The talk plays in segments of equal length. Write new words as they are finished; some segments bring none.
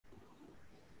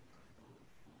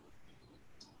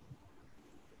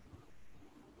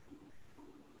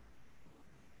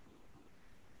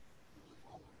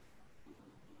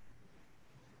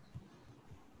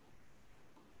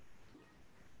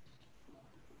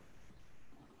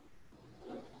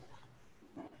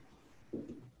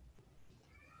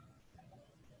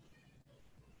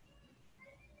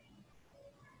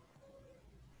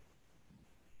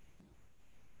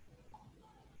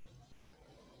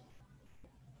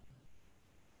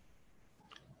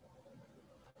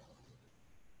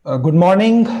Good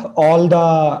morning, all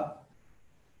the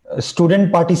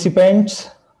student participants,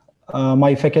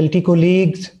 my faculty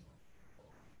colleagues,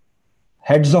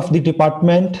 heads of the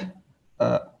department,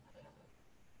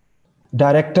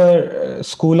 Director,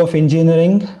 School of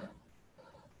Engineering,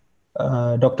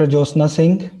 Dr. Josna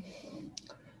Singh,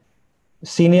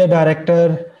 Senior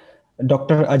Director,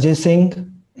 Dr. Ajay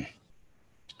Singh,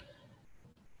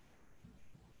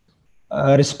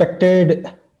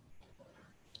 respected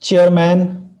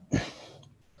Chairman,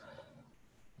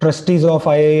 Trustees of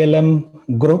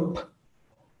IILM Group.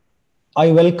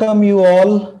 I welcome you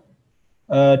all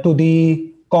to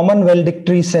the common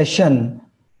valedictory session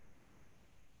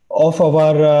of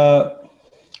our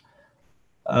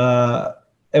a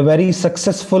very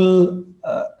successful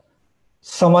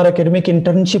summer academic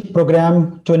internship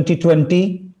program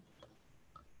 2020.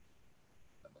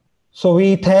 So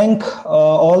we thank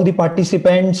all the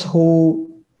participants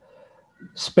who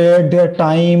spared their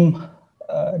time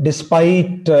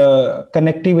despite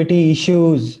connectivity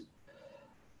issues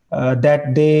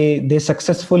that they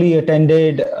successfully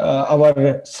attended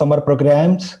our summer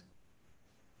programs.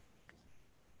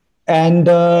 And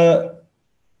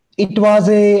it was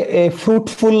a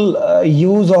fruitful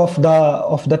use of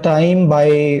the time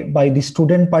by the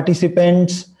student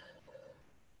participants.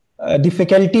 The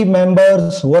faculty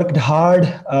members worked hard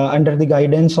under the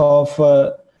guidance of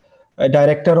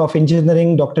Director of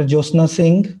Engineering, Dr. Josna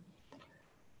Singh,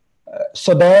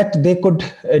 so that they could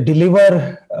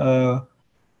deliver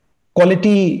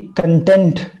quality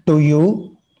content to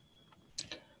you.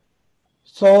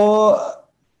 So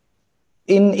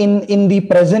in the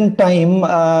present time,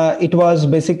 it was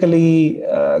basically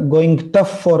going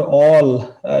tough for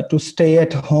all to stay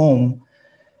at home.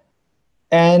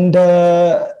 And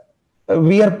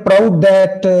we are proud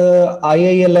that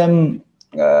IILM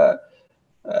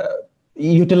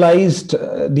utilized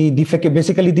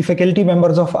basically the faculty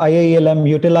members of IILM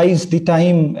utilized the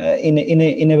time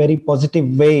in a very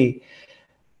positive way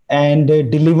and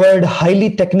delivered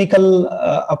highly technical,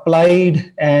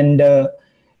 applied, and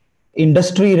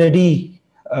industry-ready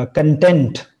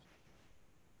content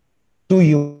to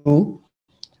you.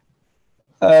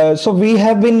 So we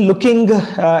have been looking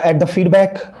at the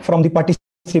feedback from the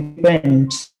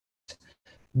participants.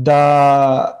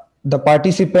 The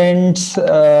participants,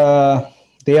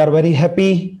 they are very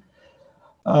happy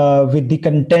with the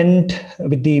content,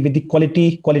 with the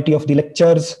quality of the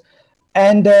lectures,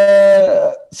 and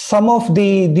some of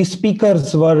the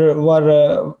speakers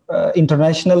were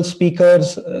international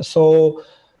speakers. So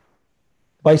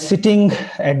by sitting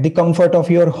at the comfort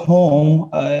of your home,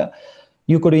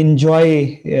 you could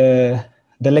enjoy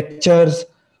the lectures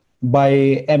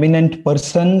by eminent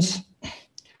persons.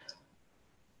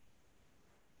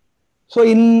 So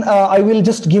I will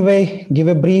just give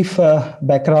a brief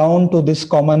background to this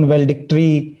common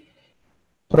valedictory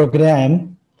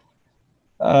program.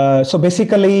 So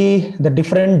basically, the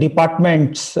different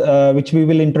departments, which we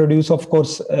will introduce, of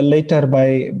course, later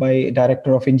by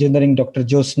Director of Engineering, Dr.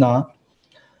 Josna.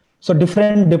 So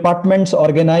different departments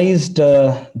organized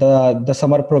the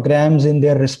summer programs in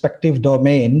their respective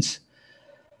domains.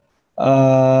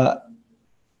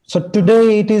 So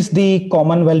today it is the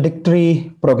common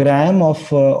valedictory program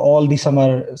of all the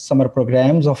summer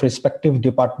programs of respective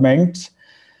departments.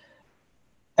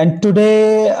 And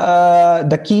today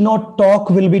the keynote talk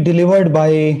will be delivered by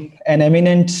an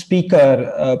eminent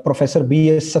speaker, Professor B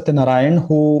S Satyanaarayana,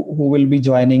 who will be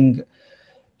joining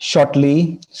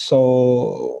shortly.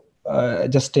 So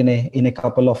just in a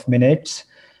couple of minutes.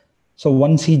 So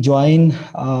once he joins,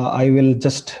 I will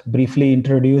just briefly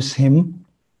introduce him.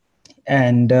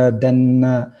 And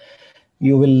then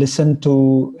you will listen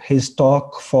to his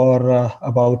talk for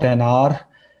about an hour.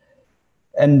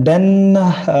 And then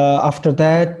after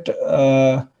that,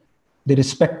 the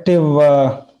respective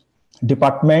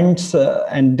departments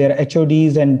and their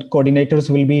HODs and coordinators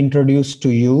will be introduced to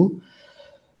you.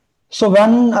 So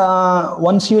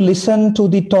once you listen to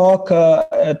the talk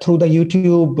through the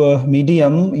YouTube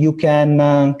medium, you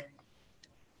can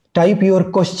type your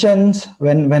questions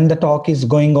when the talk is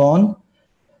going on,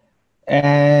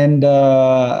 and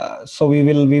so we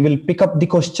will pick up the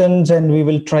questions and we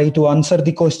will try to answer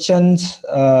the questions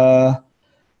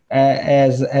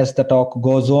as the talk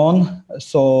goes on.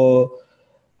 So,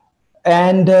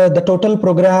 and the total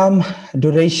program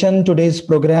duration, today's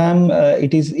program,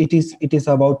 it is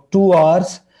about 2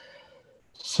 hours.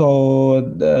 So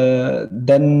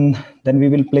then we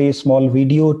will play a small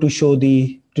video to show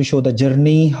the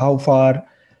journey, how far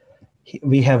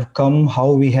we have come,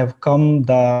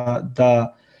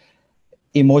 the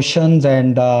emotions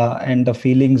and the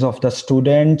feelings of the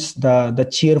students, the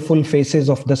cheerful faces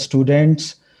of the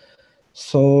students,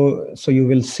 So you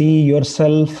will see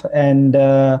yourself, and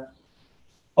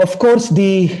of course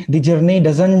the journey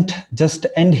doesn't just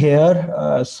end here.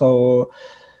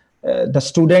 The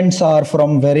students are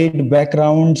from varied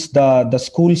backgrounds, the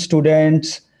school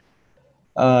students,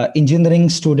 engineering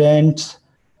students.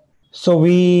 So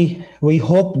we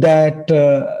hope that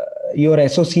your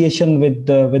association with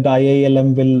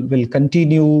IILM will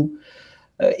continue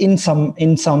in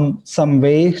some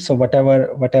way. So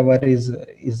whatever is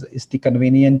the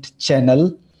convenient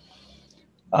channel,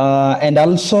 and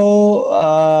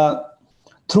also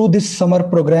through this summer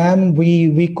program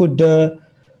we could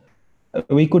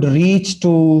reach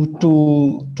to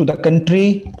the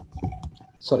country.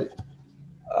 Sorry.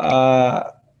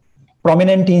 Uh,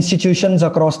 Prominent institutions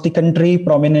across the country,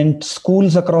 prominent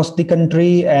schools across the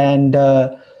country, and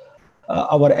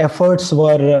our efforts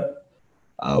were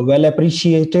well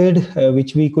appreciated,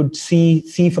 which we could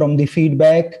see from the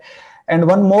feedback. And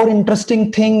one more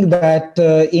interesting thing, that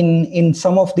in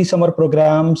some of the summer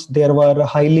programs there were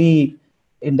highly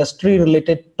industry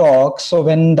related talks. So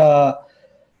when the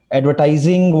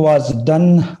advertising was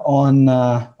done on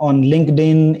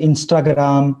LinkedIn,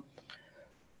 Instagram,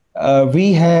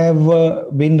 we have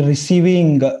been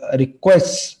receiving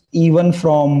requests even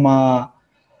from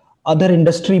other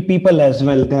industry people as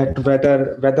well, that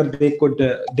whether they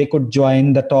could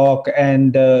join the talk,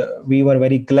 and we were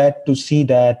very glad to see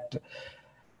that.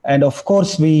 And of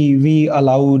course we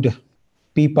allowed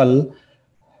people,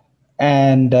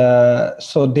 and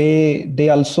so they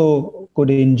also could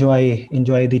enjoy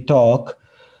the talk.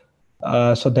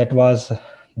 So that was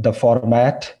the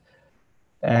format.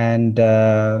 And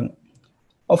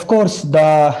of course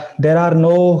there are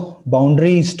no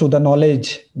boundaries to the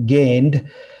knowledge gained.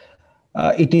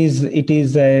 It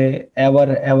is a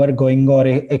ever going, or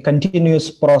a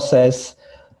continuous process,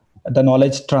 the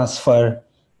knowledge transfer.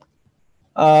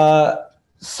 uh,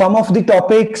 some of the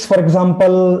topics, for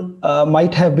example,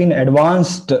 might have been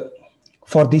advanced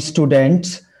for the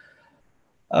students,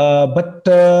 but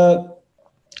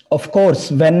of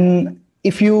course,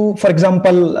 if you, for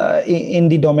example, in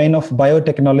the domain of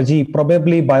biotechnology,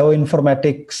 probably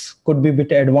bioinformatics could be a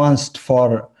bit advanced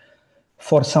for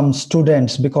some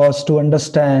students, because to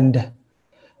understand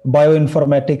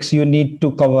bioinformatics you need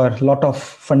to cover a lot of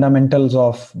fundamentals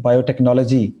of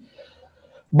biotechnology.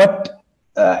 But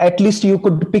at least you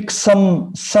could pick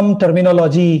some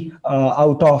terminology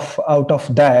out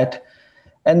of that.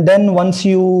 And then once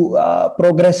you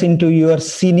progress into your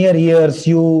senior years,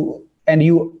 you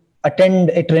attend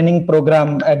a training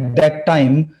program at that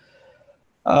time,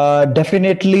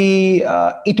 definitely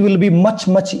it will be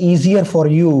much easier for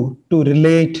you to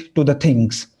relate to the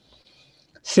things.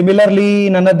 Similarly,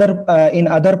 in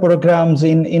other programs,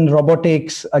 in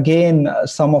robotics, again,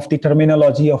 some of the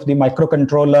terminology of the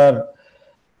microcontroller,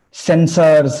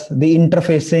 sensors, the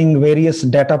interfacing, various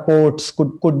data ports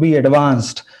could be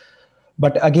advanced.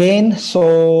 But again,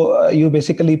 so you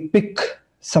basically pick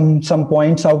some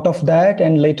points out of that,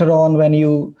 and later on when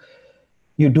you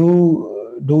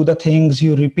do the things,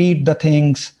 you repeat the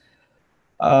things,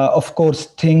 of course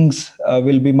things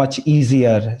will be much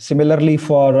easier. Similarly,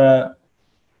 for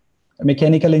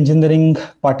mechanical engineering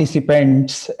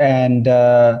participants and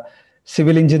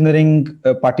civil engineering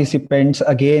participants,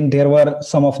 again there were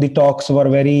some of the talks were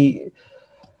very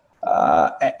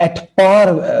at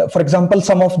par. For example,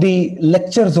 some of the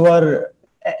lectures were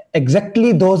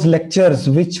exactly those lectures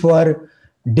which were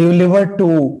delivered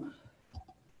to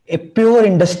a pure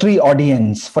industry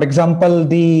audience. For example,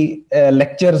 the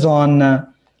lectures on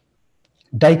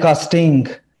die casting,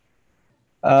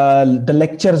 the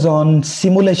lectures on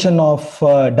simulation of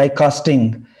die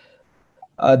casting.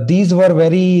 These were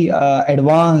very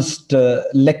advanced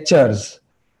lectures.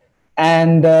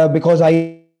 And because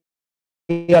I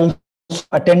also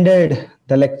attended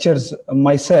the lectures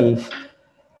myself,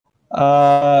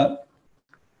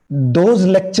 those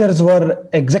lectures were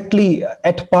exactly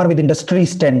at par with industry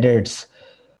standards.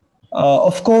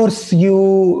 Of course,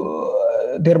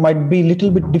 there might be a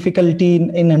little bit difficulty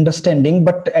in understanding,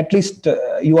 but at least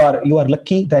you are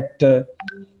lucky that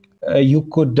you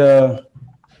could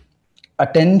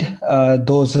attend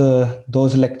those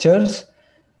lectures.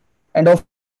 And of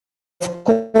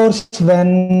course,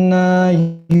 when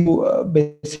you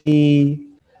basically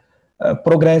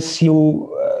progress,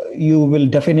 you will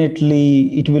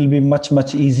definitely, it will be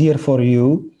much easier for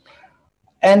you.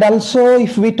 And also,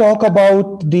 if we talk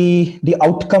about the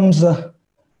outcomes,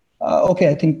 okay,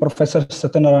 I think Professor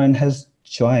Satyanaarayana has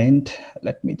joined.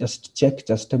 Let me just check,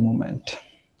 just a moment.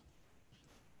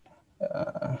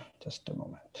 Just a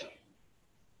moment.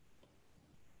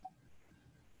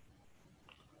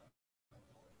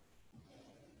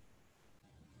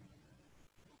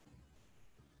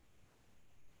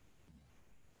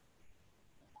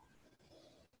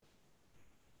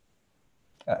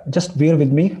 Just bear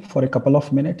with me for a couple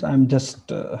of minutes. I'm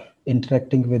just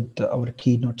interacting with our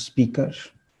keynote speaker.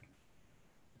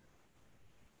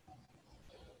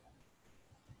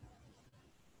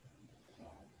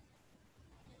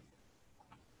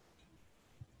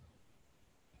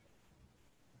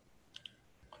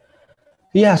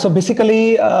 Yeah, so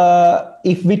basically,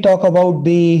 if we talk about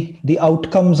the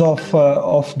outcomes of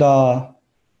the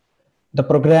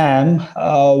program,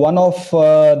 one of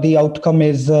the outcome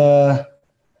is the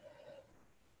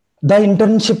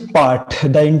internship part,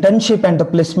 the internship and the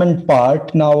placement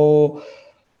part. Now,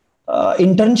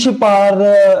 internships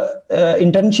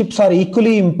are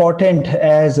equally important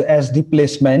as the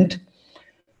placement.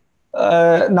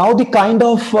 Now the kind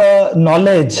of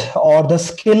knowledge or the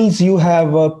skills you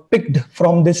have picked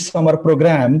from this summer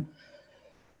program.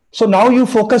 So now you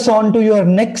focus on to your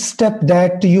next step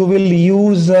that you will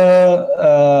use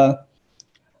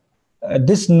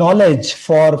this knowledge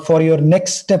for your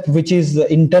next step, which is the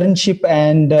internship,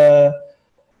 and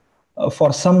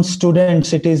for some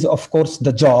students it is of course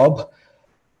the job,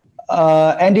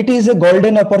 and it is a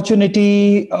golden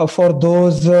opportunity for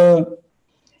those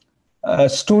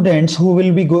students who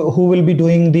will be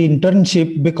doing the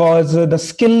internship, because the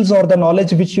skills or the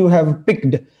knowledge which you have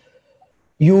picked,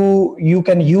 you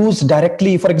can use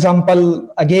directly. For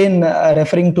example, again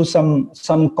referring to some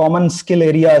common skill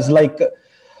areas, like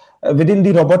within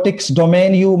the robotics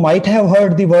domain, you might have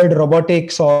heard the word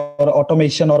robotics or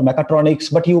automation or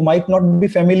mechatronics, but you might not be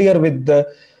familiar with the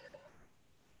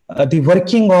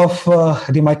working of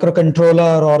the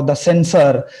microcontroller or the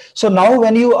sensor. So now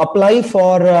when you apply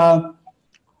for an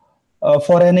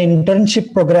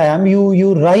internship program,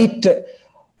 you write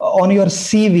on your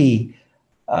CV.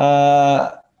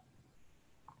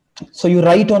 So you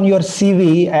write on your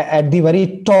CV at the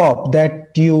very top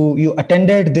that you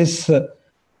attended this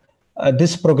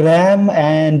program,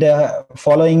 and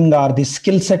following are the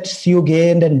skill sets you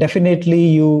gained, and definitely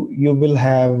you will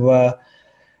have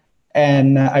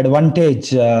an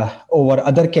advantage over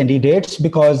other candidates,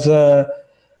 because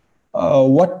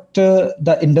what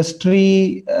the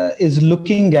industry is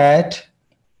looking at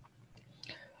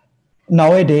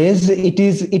nowadays, it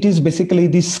is basically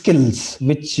the skills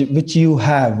which you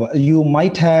have. You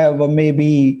might have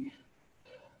maybe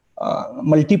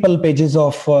multiple pages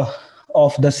of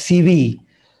the CV,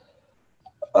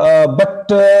 but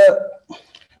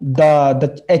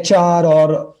the HR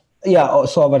or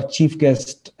so our chief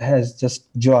guest has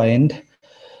just joined.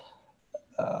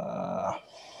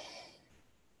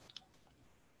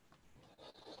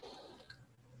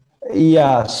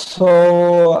 So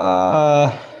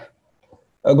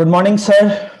good morning,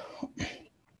 sir.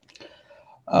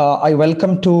 I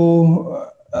welcome to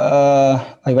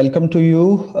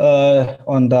you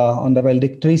on the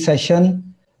valedictory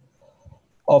session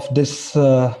of this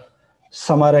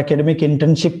summer academic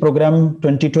internship program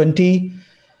 2020,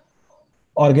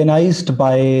 organized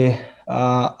by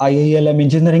IILM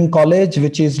Engineering College,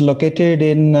 which is located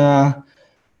in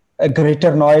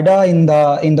Greater Noida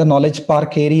in the Knowledge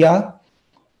Park area.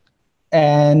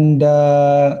 And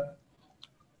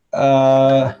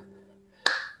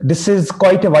this is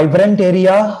quite a vibrant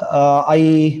area.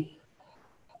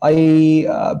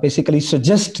 I basically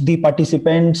suggest the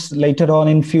participants later on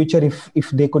in future,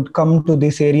 if they could come to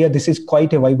this area. This is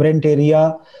quite a vibrant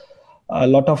area. A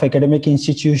lot of academic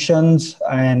institutions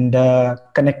and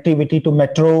connectivity to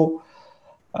metro,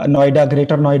 Noida,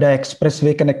 Greater Noida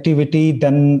Expressway connectivity,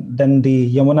 then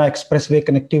the Yamuna Expressway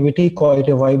connectivity, quite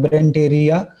a vibrant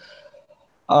area.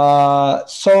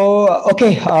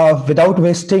 Without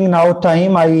wasting now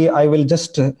time, I will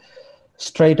just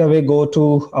straight away go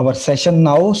to our session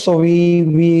now. So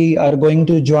we are going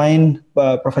to join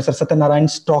Professor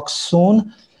Satyanaarayana's talk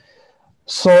soon.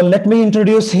 So let me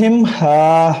introduce him.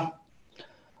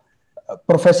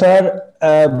 Professor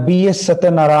B S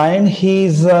Satyanaarayana. He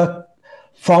is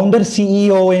founder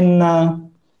CEO in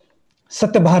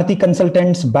Satyabharati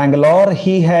Consultants, Bangalore.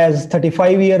 He has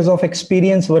 35 years of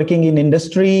experience working in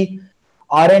industry,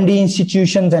 R&D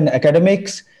institutions, and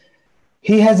academics.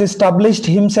 He has established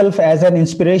himself as an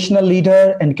inspirational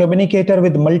leader and communicator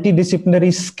with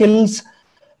multidisciplinary skills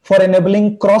for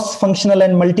enabling cross-functional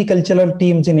and multicultural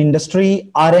teams in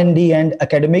industry, R&D, and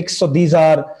academics. So these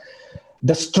are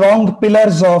the strong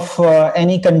pillars of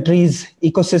any country's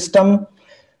ecosystem,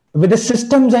 with a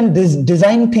systems and this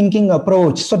design thinking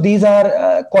approach. So these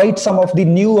are quite some of the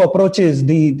new approaches,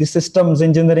 the systems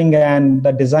engineering and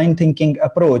the design thinking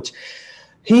approach.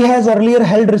 He has earlier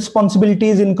held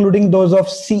responsibilities including those of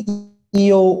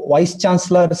CEO, Vice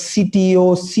Chancellor,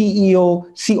 CTO,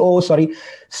 COO,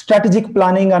 strategic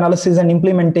planning, analysis and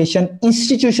implementation,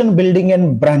 institution building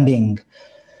and branding.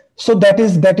 So that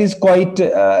is quite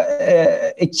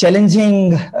a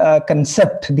challenging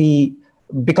concept.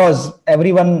 Because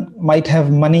everyone might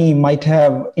have money, might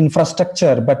have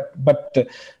infrastructure, but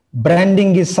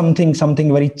branding is something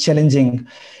very challenging.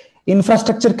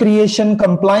 Infrastructure creation,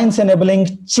 compliance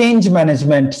enabling, change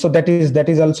management. So that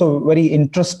is also very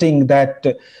interesting that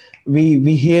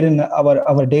we hear in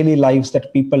our daily lives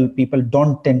that people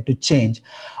don't tend to change.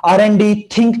 R&D,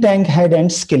 think tank head,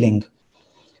 and skilling.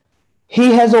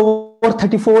 He has over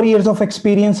 34 years of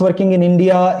experience working in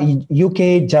India,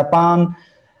 UK, Japan,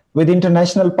 with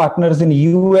international partners in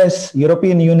US,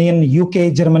 European Union,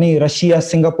 UK, Germany, Russia,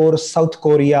 Singapore, South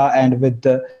Korea, and with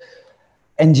the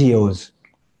NGOs.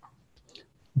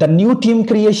 The new team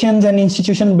creations and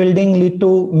institution building lead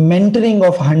to mentoring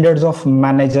of hundreds of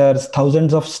managers,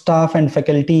 thousands of staff and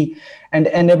faculty, and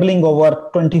enabling over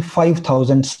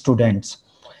 25,000 students.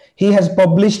 He has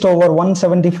published over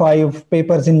 175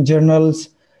 papers in journals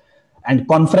and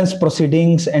conference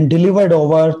proceedings and delivered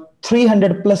over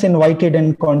 300 plus invited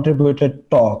and contributed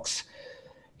talks.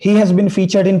 He has been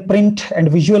featured in print and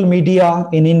visual media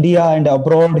in India and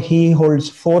abroad. He holds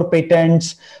 4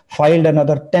 patents, filed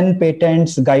another 10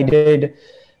 patents, guided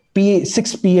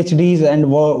 6 PhDs,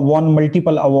 and won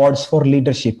multiple awards for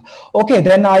leadership. Okay,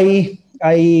 then I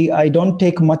don't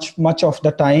take much of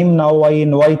the time. Now I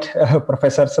invite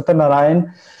Professor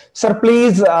Satyanaarayan. Sir,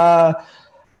 please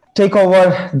take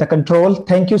over the control.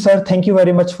 Thank you, sir. Thank you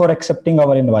very much for accepting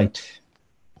our invite.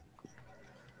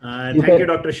 Thank you,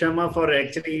 Dr. Sharma, for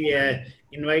actually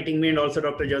inviting me, and also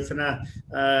Dr. Jyotsna,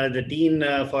 the dean,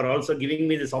 for also giving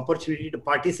me this opportunity to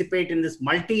participate in this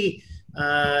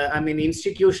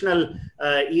institutional,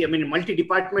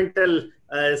 multi-departmental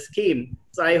scheme.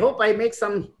 So I hope I make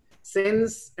some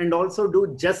sense and also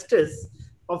do justice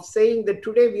of saying that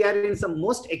today we are in some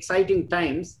most exciting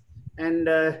times, and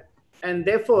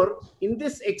therefore in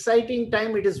this exciting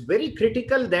time it is very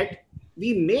critical that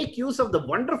we make use of the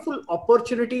wonderful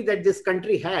opportunity that this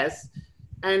country has,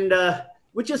 and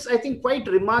which is, I think, quite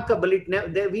remarkable.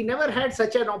 We never had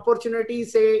such an opportunity,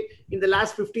 say, in the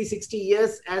last 50, 60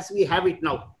 years as we have it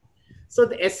now. So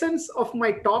the essence of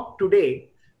my talk today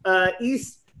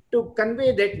is to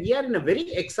convey that we are in a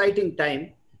very exciting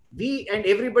time. And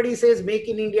everybody says Make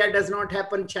in India does not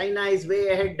happen. China is way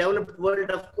ahead. Developed world,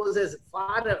 of course, has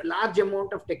a large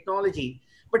amount of technology.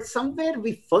 But somewhere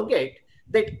we forget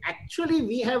that actually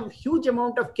we have huge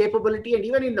amount of capability, and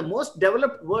even in the most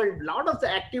developed world, a lot of the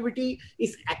activity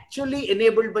is actually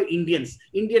enabled by Indians,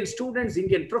 Indian students,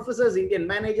 Indian professors, Indian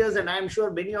managers, and I am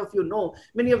sure many of you know,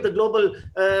 many of the global,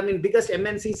 biggest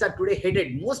MNCs are today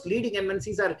headed, most leading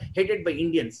MNCs are headed by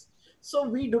Indians. So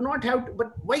we do not have to,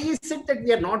 but why is it that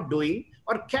we are not doing,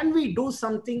 or can we do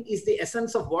something, is the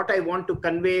essence of what I want to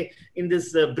convey in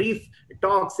this brief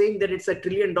talk, saying that it's $1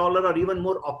 trillion or even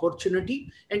more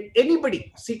opportunity. And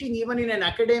anybody sitting even in an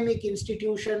academic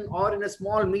institution or in a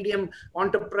small, medium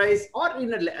enterprise or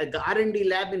in a R&D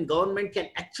lab in government can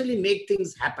actually make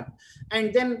things happen.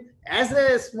 And then as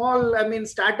a small,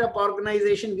 startup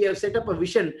organization, we have set up a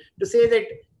vision to say that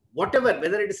whatever,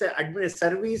 whether it is a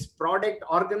service, product,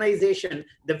 organization,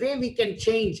 the way we can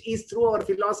change is through our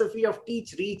philosophy of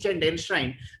teach, reach, and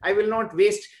enshrine. I will not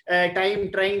waste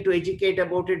time trying to educate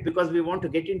about it, because we want to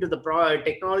get into the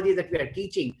technology that we are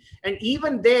teaching. And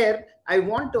even there, I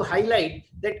want to highlight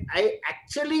that I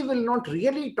actually will not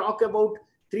really talk about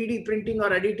 3D printing or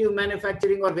additive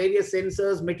manufacturing or various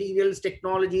sensors, materials,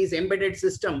 technologies, embedded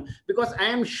system, because I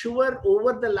am sure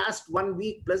over the last 1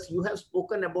 week plus, you have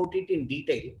spoken about it in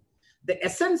detail. The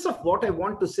essence of what I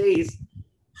want to say is,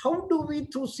 how do we,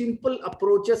 through simple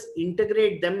approaches,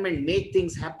 integrate them and make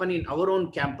things happen in our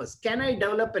own campus? Can I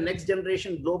develop a next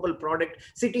generation global product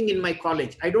sitting in my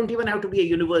college? I don't even have to be a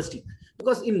university,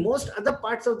 because in most other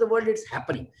parts of the world, it's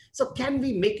happening. So can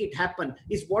we make it happen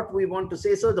is what we want to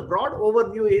say. So the broad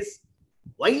overview is,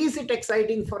 why is it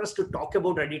exciting for us to talk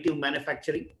about additive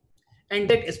manufacturing? And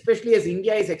that, especially as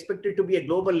India is expected to be a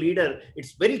global leader,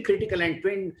 it's very critical and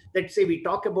twin that say we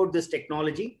talk about this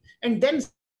technology, and then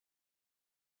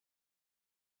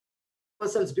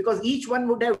because each one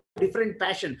would have different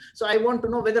passion. So I want to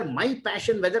know whether my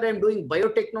passion, whether I'm doing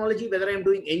biotechnology, whether I'm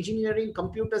doing engineering,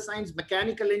 computer science,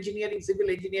 mechanical engineering,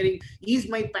 civil engineering, is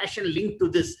my passion linked to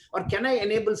this? Or can I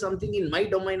enable something in my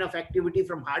domain of activity,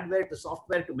 from hardware to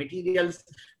software to materials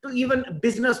to even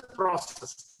business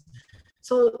process?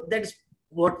 So that's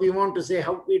what we want to say,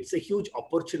 how it's a huge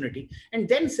opportunity. And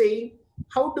then saying,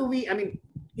 how do we,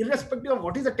 irrespective of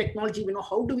what is the technology,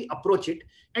 how do we approach it?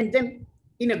 And then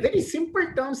in a very simple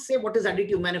terms, say what is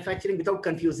additive manufacturing without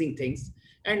confusing things.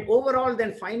 And overall,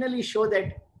 then finally show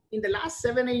that in the last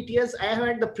 7-8 years, I have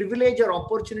had the privilege or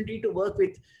opportunity to work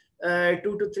with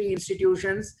 2 to 3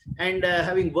 institutions, and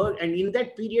having worked. And in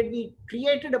that period, we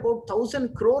created about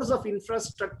 1,000 crores of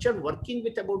infrastructure, working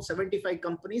with about 75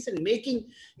 companies and making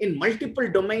in multiple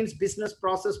domains, business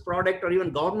process, product, or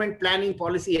even government planning,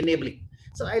 policy enabling.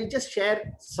 So I'll just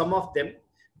share some of them.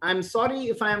 I'm sorry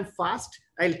if I am fast.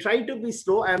 I'll try to be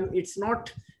slow. It's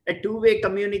not a two-way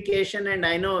communication, and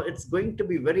I know it's going to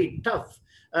be very tough.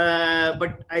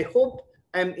 But I hope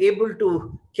I'm able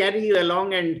to carry you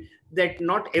along, and that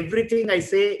not everything I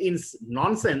say is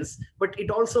nonsense, but it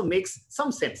also makes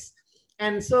some sense.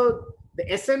 And so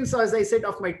the essence, as I said,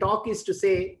 of my talk is to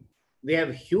say we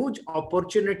have huge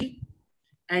opportunity,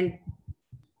 and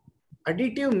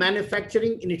additive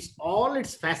manufacturing in all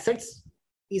its facets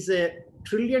is a $1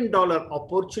 trillion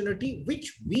opportunity,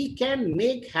 which we can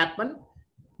make happen.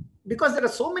 Because there are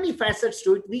so many facets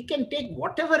to it, we can take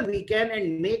whatever we can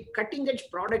and make cutting edge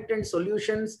product and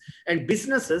solutions and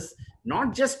businesses,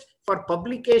 not just for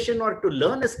publication or to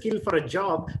learn a skill for a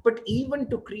job, but even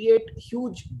to create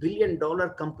huge $1 billion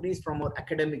companies from our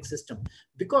academic system.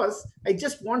 Because I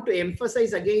just want to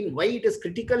emphasize again why it is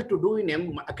critical to do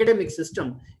in academic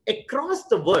system across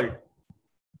the world.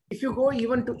 If you go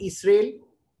even to Israel,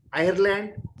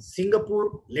 Ireland,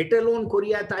 Singapore, let alone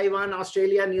Korea, Taiwan,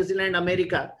 Australia, New Zealand,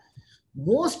 America,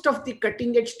 most of the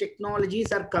cutting edge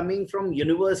technologies are coming from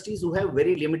universities who have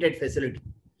very limited facility.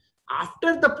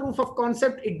 After the proof of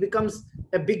concept, it becomes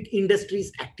a big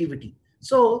industry's activity.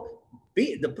 So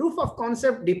the proof of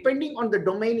concept, depending on the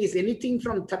domain, is anything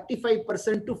from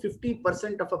 35% to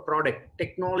 50% of a product,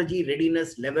 technology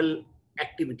readiness level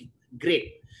activity.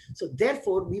 Great. So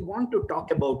therefore, we want to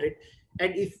talk about it.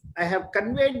 And if I have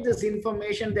conveyed this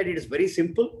information that it is very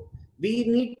simple, we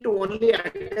need to only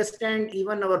understand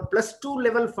even our +2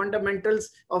 level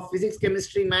fundamentals of physics,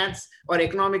 chemistry, maths, or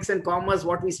economics and commerce,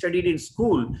 what we studied in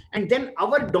school. And then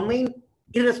our domain,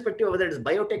 irrespective of whether it is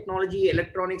biotechnology,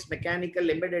 electronics, mechanical,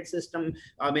 embedded system,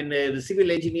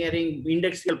 civil engineering,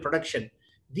 industrial production,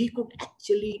 we could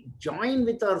actually join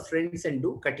with our friends and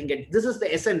do cutting edge. This is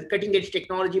the essence, cutting edge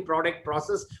technology, product,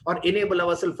 process, or enable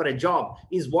ourselves for a job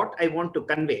is what I want to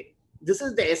convey. This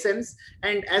is the essence.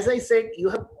 And as I said, you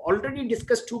have already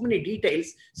discussed too many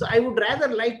details. So I would rather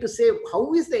like to say,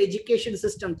 how is the education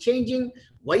system changing?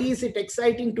 Why is it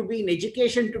exciting to be in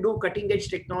education to do cutting edge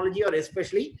technology, or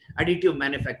especially additive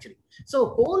manufacturing? So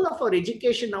whole of our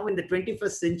education now in the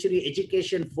 21st century,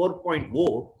 education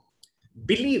 4.0,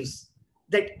 believes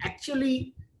that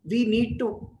actually we need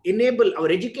to enable our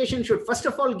education should first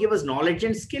of all give us knowledge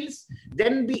and skills,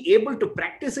 then be able to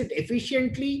practice it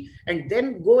efficiently, and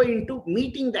then go into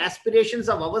meeting the aspirations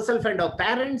of ourselves and our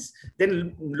parents,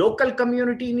 then local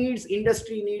community needs,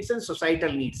 industry needs, and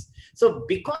societal needs. So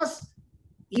because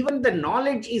even the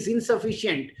knowledge is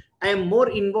insufficient, I am more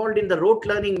involved in the rote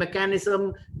learning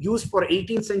mechanism used for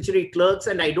 18th century clerks,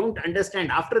 and I don't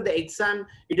understand. After the exam,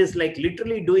 it is like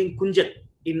literally doing kunjan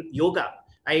in yoga.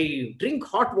 I drink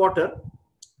hot water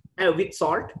with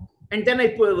salt, and then I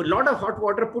put a lot of hot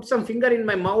water, put some finger in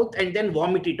my mouth, and then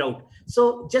vomit it out.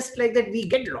 So just like that, we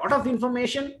get a lot of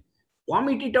information,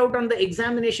 vomit it out on the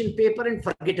examination paper, and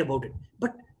forget about it.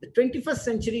 But the 21st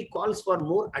century calls for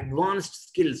more advanced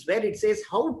skills, where it says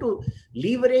how to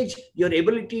leverage your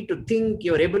ability to think,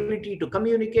 your ability to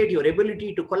communicate, your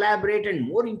ability to collaborate, and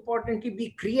more importantly,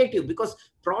 be creative, because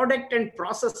product and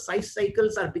process life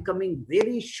cycles are becoming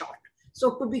very short.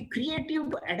 So to be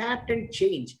creative, to adapt and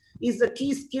change is the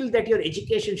key skill that your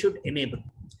education should enable.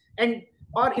 And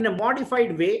or in a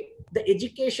modified way, the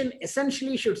education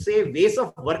essentially should say ways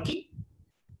of working,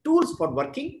 tools for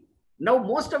working. Now,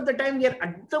 most of the time, we are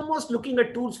at the most looking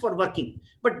at tools for working.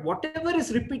 But whatever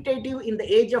is repetitive in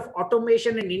the age of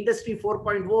automation and Industry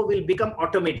 4.0 will become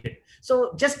automated.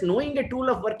 So just knowing a tool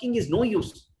of working is no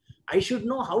use. I should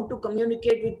know how to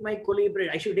communicate with my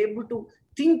collaborator. I should be able to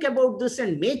think about this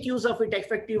and make use of it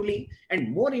effectively.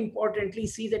 And more importantly,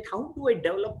 see that how do I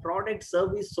develop product,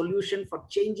 service, solution for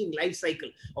changing life cycle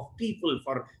of people,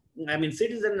 for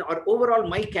citizen, or overall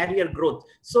my career growth.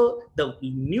 So the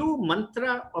new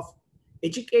mantra of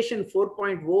Education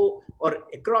 4.0 or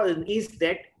across is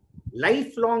that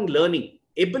lifelong learning,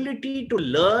 ability to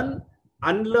learn,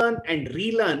 unlearn, and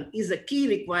relearn is a key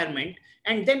requirement,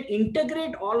 and then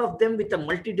integrate all of them with a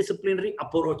multidisciplinary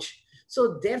approach.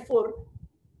 So therefore,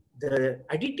 the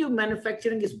additive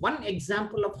manufacturing is one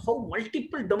example of how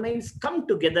multiple domains come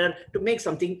together to make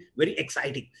something very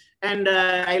exciting. And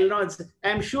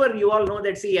I'm sure you all know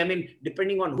that,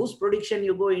 depending on whose prediction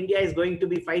you go, India is going to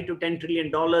be $5 to $10 trillion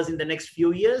in the next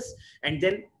few years. And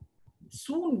then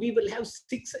soon we will have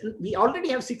we already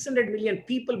have 600 million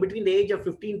people between the age of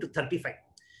 15 to 35.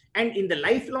 And in the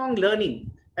lifelong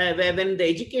learning, when the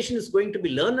education is going to be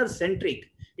learner-centric,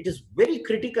 it is very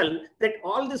critical that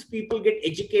all these people get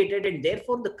educated, and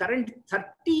therefore the current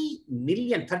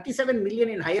 37 million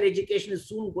in higher education is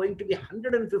soon going to be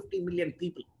 150 million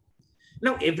people.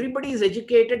 Now, everybody is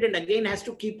educated and again has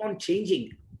to keep on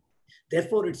changing.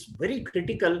 Therefore, it's very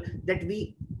critical that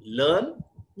we learn,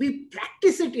 we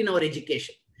practice it in our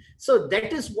education. So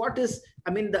that is what is,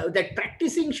 that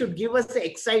practicing should give us the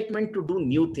excitement to do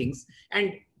new things.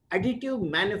 And additive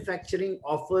manufacturing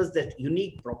offers that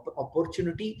unique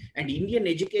opportunity, and Indian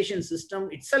education system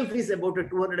itself is about a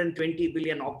 220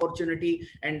 billion opportunity.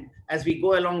 And as we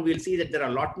go along, we'll see that there are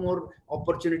a lot more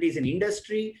opportunities in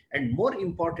industry, and more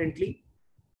importantly,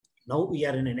 now we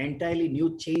are in an entirely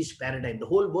new changed paradigm. The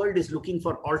whole world is looking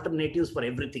for alternatives for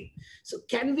everything. So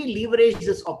can we leverage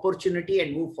this opportunity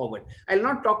and move forward? I'll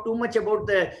not talk too much about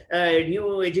the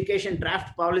new education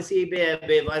draft policy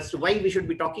as to why we should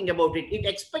be talking about it. It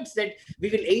expects that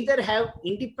we will either have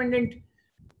independent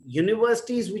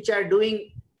universities which are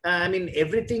doing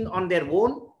everything on their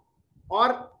own,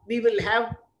 or we will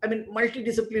have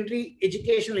multidisciplinary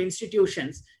educational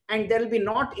institutions, and there will be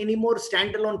not any more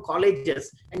standalone colleges.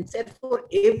 And therefore,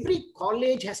 every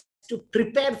college has to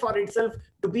prepare for itself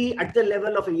to be at the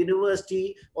level of a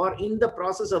university, or in the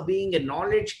process of being a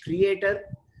knowledge creator,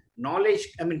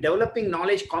 developing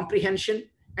knowledge comprehension,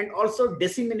 and also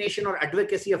dissemination or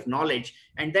advocacy of knowledge.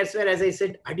 And that's where, as I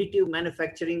said, additive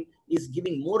manufacturing is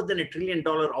giving more than $1 trillion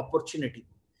opportunity.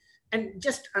 And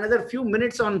just another few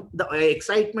minutes on the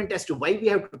excitement as to why we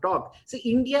have to talk. See,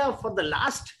 India for the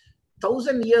last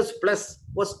 1,000 years plus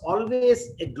was always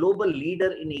a global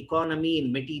leader in economy,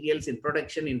 in materials, in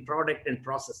production, in product and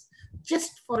process.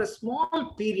 Just for a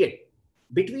small period,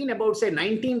 between about say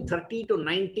 1930 to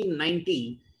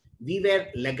 1990, we were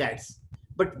laggards.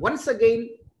 But once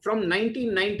again, from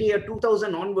 1990 or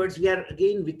 2000 onwards, we are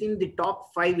again within the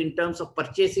top 5 in terms of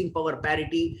purchasing power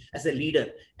parity as a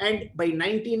leader. And by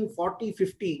 2040 or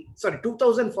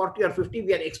 50,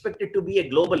 we are expected to be a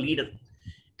global leader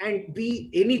and be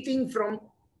anything from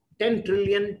 10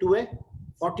 trillion to a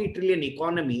 40 trillion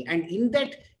economy. And in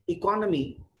that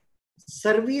economy,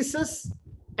 services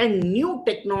and new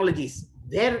technologies,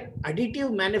 where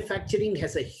additive manufacturing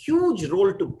has a huge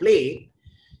role to play,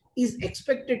 is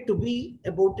expected to be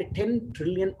about a 10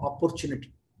 trillion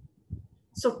opportunity.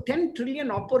 So 10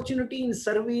 trillion opportunity in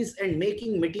service and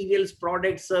making materials,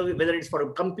 products, service, whether it's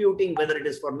for computing, whether it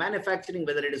is for manufacturing,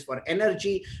 whether it is for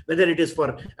energy, whether it is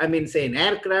for, say an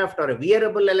aircraft or a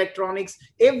wearable electronics,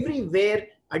 everywhere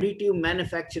additive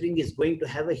manufacturing is going to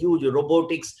have a huge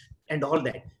robotics and all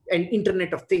that, and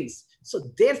Internet of Things.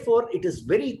 So therefore, it is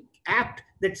very apt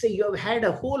that say you have had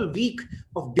a whole week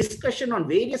of discussion on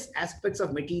various aspects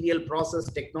of material, process,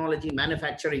 technology,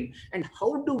 manufacturing, and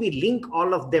how do we link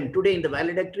all of them. Today in the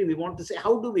valedictory, we want to say,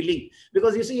 how do we link?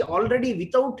 Because you see, already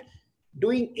without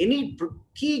doing any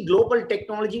key global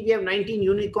technology, we have 19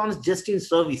 unicorns just in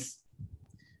service.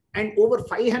 And over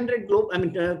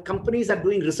 500 companies are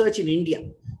doing research in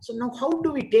India. So now how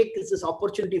do we take this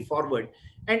opportunity forward?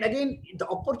 And again, the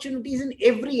opportunities in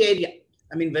every area.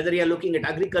 Whether you're looking at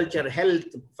agriculture, health,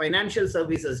 financial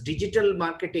services, digital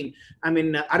marketing,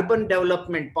 urban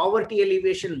development, poverty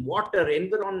alleviation, water,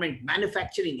 environment,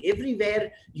 manufacturing,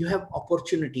 everywhere you have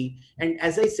opportunity. And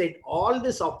as I said, all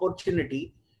this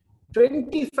opportunity,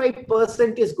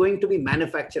 25% is going to be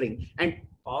manufacturing. And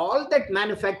all that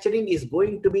manufacturing is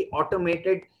going to be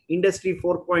automated, Industry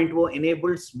 4.0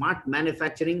 enabled smart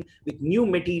manufacturing with new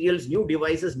materials, new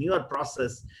devices, newer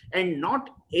process. And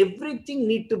not everything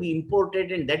need to be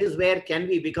imported. And that is where can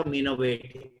we become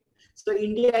innovative. So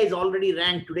India is already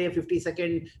ranked today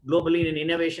 52nd globally in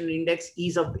innovation index,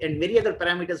 ease of, and many other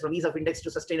parameters from ease of index to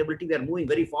sustainability. We are moving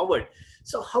very forward.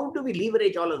 So how do we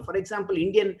leverage all of them? For example,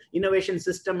 Indian innovation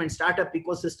system and startup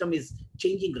ecosystem is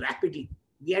changing rapidly.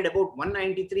 We had about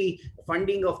 193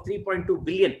 funding of 3.2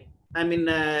 billion,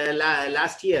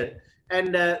 last year.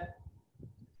 And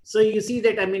so you see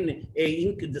that,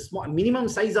 the small minimum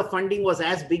size of funding was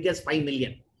as big as 5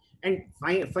 million. And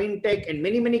fintech and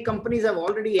many companies have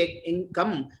already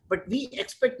come, but we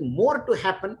expect more to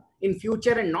happen in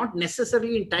future, and not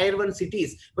necessarily in tier 1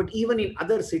 cities, but even in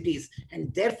other cities.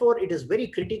 And therefore, it is very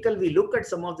critical we look at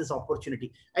some of this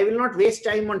opportunity. I will not waste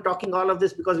time on talking all of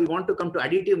this because we want to come to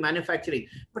additive manufacturing.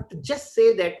 But to just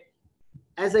say that,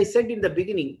 as I said in the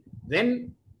beginning,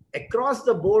 when across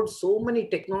the board so many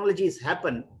technologies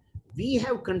happen, we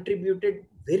have contributed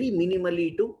very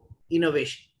minimally to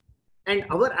innovation. And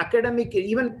our academic,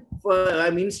 even for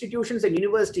institutions and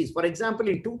universities, for example,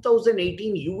 in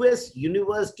 2018, US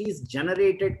universities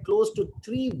generated close to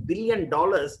 $3 billion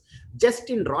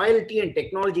just in royalty and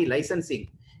technology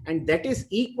licensing. and that is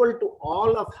equal to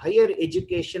all of higher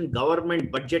education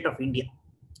government budget of India.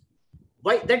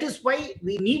 Why? That is why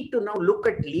we need to now look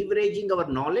at leveraging our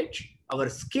knowledge, our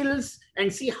skills,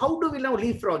 and see how do we now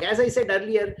leapfrog. As I said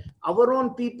earlier, our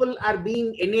own people are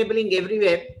being enabling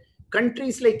everywhere.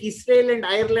 Countries like Israel and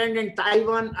Ireland and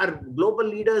Taiwan are global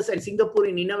leaders, and Singapore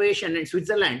in innovation, and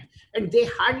Switzerland, and they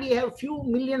hardly have few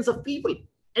millions of people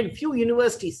and few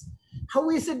universities. How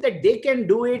is it that they can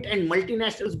do it and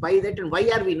multinationals buy that, and why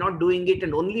are we not doing it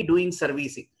and only doing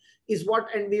servicing? Is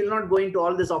what, and we will not go into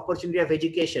all this opportunity of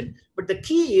education, but the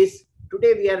key is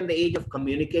today we are in the age of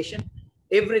communication.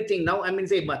 Everything now, I mean,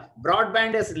 say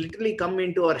broadband has literally come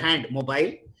into our hand,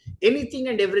 mobile, anything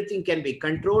and everything can be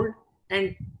controlled,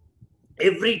 and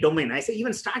every domain, I say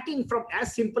even starting from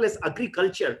as simple as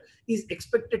agriculture is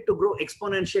expected to grow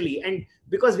exponentially. And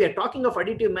because we are talking of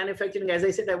additive manufacturing, as I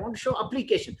said, I want to show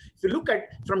application. If you look at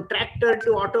from tractor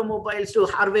to automobiles to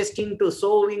harvesting to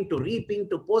sowing to reaping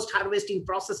to post-harvesting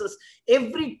processes,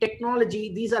 every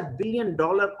technology, these are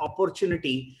billion-dollar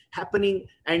opportunity happening,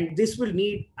 and this will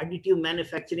need additive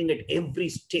manufacturing at every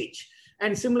stage.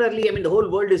 And similarly, I mean, the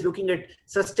whole world is looking at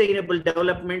sustainable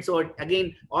development. So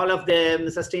again, all of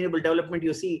the sustainable development,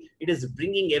 you see, it is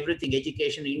bringing everything,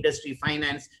 education, industry,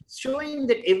 finance, showing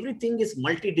that everything is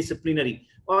multidisciplinary.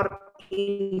 Or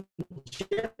in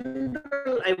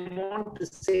general, I want to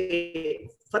say,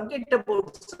 forget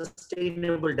about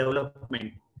sustainable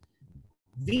development.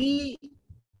 We,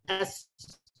 as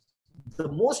the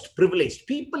most privileged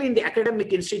people in the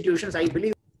academic institutions, I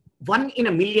believe, 1 in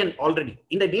a million already.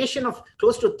 In the nation of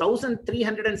close to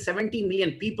 1,370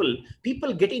 million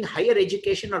people getting higher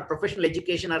education or professional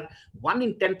education are 1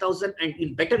 in 10,000, and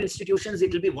in better institutions,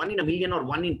 it will be 1 in a million or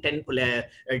 1 in 10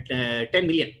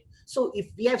 million. So if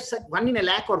we have 1 in a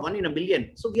lakh or 1 in a million,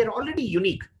 so we are already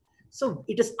unique. So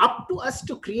it is up to us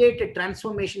to create a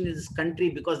transformation in this country,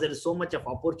 because there is so much of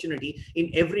opportunity in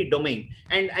every domain.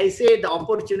 And I say the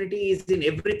opportunity is in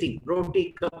everything.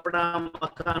 Roti, kapda,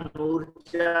 makan,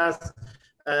 urjas,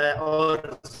 or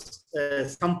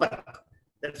sampark.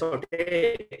 That's what.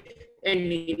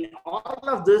 And in all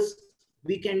of this,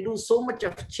 we can do so much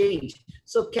of change.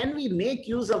 So can we make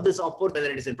use of this opportunity,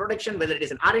 whether it is in production, whether it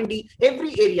is in R&D,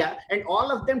 every area, and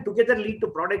all of them together lead to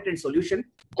product and solution.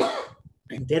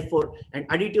 And therefore, and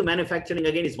additive manufacturing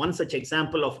again is one such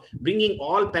example of bringing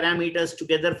all parameters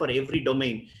together for every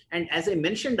domain. And as I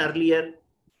mentioned earlier,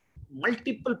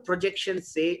 multiple projections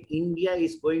say India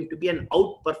is going to be an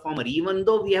outperformer, even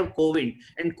though we have COVID.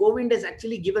 And COVID has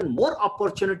actually given more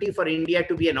opportunity for India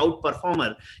to be an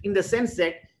outperformer, in the sense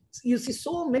that you see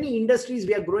so many industries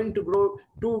we are going to grow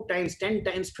 2 times, 10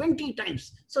 times, 20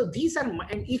 times. So these are,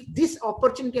 and if this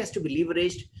opportunity has to be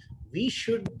leveraged, we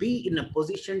should be in a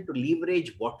position to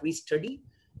leverage what we study,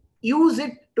 use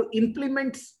it to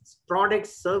implement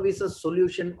products, services,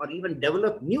 solution, or even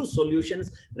develop new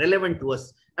solutions relevant to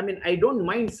us. I mean, I don't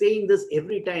mind saying this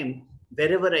every time,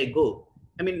 wherever I go.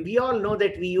 I mean, we all know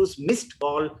that we use missed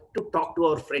call to talk to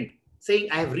our friend, saying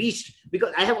I have reached,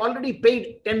 because I have already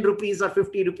paid 10 rupees or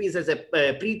 50 rupees as a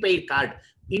prepaid card.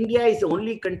 India is the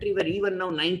only country where even now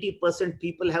 90%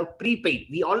 people have prepaid.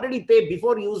 We already pay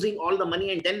before using all the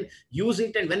money and then use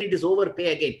it, and when it is over,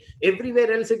 pay again.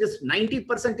 Everywhere else it is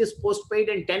 90% is postpaid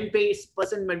and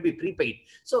 10% might be prepaid.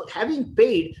 So having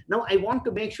paid, now I want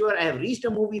to make sure I have reached a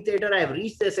movie theater, I have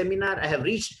reached a seminar,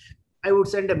 I would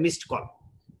send a missed call.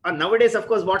 Nowadays, of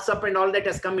course, WhatsApp and all that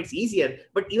has come, it's easier.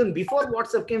 But even before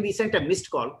WhatsApp came, we sent a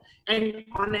missed call. And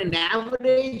on an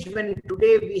average, when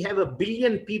today we have 1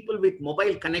 billion people with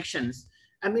mobile connections,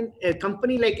 I mean, a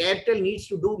company like Airtel needs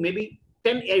to do maybe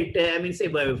 5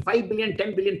 billion,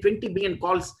 10 billion, 20 billion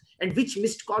calls. And which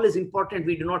missed call is important,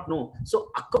 we do not know. So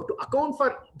to account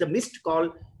for the missed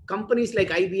call, companies like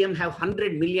IBM have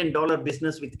 $100 million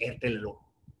business with Airtel alone.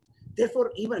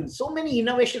 Therefore, even so many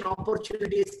innovation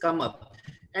opportunities come up.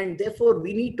 And therefore,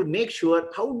 we need to make sure,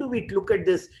 how do we look at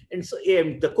this? And so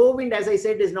the COVID, as I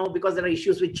said, is now because there are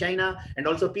issues with China, and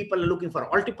also people are looking for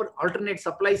alternate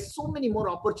supplies, so many more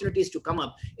opportunities to come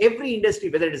up. Every industry,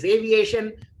 whether it is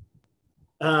aviation,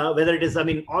 whether it is, I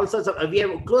mean, all sorts of, we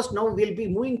have close now, we'll be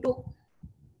moving to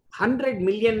 100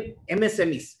 million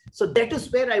MSMEs. So that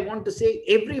is where I want to say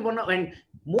and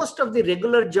most of the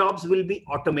regular jobs will be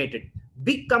automated.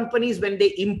 Big companies, when they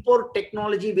import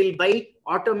technology, will buy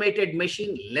automated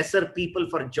machine, lesser people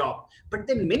for job. But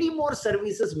then many more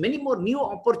services, many more new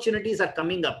opportunities are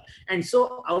coming up. And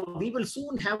so we will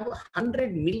soon have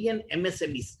 100 million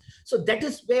MSMEs. So that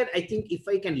is where I think if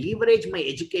I can leverage my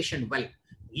education well,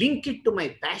 link it to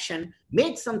my passion,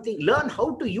 make something, learn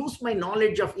how to use my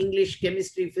knowledge of English,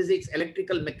 chemistry, physics,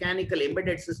 electrical, mechanical,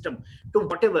 embedded system to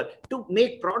whatever, to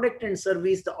make product and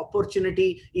service, the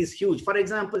opportunity is huge. For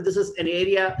example, this is an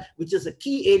area which is a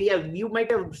key area. You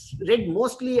might have read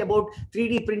mostly about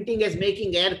 3D printing as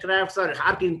making aircrafts or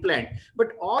heart implant,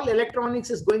 but all electronics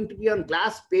is going to be on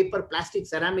glass, paper, plastic,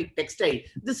 ceramic, textile.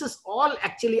 This is all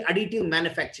actually additive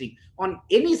manufacturing. On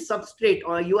any substrate,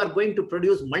 or you are going to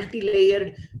produce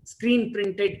multi-layered, screen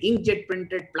printed, inkjet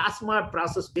printed, plasma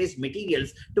process based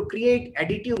materials to create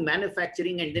additive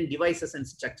manufacturing and then devices and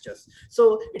structures.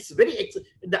 So it's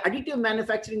the additive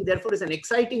manufacturing therefore is an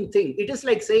exciting thing. It is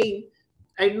like saying,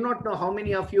 I do not know how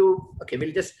many of you, okay,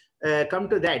 we'll just come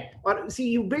to that. Or see,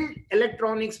 you build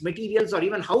electronics, materials, or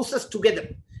even houses together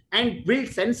and build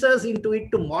sensors into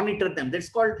it to monitor them. That's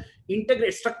called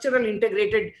structural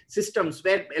integrated systems,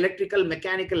 where electrical,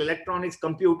 mechanical, electronics,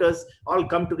 computers all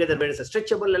come together, whether it's a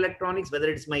stretchable electronics, whether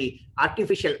it's my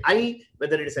artificial eye,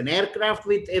 whether it is an aircraft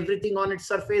with everything on its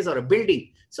surface, or a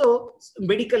building. So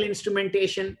medical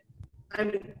instrumentation, I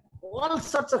mean, all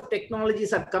sorts of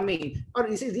technologies are coming, or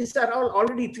you see, these are all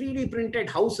already 3D printed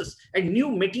houses and new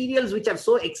materials which are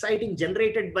so exciting,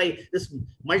 generated by this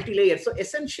multi-layer. So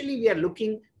essentially we are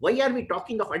looking, why are we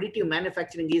talking of additive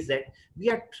manufacturing, is that we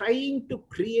are trying to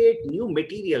create new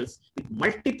materials with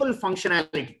multiple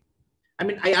functionality. I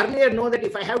mean, I earlier know that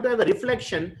if I have to have a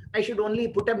reflection, I should only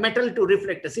put a metal to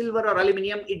reflect, a silver or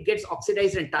aluminum, it gets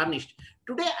oxidized and tarnished.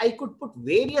 Today I could put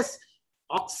various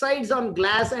oxides on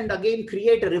glass and again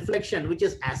create a reflection which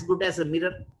is as good as a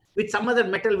mirror, with some other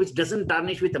metal which doesn't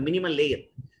tarnish, with a minimal layer,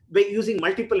 by using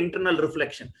multiple internal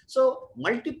reflection. So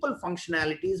multiple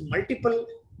functionalities, multiple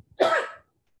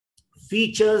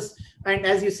features, and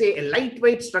as you say, a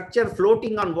lightweight structure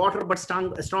floating on water but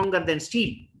stronger than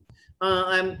steel.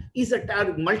 Is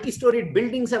a multi-storied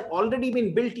buildings have already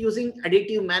been built using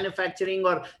additive manufacturing,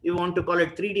 or you want to call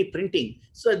it 3D printing.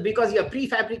 So because you have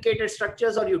prefabricated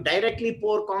structures, or you directly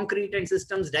pour concrete and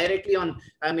systems directly on,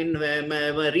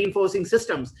 reinforcing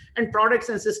systems, and products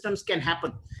and systems can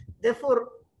happen. Therefore,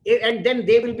 and then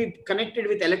they will be connected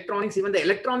with electronics. Even the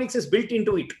electronics is built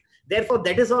into it. Therefore,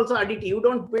 that is also additive. You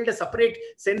don't build a separate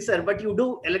sensor, but you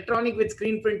do electronic with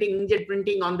screen printing, inkjet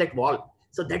printing on that wall.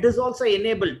 So that is also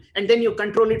enabled, and then you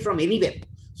control it from anywhere.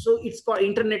 So it's called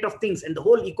Internet of Things and the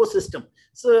whole ecosystem.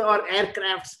 So, or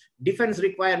aircrafts, defense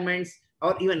requirements,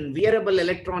 or even wearable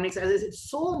electronics, as I said,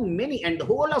 so many, and the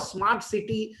whole of smart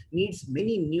city needs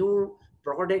many new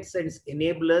products and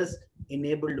enablers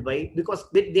enabled by, because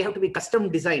they have to be custom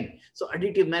designed. So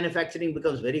additive manufacturing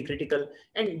becomes very critical.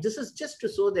 And this is just to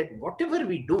show that whatever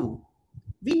we do,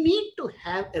 we need to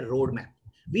have a roadmap.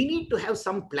 We need to have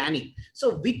some planning.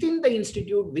 So within the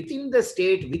institute, within the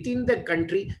state, within the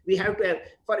country, we have to have,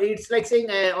 for it's like saying,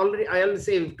 I always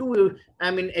say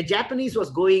a Japanese was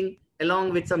going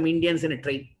along with some Indians in a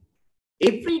train.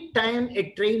 Every time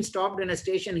a train stopped in a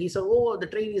station, he said, oh, the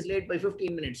train is late by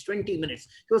 15 minutes, 20 minutes.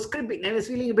 He was cribbing. I was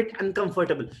feeling a bit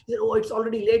uncomfortable. He said, oh, it's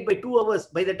already late by 2 hours.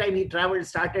 By the time he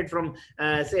started from,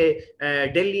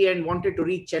 Delhi and wanted to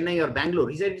reach Chennai or Bangalore.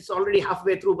 He said, it's already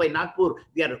halfway through by Nagpur.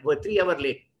 We're 3 hours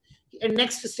late. And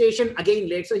next station, again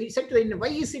late. So he said to him, why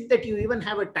is it that you even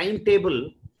have a timetable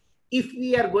if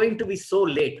we are going to be so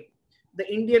late? The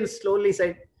Indian slowly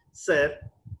said, sir,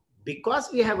 because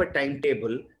we have a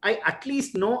timetable, I at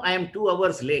least know I am 2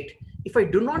 hours late. If I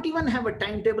do not even have a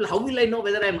timetable, how will I know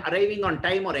whether I'm arriving on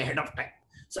time or ahead of time?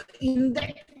 So in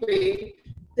that way,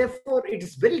 therefore, it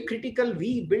is very critical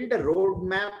we build a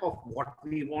roadmap of what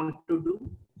we want to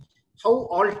do, how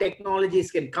all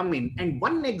technologies can come in. And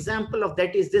one example of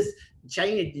that is this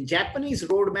Japanese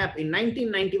roadmap. In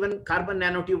 1991, carbon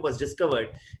nanotube was discovered,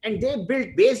 and they built,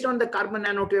 based on the carbon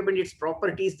nanotube and its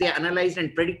properties, they analyzed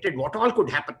and predicted what all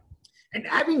could happen. And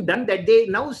having done that, they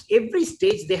now, every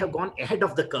stage, they have gone ahead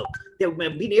of the curve. They have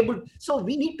been able, so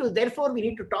therefore, we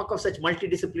need to talk of such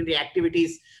multidisciplinary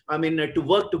activities, to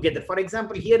work together. For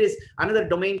example, here is another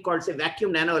domain called, say,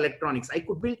 vacuum nanoelectronics. I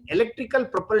could build electrical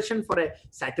propulsion for a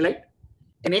satellite.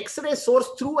 An X-ray source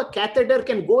through a catheter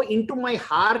can go into my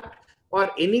heart or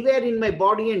anywhere in my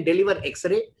body and deliver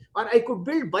X-ray. Or I could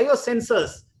build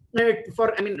biosensors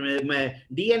for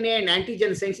DNA and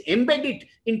antigen sense, embed it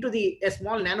into a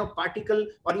small nanoparticle,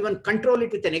 or even control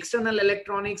it with an external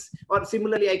electronics. Or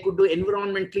similarly, I could do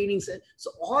environment cleaning.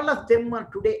 So all of them are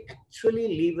today actually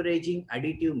leveraging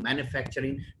additive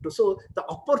manufacturing. So the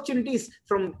opportunities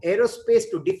from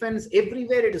aerospace to defense,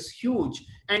 everywhere it is huge,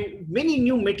 and many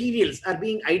new materials are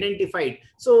being identified.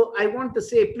 So I want to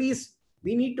say, please,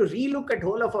 we need to relook at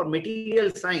whole of our material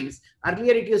science.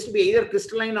 Earlier, it used to be either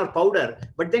crystalline or powder,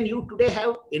 but then you today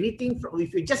have anything from,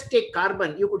 if you just take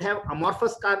carbon, you could have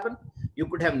amorphous carbon, You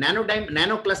could have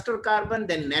nano cluster carbon,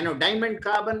 then nano diamond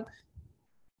carbon.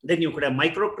 Then you could have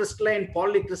microcrystalline,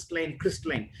 polycrystalline,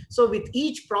 crystalline. So with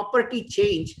each property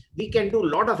change, we can do a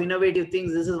lot of innovative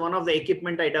things. This is one of the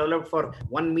equipment I developed for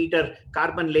 1 meter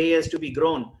carbon layers to be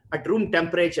grown at room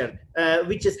temperature,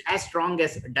 which is as strong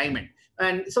as diamond.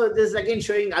 And so this is again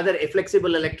showing other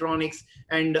flexible electronics.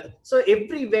 And so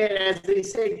everywhere, as I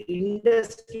said,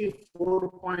 Industry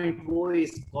 4.0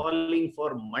 is calling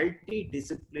for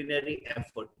multidisciplinary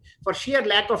effort. For sheer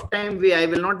lack of time, I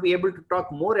will not be able to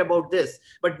talk more about this,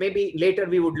 but maybe later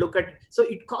we would look at, so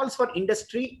it calls for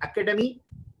industry, academy,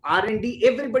 R&D,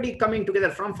 everybody coming together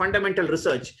from fundamental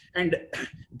research. And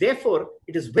therefore,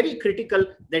 it is very critical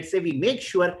that say we make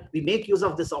sure we make use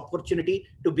of this opportunity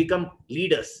to become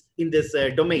leaders in this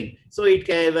domain. So it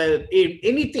can,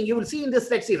 anything you will see in this,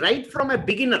 let's see, right from a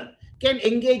beginner can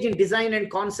engage in design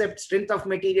and concept, strength of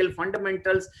material,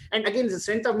 fundamentals. And again, the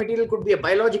strength of material could be a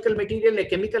biological material, a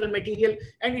chemical material,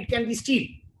 and it can be steel,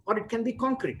 or it can be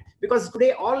concrete. Because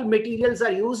today all materials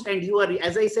are used, and you are,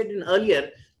 as I said in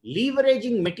earlier,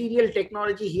 leveraging material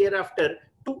technology hereafter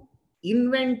to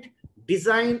invent,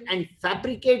 design, and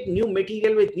fabricate new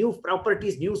material with new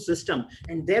properties, new system.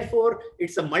 And therefore,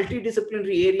 it's a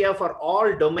multidisciplinary area for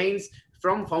all domains,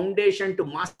 from foundation to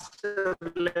master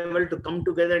level, to come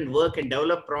together and work and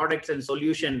develop products and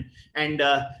solution. And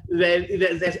as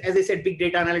I said, big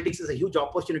data analytics is a huge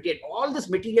opportunity, and all this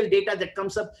material data that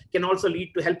comes up can also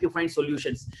lead to help you find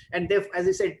solutions. And therefore, as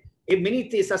I said,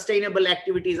 many sustainable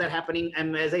activities are happening.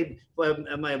 And as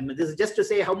this is just to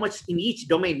say how much in each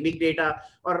domain, big data,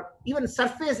 or even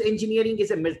surface engineering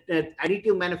is a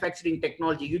additive manufacturing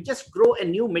technology. You just grow a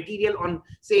new material on,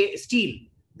 say, steel.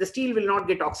 The steel will not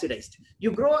get oxidized.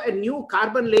 You grow a new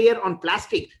carbon layer on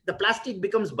plastic, the plastic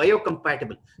becomes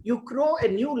biocompatible. You grow a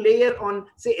new layer on,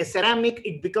 say, a ceramic,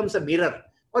 it becomes a mirror.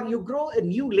 Or you grow a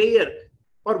new layer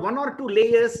or 1 or 2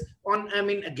 layers on,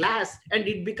 a glass, and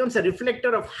it becomes a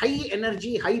reflector of high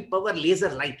energy, high power laser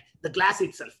light, the glass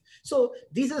itself. So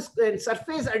this is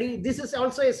surface, this is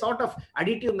also a sort of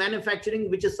additive manufacturing,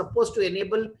 which is supposed to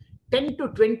enable 10 to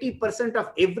 20%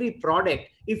 of every product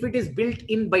if it is built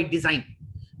in by design.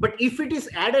 But if it is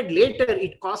added later,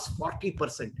 it costs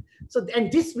 40%. So,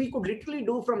 and this we could literally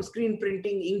do from screen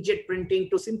printing, inkjet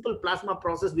printing, to simple plasma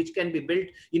process, which can be built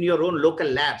in your own local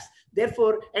labs.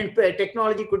 Therefore, and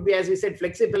technology could be, as we said,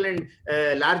 flexible and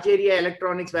large area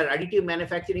electronics, where additive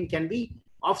manufacturing can be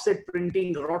offset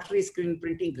printing, rotary screen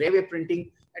printing, gravure printing,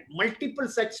 and multiple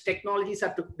such technologies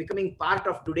are becoming part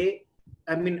of today.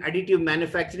 Additive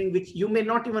manufacturing, which you may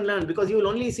not even learn because you will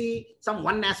only see some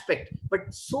one aspect, but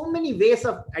so many ways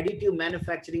of additive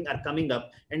manufacturing are coming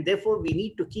up, and therefore we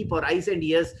need to keep our eyes and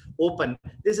ears open.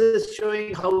 This is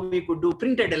showing how we could do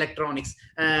printed electronics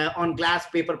on glass,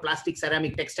 paper, plastic,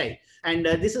 ceramic, textile. And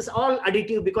this is all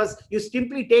additive because you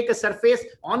simply take a surface,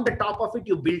 on the top of it,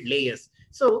 you build layers.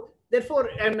 So therefore,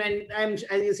 as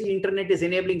you see, internet is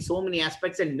enabling so many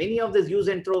aspects, and many of this use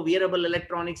and throw wearable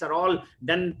electronics are all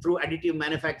done through additive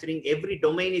manufacturing. Every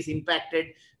domain is impacted,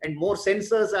 and more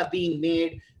sensors are being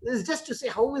made. This is just to say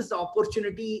how is the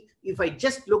opportunity. If I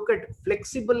just look at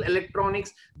flexible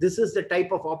electronics, this is the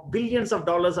type of billions of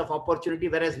dollars of opportunity,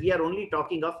 whereas we are only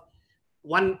talking of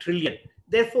 1 trillion.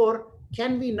 Therefore,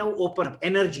 can we now open up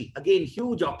energy? Again,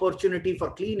 huge opportunity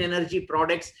for clean energy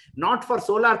products, not for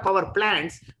solar power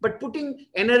plants, but putting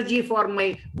energy for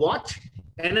my watch,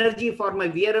 energy for my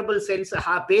wearable sensor,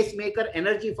 pacemaker,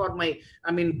 energy for my,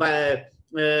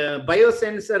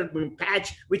 biosensor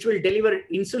patch, which will deliver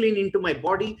insulin into my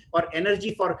body, or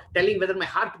energy for telling whether my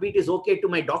heartbeat is okay to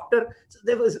my doctor. So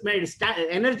there was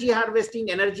energy harvesting,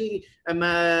 energy,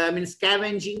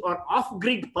 scavenging, or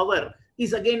off-grid power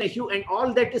is again a huge, and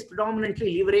all that is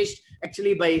predominantly leveraged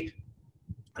actually by,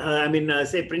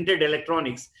 say, printed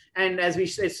electronics. And as we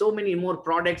say, so many more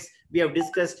products we have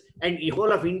discussed, and the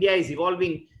whole of India is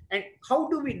evolving. And how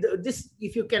do we this?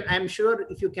 If you can, I'm sure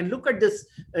if you can look at this,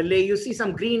 you see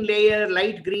some green layer,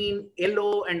 light green,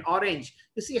 yellow, and orange.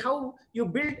 You see how you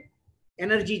build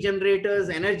energy generators,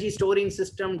 energy storing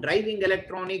system, driving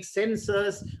electronics,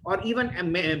 sensors, or even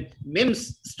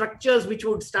MEMS structures which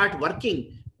would start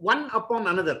working one upon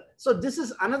another. So this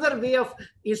is another way of,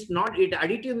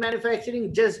 additive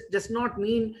manufacturing just does not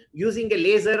mean using a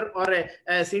laser or a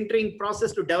sintering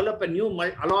process to develop a new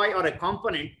alloy or a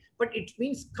component, but it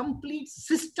means complete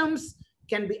systems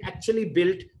can be actually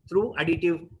built through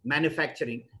additive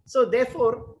manufacturing. So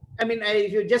therefore,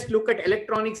 if you just look at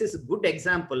electronics is a good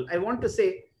example. I want to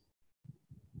say,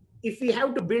 if we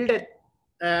have to build a,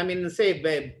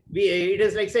 it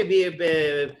is like, say,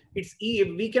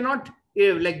 we cannot,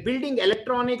 like building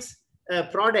electronics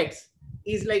products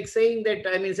is like saying that,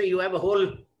 I mean, say you have a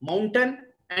whole mountain,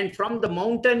 and from the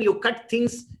mountain you cut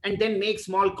things and then make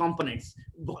small components,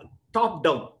 top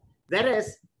down.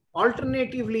 Whereas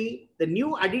alternatively, the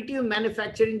new additive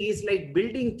manufacturing is like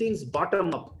building things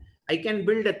bottom up. I can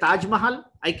build a Taj Mahal,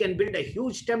 I can build a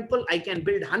huge temple, I can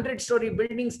build 100-story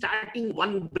buildings starting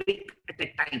one brick at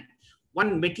a time,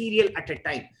 one material at a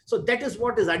time. So that is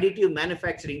what is additive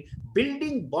manufacturing,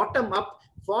 building bottom up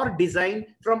for design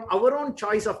from our own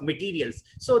choice of materials.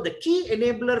 So the key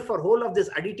enabler for whole of this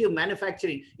additive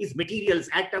manufacturing is materials,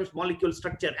 atoms, molecule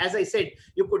structure. As I said,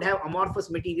 you could have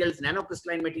amorphous materials,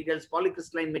 nanocrystalline materials,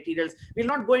 polycrystalline materials. We'll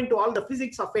not go into all the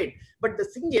physics of it, but the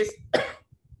thing is,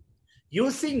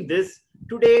 using this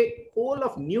today, whole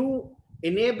of new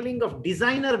enabling of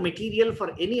designer material for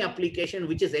any application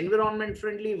which is environment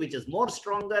friendly, which is more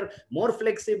stronger, more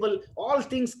flexible, all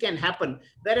things can happen.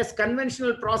 Whereas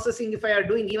conventional processing, if I are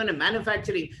doing even a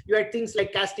manufacturing, you had things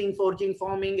like casting, forging,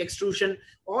 forming, extrusion,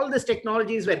 all these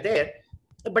technologies were there.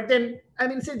 But then, I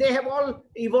mean, say they have all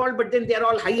evolved, but then they're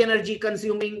all high energy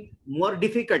consuming, more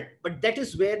difficult. But that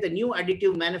is where the new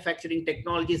additive manufacturing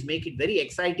technologies make it very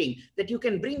exciting, that you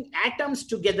can bring atoms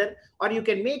together, or you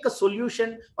can make a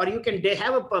solution, or you can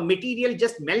have a material,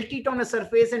 just melt it on a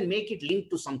surface and make it link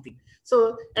to something.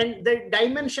 So, and the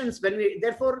dimensions, when we,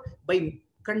 therefore, by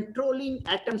controlling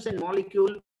atoms and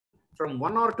molecule from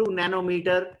 1 or 2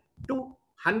 nanometer to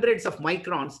hundreds of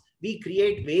microns, we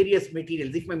create various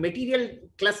materials. If my material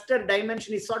cluster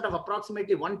dimension is sort of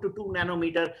approximately 1 to 2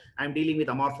 nanometer, I'm dealing with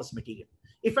amorphous material.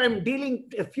 If I'm dealing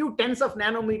a few tens of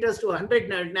nanometers to 100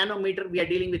 nanometer, we are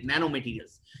dealing with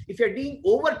nanomaterials. If you're dealing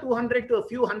over 200 to a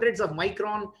few hundreds of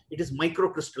micron, it is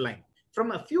microcrystalline.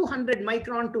 From a few hundred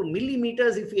micron to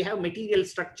millimeters, if we have material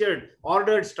structured,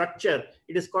 ordered structure,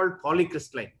 it is called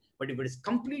polycrystalline. But if it is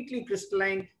completely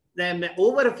crystalline, then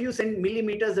over a few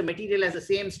millimeters, the material has the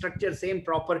same structure, same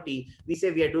property. We say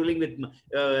we are dealing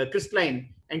with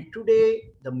crystalline. And today,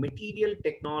 the material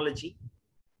technology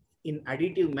in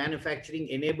additive manufacturing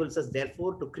enables us,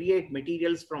 therefore, to create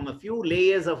materials from a few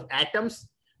layers of atoms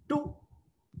to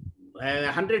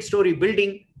a 100-story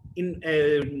building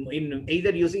in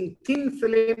either using thin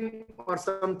film or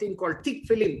something called thick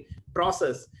film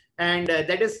process. And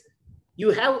that is,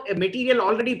 you have a material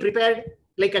already prepared,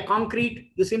 like a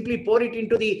concrete, you simply pour it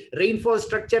into the reinforced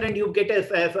structure and you get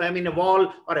a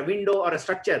wall or a window or a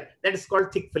structure. That is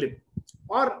called thick film.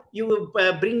 Or you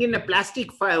bring in a plastic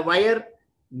wire,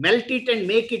 melt it and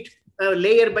make it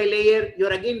layer by layer.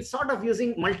 You're again sort of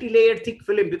using multi-layered thick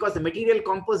film because the material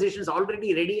composition is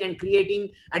already ready and creating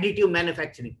additive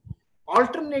manufacturing.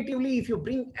 Alternatively, if you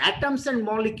bring atoms and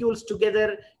molecules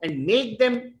together and make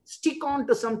them stick on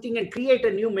to something and create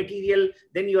a new material,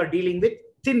 then you are dealing with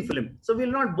thin film. So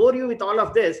we'll not bore you with all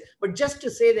of this, but just to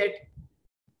say that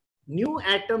new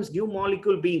atoms, new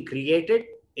molecule being created,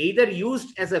 either used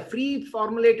as a free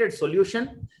formulated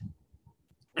solution,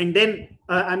 and then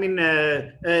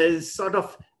sort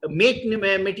of make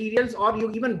materials, or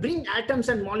you even bring atoms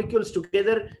and molecules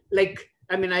together. Like,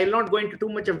 I mean, I'll not go into too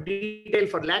much of detail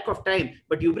for lack of time,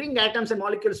 but you bring atoms and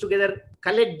molecules together,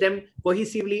 collect them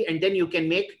cohesively, and then you can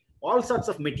make all sorts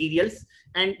of materials.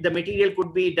 And the material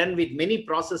could be done with many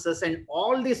processes, and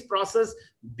all this process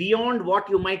beyond what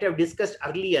you might have discussed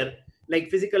earlier, like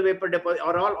physical vapor deposit,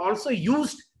 are all also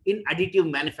used in additive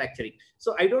manufacturing.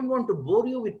 So I don't want to bore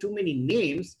you with too many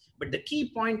names, but the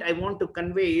key point I want to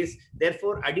convey is,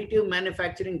 therefore, additive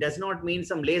manufacturing does not mean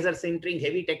some laser sintering,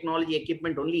 heavy technology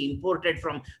equipment only imported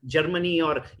from Germany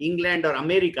or England or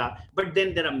America. But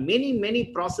then there are many, many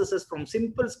processes, from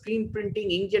simple screen printing,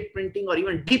 inkjet printing, or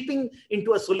even dipping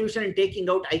into a solution and taking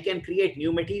out. I can create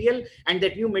new material, and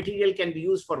that new material can be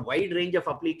used for wide range of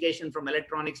application, from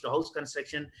electronics to house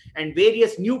construction, and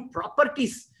various new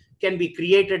properties can be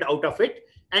created out of it.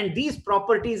 And these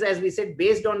properties, as we said,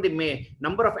 based on the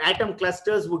number of atom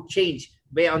clusters, would change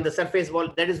on the surface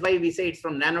wall. That is why we say it's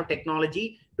from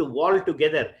nanotechnology to wall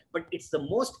together. But it's the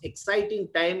most exciting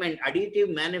time, and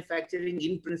additive manufacturing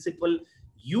in principle,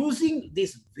 using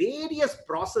these various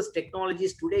process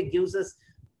technologies today, gives us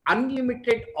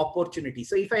unlimited opportunity.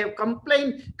 So if I have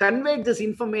conveyed this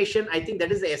information, I think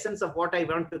that is the essence of what I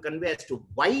want to convey as to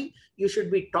why you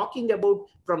should be talking about,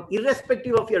 from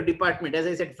irrespective of your department. As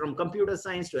I said, from computer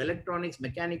science to electronics,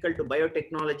 mechanical to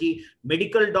biotechnology,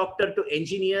 medical doctor to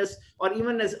engineers, or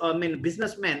even as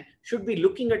businessmen, should be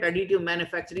looking at additive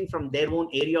manufacturing from their own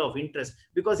area of interest,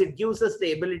 because it gives us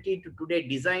the ability to today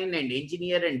design and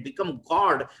engineer and become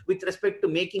God with respect to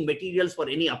making materials for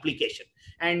any application.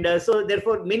 And so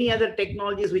therefore, many other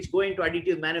technologies which go into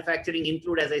additive manufacturing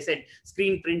include, as I said,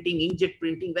 screen printing, inkjet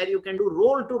printing, where you can do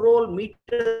roll to roll,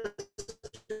 meter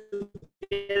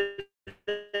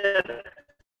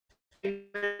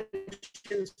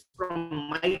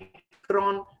from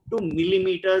micron to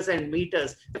millimeters and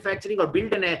meters. Manufacturing or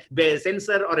build a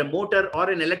sensor or a motor or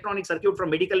an electronic circuit from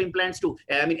medical implants to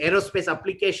aerospace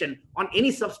application on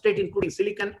any substrate, including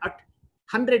silicon, at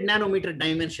 100 nanometer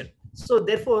dimension. So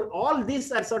therefore, all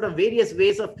these are sort of various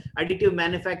ways of additive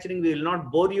manufacturing. We will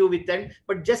not bore you with them,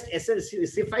 but just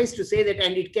suffice to say that,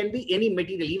 and it can be any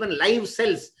material, even live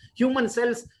cells, human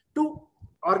cells, to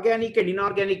organic and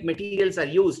inorganic materials are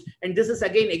used. And this is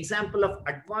again example of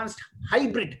advanced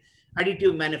hybrid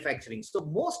additive manufacturing. So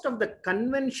most of the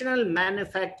conventional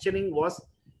manufacturing was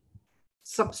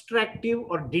subtractive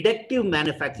or deductive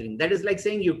manufacturing. That is like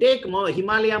saying you take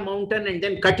Himalaya mountain and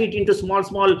then cut it into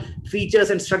small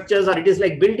features and structures, or it is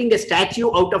like building a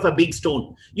statue out of a big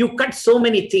stone. You cut so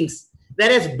many things.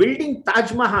 Whereas building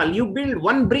Taj Mahal, you build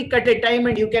one brick at a time,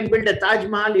 and you can build a Taj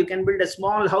Mahal, you can build a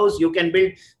small house, you can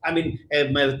build, I mean, a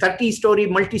 30-story,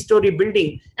 multi-story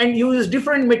building, and you use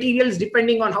different materials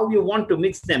depending on how you want to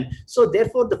mix them. So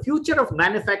therefore, the future of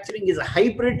manufacturing is a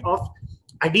hybrid of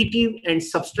additive and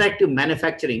subtractive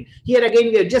manufacturing. Here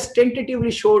again, we have just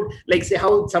tentatively showed, like say,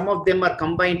 how some of them are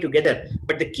combined together.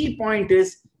 But the key point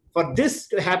is, for this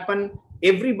to happen,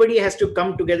 everybody has to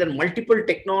come together. Multiple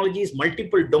technologies,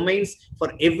 multiple domains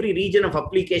for every region of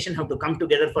application have to come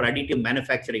together for additive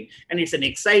manufacturing. And it's an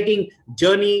exciting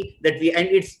journey that and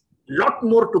it's lot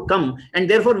more to come. And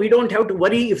therefore, we don't have to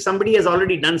worry if somebody has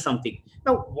already done something.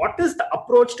 Now, what is the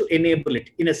approach to enable it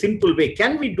in a simple way?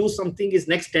 Can we do something? Is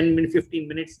next 10 minutes, 15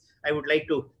 minutes, I would like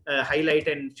to highlight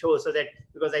and show, so that,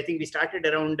 because I think we started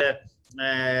around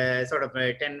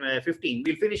 10:15.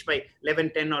 We'll finish by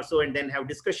 11:10 or so, and then have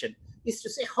discussion. Is to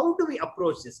say, how do we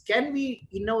approach this? Can we,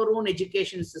 in our own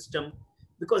education system,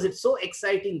 because it's so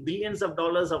exciting, billions of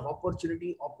dollars of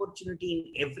opportunity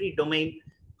in every domain,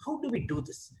 how do we do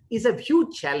this? Is a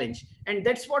huge challenge. And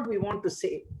that's what we want to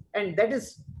say. And that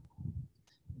is,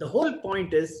 the whole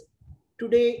point is,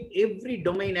 today, every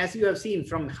domain, as you have seen,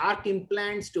 from heart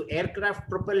implants to aircraft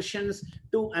propulsions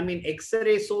to, I mean,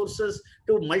 X-ray sources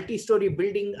to multi-story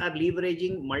building, are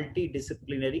leveraging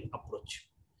multidisciplinary approach.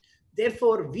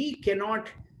 Therefore, we cannot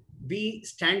be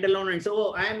standalone and say,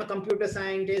 oh, I am a computer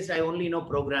scientist, I only know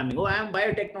programming. Oh, I am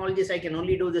biotechnologist, I can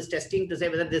only do this testing to say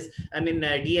whether this,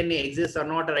 DNA exists or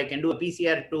not, or I can do a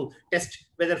PCR to test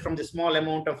whether from the small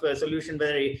amount of solution,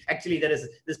 whether actually there is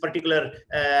this particular,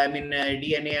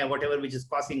 DNA or whatever which is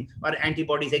causing, or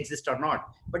antibodies exist or not.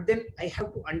 But then I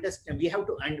have to understand, we have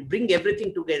to bring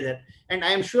everything together. And I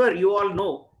am sure you all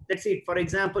know, let's see, for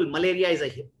example, malaria is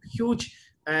a huge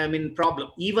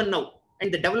problem even now.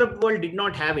 And the developed world did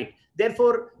not have it.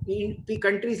 Therefore,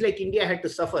 countries like India had to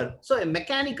suffer. So a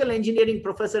mechanical engineering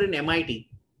professor in MIT,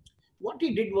 what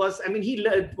he did was, he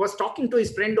was talking to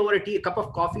his friend over a cup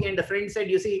of coffee, and the friend said,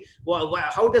 you see,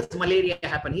 how does malaria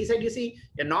happen? He said, you see,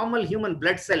 a normal human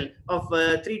blood cell of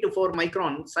 3 to 4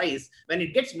 micron size, when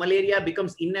it gets malaria,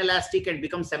 becomes inelastic and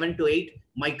becomes 7 to 8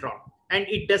 micron. And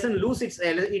it doesn't lose it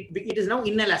is now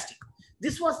inelastic.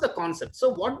 This was the concept.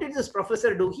 So what did this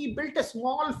professor do? He built a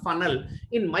small funnel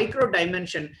in micro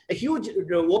dimension, a huge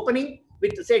opening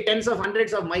with, say, tens of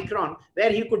hundreds of micron,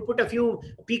 where he could put a few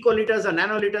picoliters or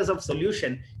nanoliters of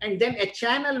solution, and then a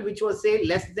channel which was, say,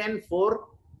 less than 4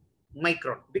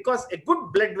 micron. Because a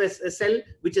good blood cell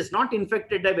which is not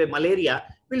infected by malaria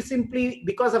will simply,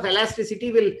 because of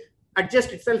elasticity, will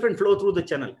adjust itself and flow through the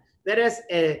channel. Whereas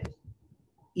a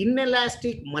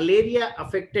inelastic malaria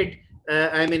affected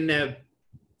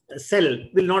cell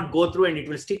will not go through, and it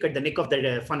will stick at the neck of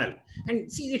the funnel.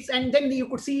 And see, and then you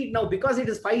could see it now, because it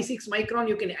is 5-6 micron,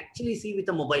 you can actually see with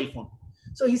a mobile phone.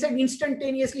 So he said,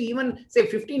 instantaneously, even say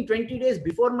 15-20 days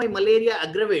before my malaria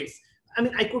aggravates,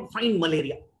 I could find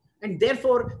malaria. And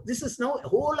therefore, this is now a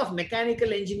whole of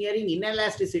mechanical engineering,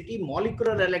 inelasticity,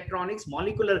 molecular electronics,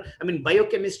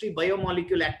 biochemistry,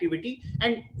 biomolecule activity,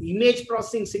 and image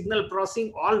processing, signal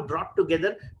processing, all brought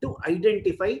together to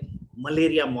identify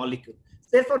malaria molecule.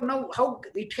 Therefore, now how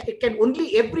it can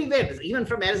only everywhere, even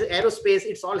from aerospace,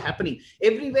 it's all happening.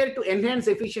 Everywhere to enhance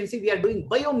efficiency, we are doing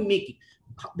biomimicry.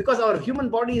 Because our human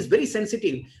body is very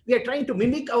sensitive, we are trying to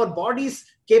mimic our body's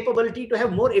capability to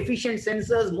have more efficient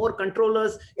sensors, more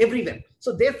controllers everywhere.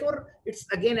 So therefore, it's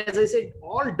again, as I said,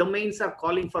 all domains are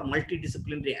calling for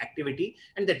multidisciplinary activity,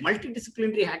 and that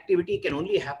multidisciplinary activity can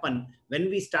only happen when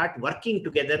we start working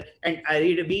together. And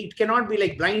it cannot be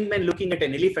like blind men looking at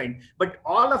an elephant, but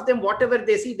all of them, whatever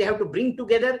they see, they have to bring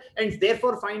together and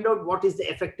therefore find out what is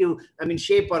the effective,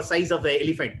 shape or size of the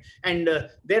elephant. And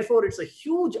therefore, it's a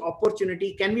huge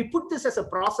opportunity. Can we put this as a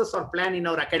process or plan in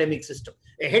our academic system?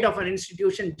 A head of an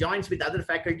institution joins with other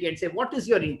faculty and say, what is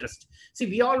your interest? See,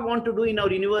 we all want to do in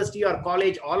our university or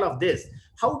college, all of this,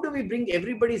 how do we bring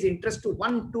everybody's interest to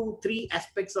 1, 2, 3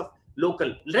 aspects of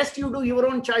local? Rest you do your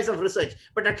own choice of research,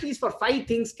 but at least for 5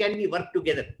 things can we work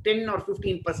together, 10 or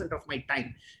 15% of my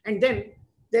time. And then,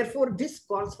 therefore, this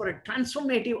calls for a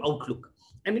transformative outlook.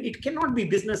 I mean, it cannot be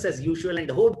business as usual and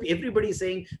hope everybody is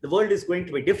saying the world is going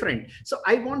to be different. So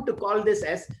I want to call this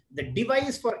as the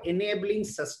device for enabling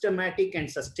systematic and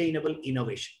sustainable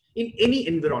innovation in any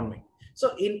environment.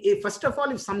 So first of all,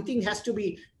 if something has to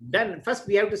be done, first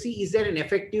we have to see, is there an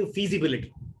effective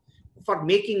feasibility for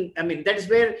making, I mean, that is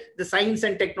where the science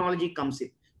and technology comes in.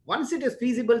 Once it is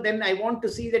feasible, then I want to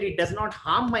see that it does not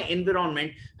harm my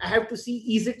environment. I have to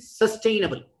see, is it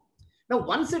sustainable? Now,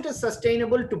 once it is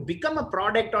sustainable, to become a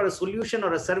product or a solution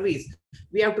or a service,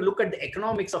 we have to look at the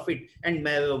economics of it and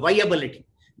viability.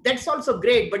 That's also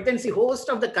great. But then see, host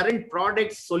of the current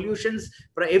products, solutions,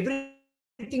 for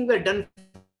everything were done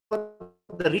for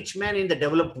the rich man in the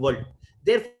developed world.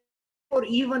 Therefore,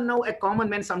 even now, a common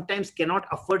man sometimes cannot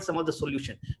afford some of the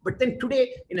solution. But then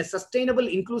today, in a sustainable,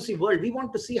 inclusive world, we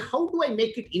want to see, how do I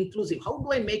make it inclusive? How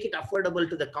do I make it affordable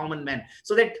to the common man?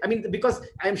 So that, I mean, because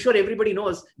I'm sure everybody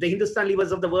knows the Hindustan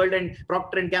Levers of the world and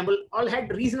Procter & Gamble all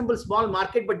had reasonable small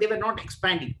market, but they were not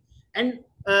expanding. And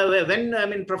when, I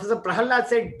mean, Professor Prahalad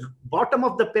said, bottom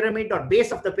of the pyramid or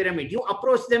base of the pyramid, you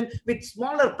approach them with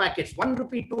smaller packets, 1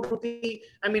 rupee, 2 rupee,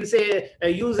 I mean, say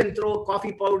use and throw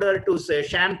coffee powder to say,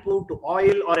 shampoo to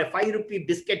oil, or a 5 rupee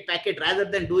biscuit packet rather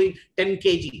than doing 10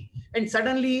 kg. And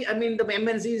suddenly, I mean, the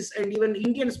MNCs and even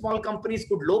Indian small companies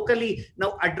could locally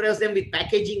now address them with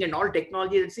packaging and all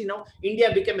technology. Let's see, now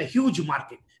India became a huge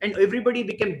market and everybody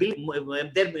became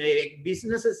their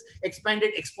businesses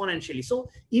expanded exponentially. So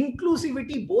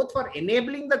inclusivity, both for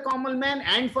enabling the common man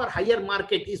and for higher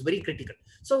market, is very critical.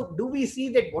 So do we see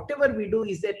that whatever we do,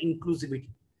 is there inclusivity?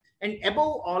 And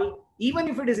above all, even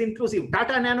if it is inclusive,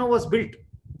 Tata Nano was built.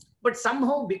 But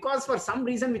somehow, because for some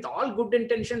reason, with all good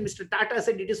intention, Mr. Tata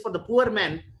said it is for the poor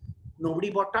man,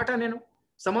 nobody bought Tata Nano.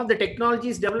 Some of the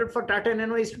technologies developed for Tata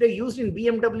Nano is today used in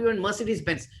BMW and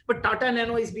Mercedes-Benz, but Tata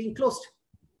Nano is being closed.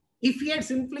 If he had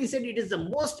simply said it is the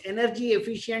most energy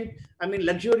efficient, I mean,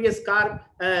 luxurious car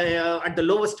at the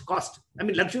lowest cost. I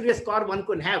mean, luxurious car one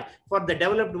could have for the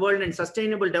developed world and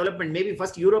sustainable development. Maybe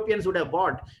first Europeans would have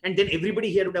bought, and then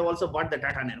everybody here would have also bought the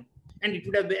Tata Nano. And it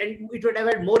would have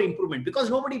had more improvement, because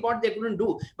nobody bought, they couldn't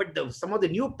do. But some of the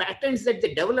new patents that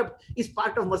they developed is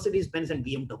part of Mercedes-Benz and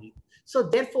BMW. So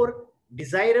therefore,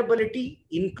 desirability,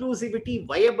 inclusivity,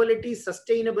 viability,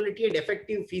 sustainability, and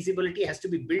effective feasibility has to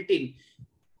be built in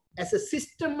as a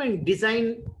system and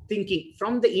design thinking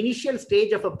from the initial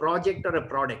stage of a project or a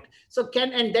product. So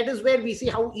and that is where we see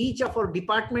how each of our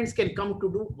departments can come to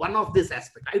do one of this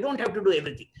aspect. I don't have to do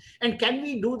everything. And can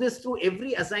we do this through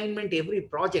every assignment, every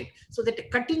project, so that a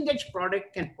cutting edge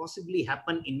product can possibly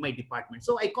happen in my department?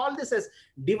 So I call this as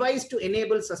device to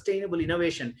enable sustainable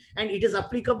innovation. And it is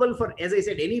applicable for, as I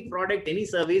said, any product, any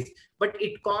service, but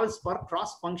it calls for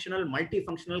cross-functional,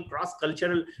 multifunctional,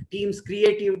 cross-cultural teams,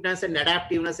 creativeness and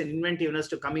adaptiveness and inventiveness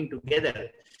to coming together.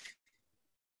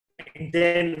 And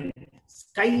then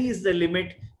sky is the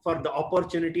limit for the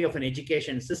opportunity of an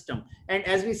education system. And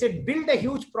as we said, build a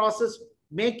huge process,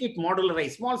 make it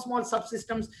modularized, small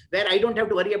subsystems where I don't have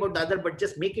to worry about the other, but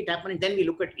just make it happen. And then we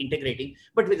look at integrating,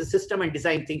 but with a system and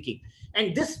design thinking.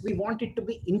 And this, we want it to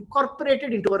be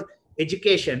incorporated into our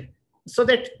education, so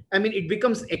that, I mean, it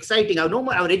becomes exciting.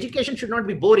 Our education should not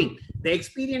be boring. The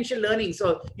experiential learning.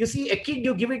 So you see a kid,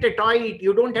 you give it a toy,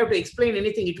 you don't have to explain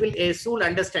anything. It will soon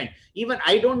understand. Even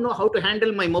I don't know how to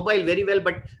handle my mobile very well,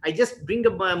 but I just bring a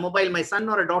mobile, my son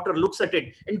or a daughter looks at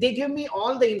it and they give me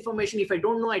all the information. If I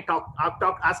don't know, I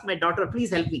ask my daughter, please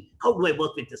help me. How do I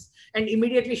work with this? And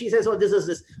immediately she says, oh, this is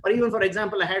this. Or even, for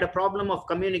example, I had a problem of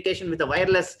communication with a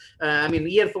wireless,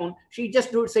 earphone. She just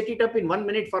set it up in 1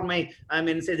 minute for my,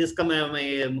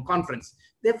 my conference.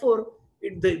 Therefore,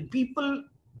 the people,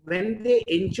 when they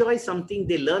enjoy something,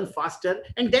 they learn faster,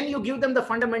 and then you give them the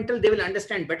fundamental, they will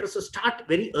understand better. So start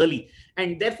very early.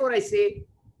 And therefore I say,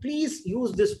 please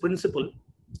use this principle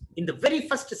in the very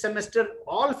first semester,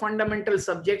 all fundamental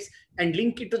subjects, and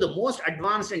link it to the most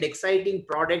advanced and exciting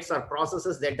products or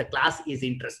processes that the class is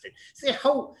interested. Say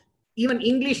how even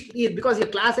English is, because your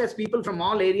class has people from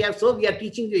all areas. So we are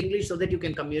teaching you English so that you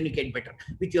can communicate better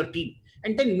with your team.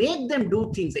 And then make them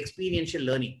do things, experiential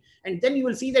learning. And then you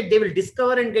will see that they will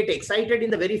discover and get excited in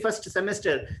the very first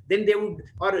semester. Then they would,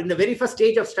 or in the very first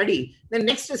stage of study. The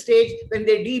next stage, when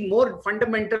they do more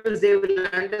fundamentals, they will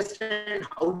understand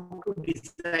how to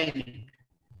design it.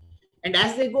 And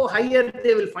as they go higher,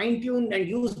 they will fine tune and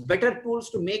use better tools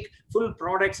to make full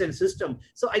products and system.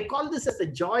 So I call this as the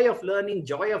joy of learning,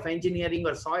 joy of engineering,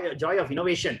 or joy of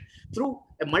innovation through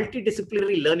a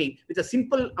multidisciplinary learning with a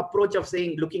simple approach of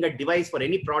saying, looking at device for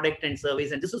any product and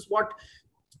service. And this is what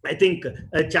I think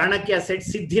Chanakya said,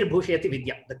 Siddhir Bhushyati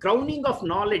Vidya. The crowning of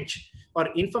knowledge or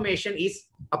information is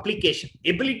application,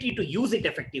 ability to use it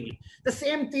effectively. The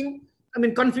same thing, I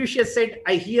mean, Confucius said,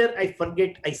 I hear, I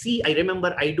forget, I see, I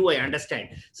remember, I do, I understand.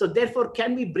 So therefore,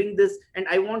 can we bring this? And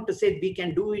I want to say we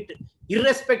can do it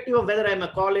irrespective of whether I'm a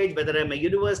college, whether I'm a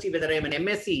university, whether I'm an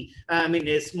MSc, I mean,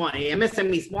 a small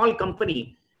MSME, small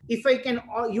company. If I can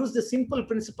use the simple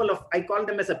principle of, I call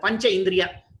them as a Pancha Indriya,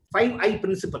 5I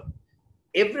principle.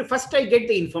 First I get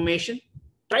the information,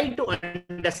 try to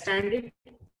understand it.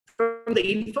 From the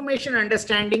information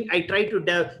understanding, I try to,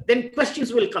 then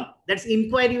questions will come. That's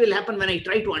inquiry will happen when I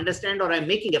try to understand or I'm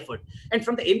making effort. And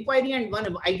from the inquiry and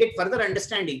when I get further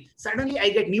understanding, suddenly I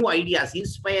get new ideas,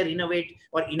 inspire, innovate,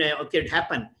 or okay,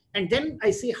 happen. And then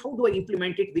I say, how do I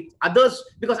implement it with others?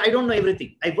 Because I don't know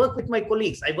everything. I work with my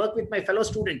colleagues. I work with my fellow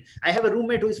student. I have a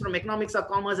roommate who is from economics or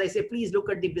commerce. I say, please look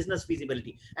at the business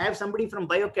feasibility. I have somebody from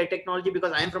biotechnology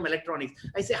because I am from electronics.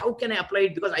 I say, how can I apply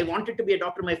it? Because I wanted to be a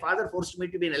doctor. My father forced me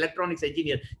to be an electronics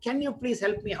engineer. Can you please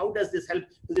help me? How does this help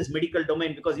to this medical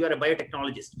domain? Because you are a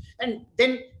biotechnologist. And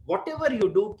then whatever you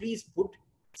do, please put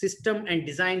system and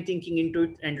design thinking into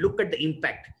it and look at the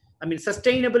impact. I mean,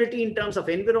 sustainability in terms of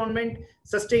environment,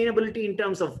 sustainability in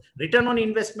terms of return on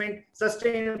investment,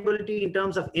 sustainability in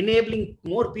terms of enabling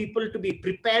more people to be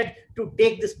prepared to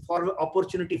take this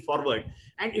opportunity forward.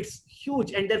 And it's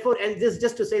huge. And therefore, this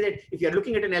just to say that if you're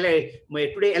looking at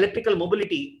today electrical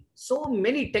mobility, so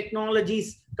many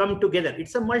technologies come together.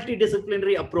 It's a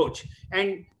multidisciplinary approach.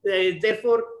 And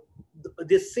therefore,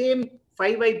 the same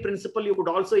 5I principle, you could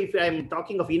also, if I'm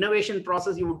talking of innovation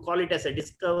process, you would call it as a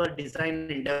discover,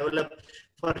 design, and develop.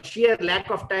 For sheer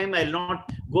lack of time, I'll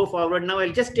not go forward. Now,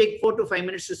 I'll just take 4 to 5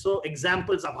 minutes to show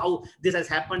examples of how this has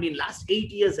happened in last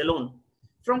 8 years alone.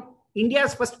 From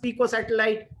India's first pico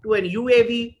satellite to an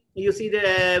UAV, you see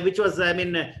which was, I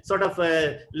mean, sort of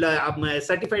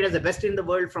certified as the best in the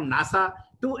world from NASA,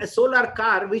 to a solar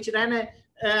car, which ran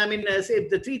say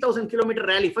the 3,000 kilometer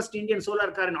rally, first Indian solar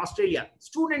car in Australia.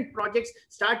 Student projects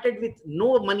started with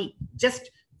no money, just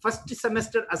first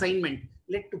semester assignment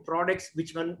led to products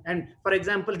which one. And for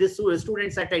example, this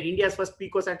student satellite, India's first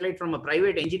pico satellite from a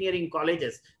private engineering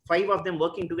colleges, 5 of them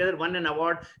working together, won an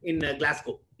award in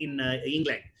Glasgow in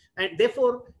England. And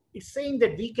therefore, it's saying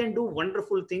that we can do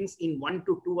wonderful things in 1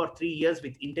 to 2 or 3 years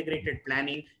with integrated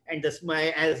planning. And this,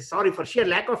 sorry, for sheer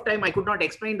lack of time, I could not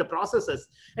explain the processes.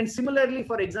 And similarly,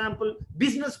 for example,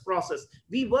 business process.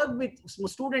 We work with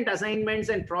student assignments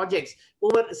and projects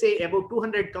over, say, about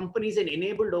 200 companies and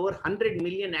enabled over 100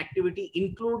 million activity,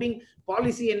 including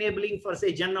policy enabling for,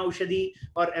 say, Jan Aushadhi,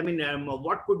 or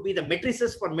what could be the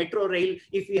matrices for metro rail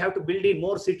if we have to build in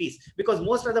more cities. Because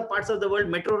most other parts of the world,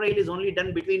 metro rail is only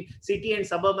done between city and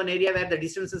suburban area where the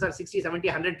distances are 60, 70,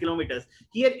 100 kilometers.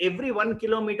 Here, every 1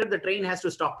 kilometer, the train has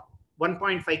to stop,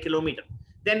 1.5 kilometer.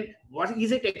 Then what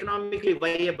is it economically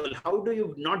viable? How do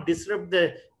you not disrupt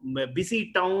the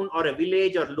busy town or a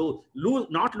village, or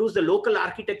not lose the local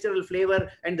architectural flavor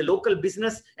and the local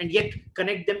business, and yet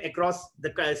connect them across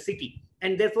the city?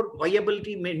 And therefore,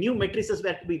 viability, new matrices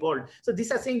were to be evolved. So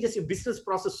these are saying just your business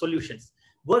process solutions.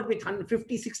 Worked with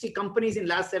 150, 60 companies in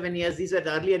last 7 years. These were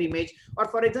the earlier image. Or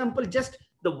for example, just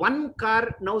the one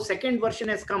car, now second version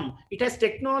has come. It has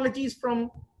technologies from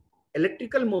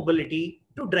electrical mobility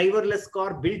to driverless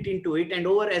car built into it. And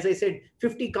over, as I said,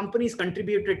 50 companies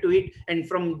contributed to it. And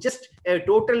from just a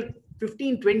total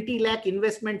 15, 20 lakh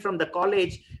investment from the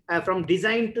college, from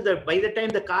design to by the time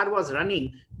the car was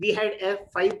running, we had a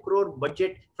 5 crore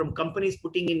budget from companies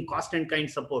putting in cost and kind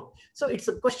support. So it's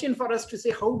a question for us to say,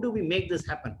 how do we make this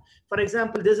happen? For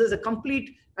example, this is a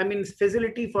complete,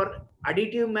 facility for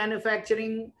additive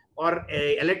manufacturing or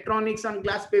electronics on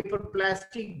glass, paper,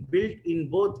 plastic, built in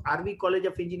both RV College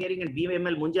of Engineering and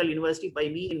BML Munjal University by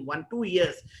me in 1-2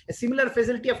 years. A similar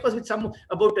facility, of course, with some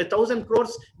about 1,000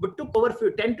 crores, but took over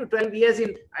 10 to 12 years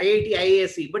in IIT,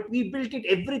 IISc. But we built it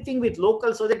everything with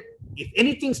local, so that if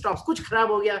anything stops, कुछ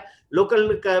खराब हो गया,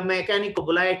 local mechanic को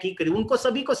बुलाया, ठीक करी, उनको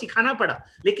सभी को सिखाना पड़ा.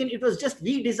 लेकिन it was just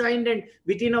we designed and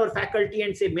within our faculty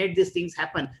and say made these things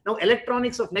happen. Now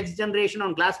electronics of next generation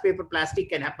on glass, paper, plastic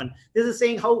can happen. This is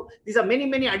saying how these are many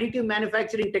additive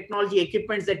manufacturing technology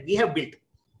equipments that we have built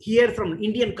here from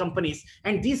Indian companies,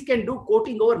 and these can do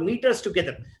coating over meters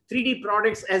together, 3D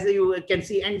products, as you can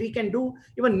see, and we can do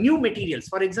even new materials.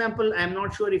 For example, I'm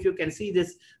not sure if you can see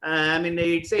this.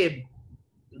 It's a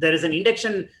there is an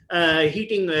induction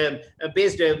heating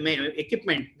based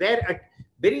equipment where at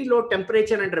very low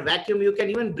temperature under vacuum, you can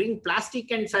even bring plastic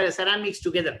and ceramics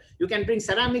together. You can bring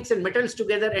ceramics and metals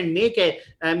together and make a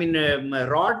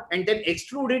rod and then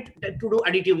extrude it to do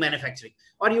additive manufacturing.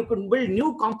 Or you could build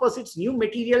new composites, new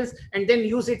materials, and then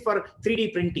use it for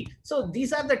 3D printing. So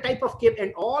these are the type of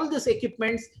and all these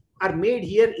equipments are made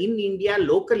here in India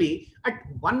locally at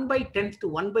 1/10th to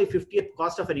 1/50th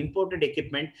cost of an imported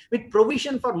equipment, with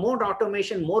provision for more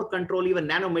automation, more control, even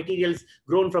nanomaterials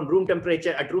grown from room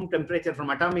temperature, at room temperature,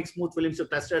 from atomic smooth films to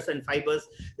clusters and fibers.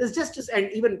 There's just,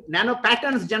 and even nano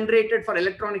patterns generated for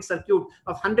electronic circuit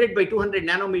of 100/200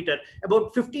 nanometer,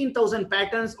 about 15,000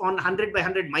 patterns on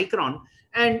 100/100 micron,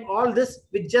 and all this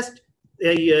with just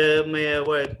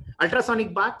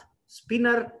ultrasonic bath,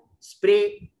 spinner,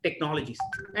 spray technologies.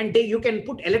 And you can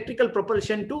put electrical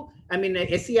propulsion to,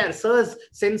 SCR, SIRS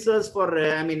sensors for,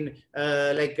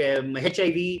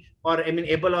 HIV or,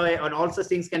 Ebola, and all such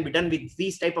things can be done with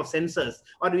these type of sensors,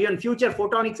 or even future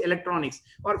photonics electronics.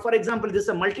 Or for example, this is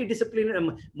a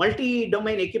multidisciplinary,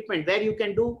 multi-domain equipment where you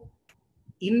can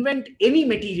invent any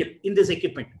material in this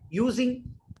equipment using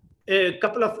a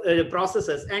couple of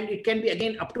processes, and it can be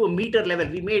again up to a meter level.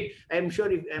 We made,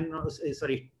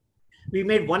 we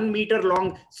made 1 meter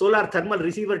long solar thermal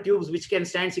receiver tubes which can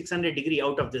stand 600 degrees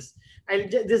out of this.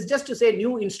 This just to say,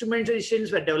 new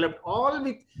instrumentations were developed, all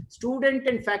with student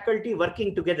and faculty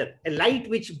working together. A light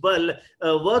which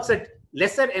works at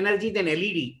lesser energy than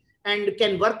LED and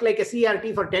can work like a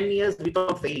CRT for 10 years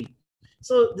without failing.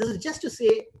 So this is just to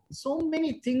say, so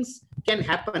many things can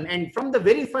happen. And from the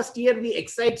very first year, we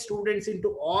excite students into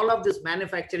all of this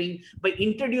manufacturing by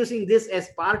introducing this as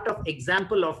part of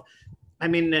example of,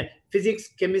 physics,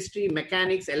 chemistry,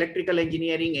 mechanics, electrical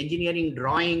engineering, engineering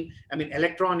drawing,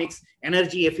 electronics,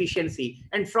 energy efficiency.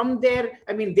 And from there,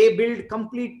 they build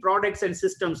complete products and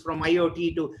systems, from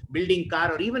IoT to building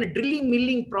car, or even a drilling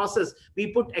milling process. We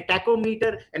put a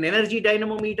tachometer, an energy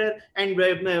dynamometer, and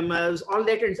all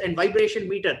that, and vibration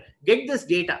meter. Get this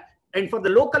data. And for the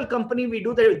local company,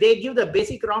 they give the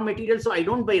basic raw material, so I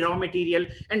don't buy raw material.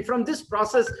 And from this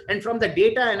process and from the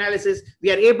data analysis, we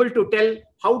are able to tell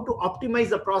how to optimize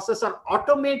the process or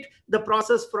automate the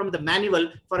process from the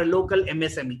manual for a local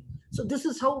MSME. So this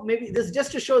is how, maybe this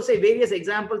just to show, say, various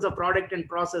examples of product and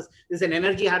process. This is an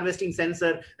energy harvesting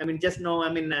sensor. Just now,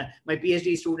 my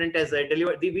PhD student has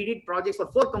delivered. We did projects for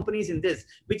 4 companies in this,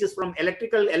 which is from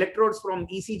electrical electrodes from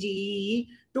ECG EEE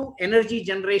to energy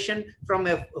generation from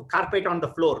a carpet on the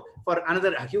floor for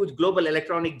another huge global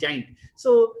electronic giant.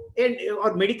 So,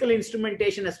 or medical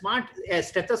instrumentation, a smart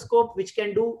stethoscope, which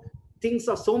can do things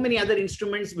of so many other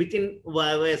instruments within,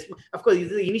 of course,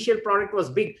 the initial product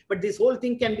was big, but this whole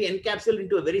thing can be encapsulated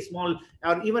into a very small,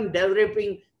 or even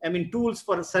developing, tools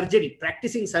for surgery,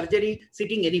 practicing surgery,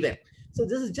 sitting anywhere. So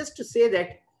this is just to say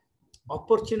that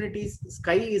opportunities,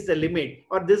 sky is the limit.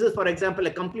 Or this is, for example, a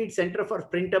complete center for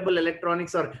printable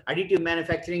electronics or additive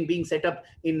manufacturing being set up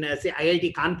in, say,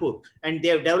 IIT Kanpur, and they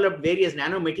have developed various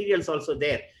nanomaterials also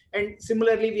there. And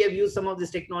similarly, we have used some of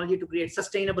this technology to create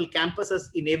sustainable campuses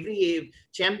in every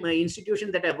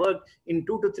institution that I've worked. In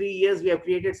 2 to 3 years, we have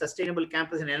created sustainable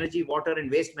campus in energy, water,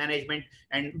 and waste management.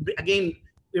 And again,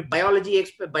 biology,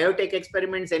 biotech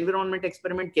experiments, environment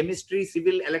experiment, chemistry,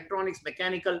 civil, electronics,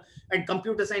 mechanical, and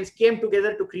computer science came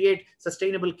together to create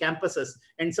sustainable campuses.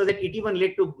 And so that it even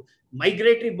led to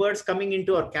migratory birds coming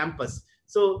into our campus.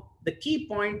 So the key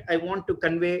point I want to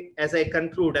convey as I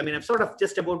conclude, I'm sort of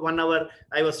just about 1 hour.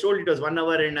 I was told it was 1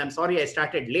 hour, and I'm sorry I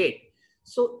started late.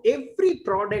 So every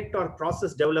product or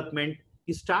process development,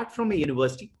 you start from a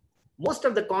university. Most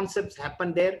of the concepts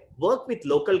happen there. Work with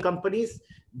local companies.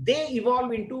 They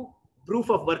evolve into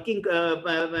proof of working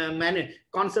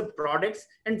concept products.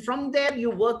 And from there,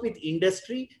 you work with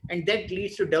industry, and that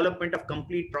leads to development of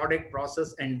complete product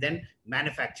process and then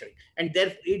manufacturing. And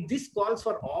this calls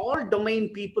for all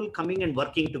domain people coming and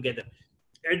working together.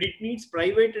 And it needs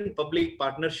private and public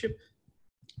partnership.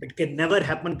 It can never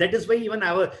happen. That is why even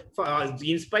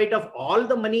in spite of all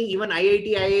the money, even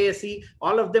IIT, IISc,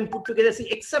 all of them put together,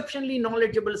 see, exceptionally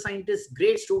knowledgeable scientists,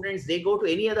 great students, they go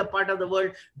to any other part of the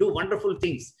world, do wonderful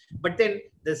things. But then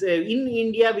in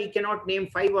India, we cannot name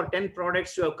 5 or 10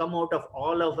 products to have come out of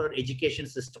all of our education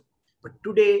system. But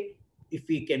today, if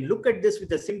we can look at this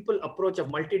with a simple approach of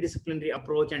multidisciplinary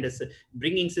approach and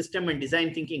bringing system and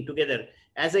design thinking together,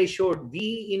 As I showed,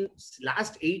 we in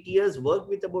last 8 years worked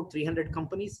with about 300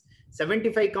 companies.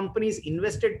 75 companies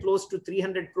invested close to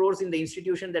 300 crores in the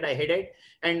institution that I headed.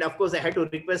 And of course, I had to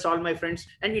request all my friends.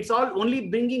 And it's all only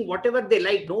bringing whatever they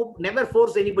like. No, never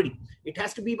force anybody. It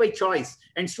has to be by choice.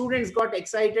 And students got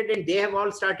excited and they have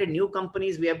all started new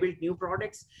companies. We have built new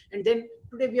products. And then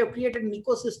today we have created an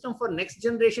ecosystem for next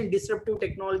generation disruptive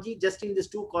technology just in these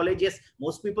two colleges.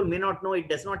 Most people may not know it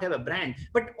does not have a brand,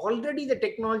 but already the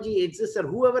technology exists, or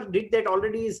whoever did that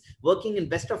already is working in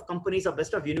best of companies or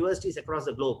best of universities across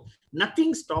the globe.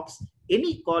 Nothing stops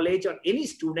any college or any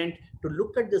student to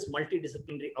look at this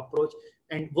multidisciplinary approach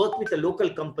and work with a local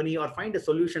company or find a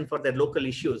solution for their local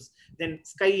issues. Then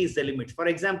sky is the limit. For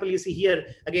example, you see here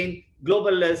again,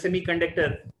 global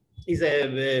semiconductor is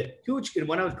a huge,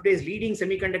 one of today's leading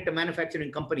semiconductor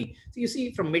manufacturing company. So you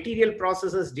see from material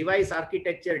processes, device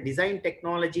architecture, design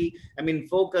technology, I mean,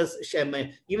 focus,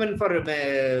 even for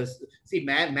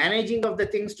managing of the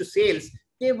things to sales,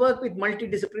 they work with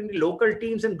multidisciplinary local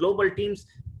teams and global teams,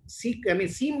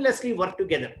 seamlessly work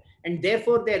together. And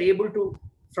therefore they are able to,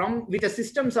 with a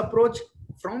systems approach,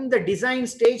 from the design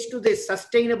stage to the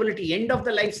sustainability, end of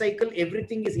the life cycle,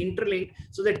 everything is interlinked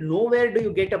so that nowhere do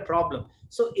you get a problem.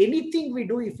 So anything we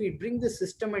do, if we bring the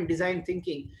system and design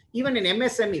thinking, even in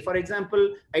MSME, for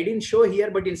example, I didn't show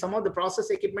here, but in some of the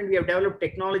process equipment, we have developed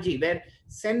technology where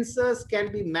sensors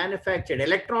can be manufactured,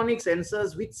 electronic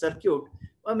sensors with circuit.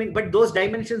 But those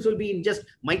dimensions will be in just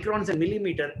microns and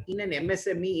millimeter in an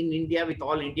MSME in India with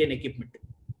all Indian equipment.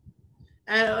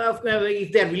 If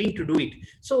they are willing to do it.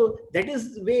 So that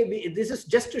is this is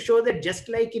just to show that just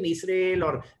like in Israel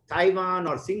or Taiwan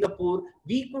or Singapore,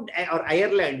 we could, or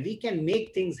Ireland, we can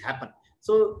make things happen.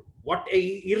 So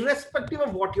irrespective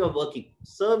of what you are working,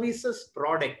 services,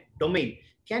 product, domain,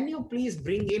 can you please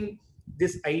bring in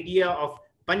this idea of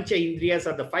Pancha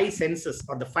Indriyas or the 5 senses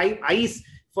or the 5 eyes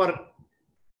for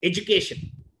education?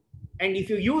 And if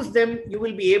you use them, you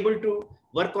will be able to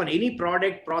work on any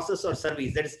product, process or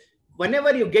service. That is,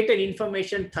 whenever you get an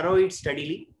information, thorough it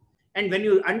steadily. And when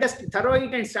you thorough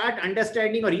it and start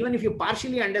understanding, or even if you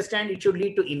partially understand, it should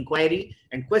lead to inquiry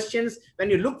and questions. When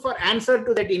you look for answer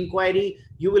to that inquiry,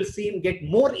 you will get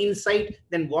more insight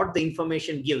than what the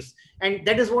information gives. And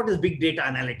that is what is big data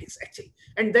analytics actually.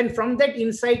 And then from that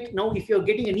insight, now if you're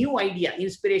getting a new idea,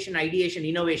 inspiration, ideation,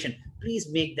 innovation,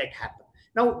 please make that happen.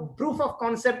 Now, proof of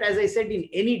concept, as I said, in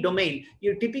any domain,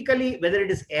 you typically, whether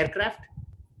it is aircraft,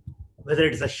 whether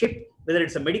it's a ship, whether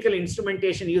it's a medical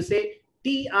instrumentation, you say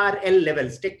TRL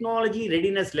levels, technology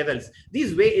readiness levels.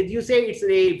 These way, you say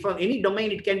it's for any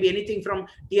domain, it can be anything from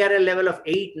TRL level of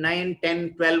 8, 9,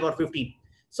 10, 12, or 15.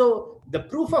 So the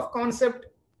proof of concept,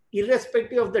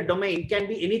 irrespective of the domain, can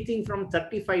be anything from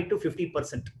 35 to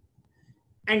 50%.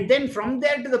 And then from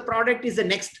there to the product is the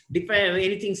next,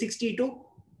 anything 60 to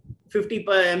 50,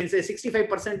 say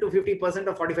 65% to 50%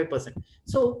 or 45%.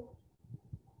 So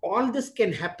all this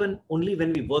can happen only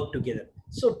when we work together.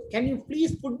 So can you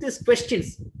please put these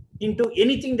questions into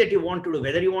anything that you want to do,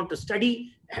 whether you want to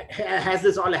study, has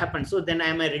this all happened? So then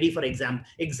am I ready for exam?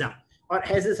 Or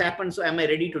has this happened? So am I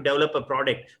ready to develop a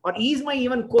product? Or is my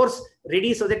even course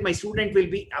ready so that my student will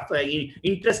be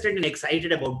interested and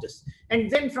excited about this? And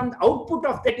then from the output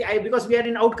of that, because we are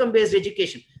in outcome-based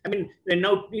education,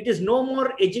 now it is no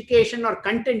more education or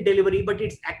content delivery, but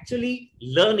it's actually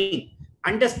learning,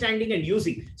 understanding and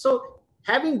using. So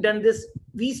having done this,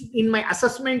 in my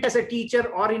assessment as a teacher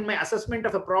or in my assessment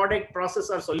of a product, process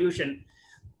or solution,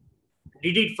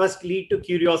 did it first lead to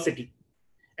curiosity?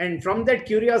 And from that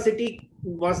curiosity,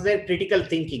 was there critical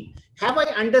thinking? Have I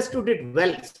understood it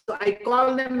well? So I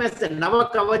call them as the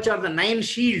Navakavach, or the 9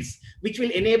 shields, which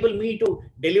will enable me to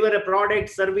deliver a product,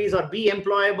 service, or be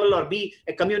employable, or be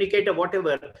a communicator,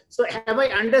 whatever. So have I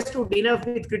understood enough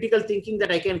with critical thinking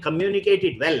that I can communicate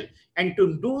it well? And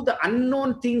to do the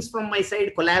unknown things from my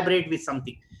side, collaborate with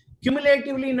something.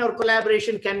 Cumulatively in our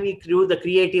collaboration, can we do the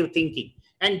creative thinking?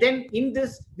 And then in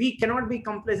this, we cannot be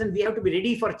complacent. We have to be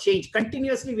ready for change.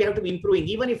 Continuously, we have to be improving.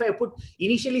 Even if I put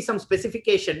initially some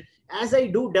specification, as I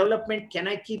do development, can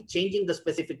I keep changing the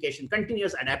specification?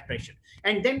 Continuous adaptation.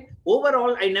 And then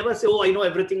overall, I never say, oh, I know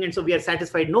everything, and so we are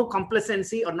satisfied. No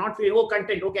complacency or not feeling, oh,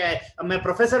 content, okay, I'm a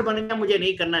professor banana, mujhe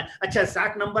nahi karna. Acha,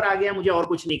 60 number aa gaya, mujhe aur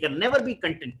kuch nahi karna. Never be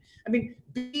content.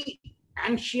 Be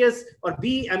anxious or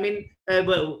be, I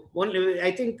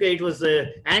think it was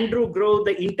Andrew Grove,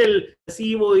 the Intel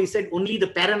CEO, he said only the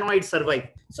paranoid survive.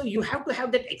 So you have to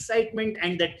have that excitement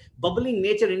and that bubbling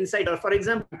nature inside. Or for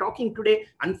example, talking today,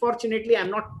 unfortunately, I'm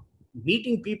not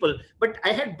meeting people, but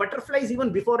I had butterflies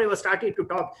even before I was started to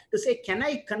talk, to say, can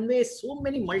I convey so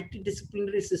many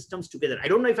multidisciplinary systems together? I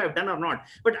don't know if I've done or not,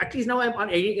 but at least now I'm on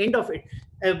the end of it.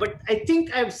 But I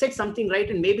think I've said something right,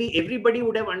 and maybe everybody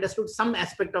would have understood some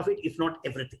aspect of it, if not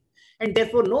everything. And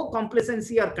therefore, no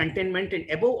complacency or contentment, and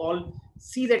above all,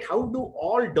 see that how do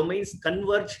all domains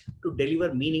converge to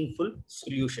deliver meaningful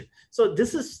solution. So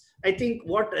this is, I think,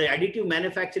 what additive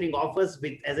manufacturing offers,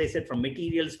 with, as I said, from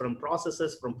materials, from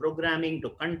processes, from programming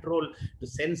to control to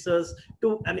sensors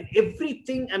to, I mean,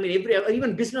 everything, I mean,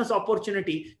 even business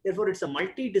opportunity. Therefore, it's a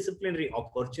multidisciplinary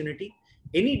opportunity.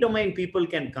 Any domain people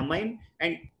can combine,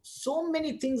 and so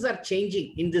many things are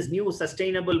changing in this new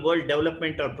sustainable world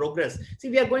development or progress. See,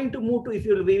 we are going to move to, if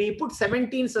we put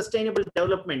 17 sustainable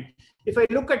development, if I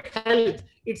look at health,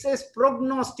 it says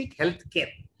prognostic health care.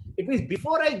 It means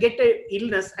before I get an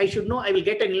illness, I should know I will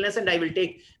get an illness and I will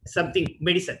take something,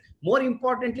 medicine. More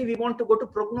importantly, we want to go to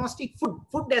prognostic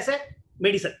food as a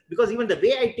medicine, because even the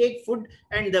way I take food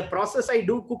and the process I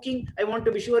do cooking, I want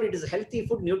to be sure it is healthy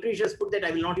food, nutritious food, that I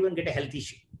will not even get a health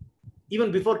issue,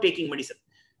 even before taking medicine.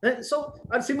 So,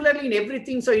 or similarly in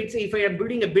everything. So it's, if I am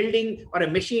building a building or a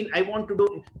machine, I want to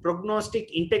do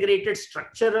prognostic integrated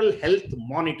structural health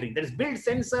monitoring. That is, build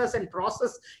sensors and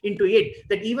process into it,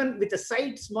 that even with a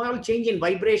slight small change in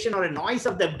vibration or a noise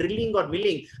of the drilling or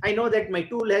milling, I know that my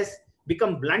tool has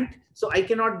become blunt. So I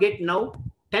cannot get now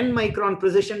 10 micron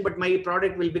precision, but my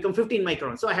product will become 15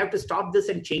 micron. So I have to stop this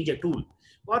and change a tool.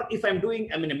 Or if I'm doing,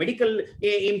 I mean, a medical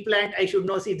implant, I should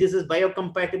know, see, this is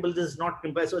biocompatible, this is not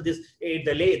compatible. So this,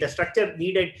 the structure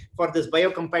needed for this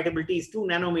biocompatibility is 2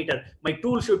 nanometer. My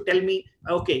tool should tell me,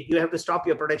 okay, you have to stop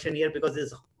your production here because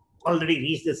this already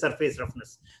reached the surface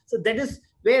roughness. So that is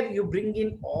where you bring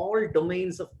in all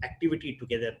domains of activity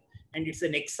together. And it's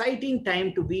an exciting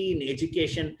time to be in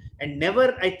education. And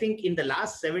never, I think, in the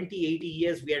last 70, 80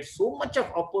 years, we had so much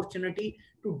of opportunity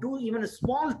to do even a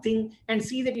small thing and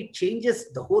see that it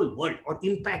changes the whole world or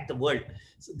impact the world.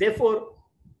 So therefore,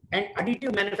 and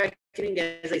additive manufacturing,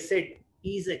 as I said,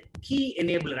 is a key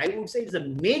enabler. I would say it's a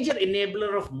major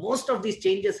enabler of most of these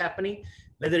changes happening,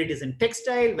 whether it is in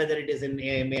textile, whether it is in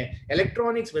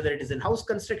electronics, whether it is in house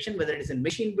construction, whether it is in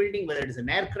machine building, whether it is in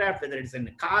aircraft, whether it is in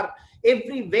a car,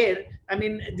 everywhere. I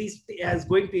mean, these is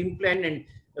going to implant, and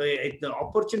the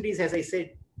opportunities, as I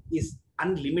said, is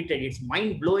unlimited. It's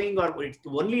mind-blowing, or it's,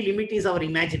 the only limit is our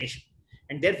imagination.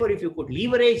 And therefore, if you could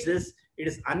leverage this, it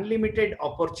is unlimited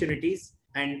opportunities,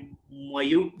 and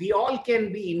we all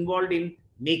can be involved in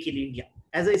Make in India.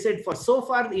 As I said, for so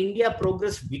far, India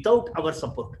progressed without our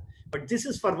support. But this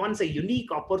is for once a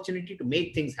unique opportunity to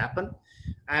make things happen.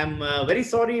 I'm very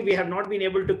sorry we have not been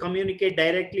able to communicate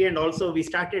directly, and also we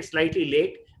started slightly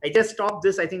late. I just stopped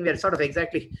this. I think we are sort of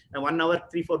exactly 1 hour,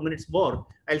 3-4 minutes more.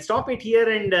 I'll stop it here,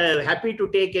 and happy to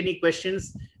take any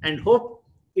questions, and hope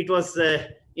it was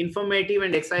informative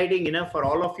and exciting enough for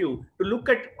all of you to look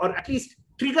at, or at least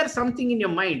trigger something in your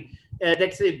mind.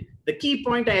 That's it. The key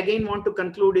point I again want to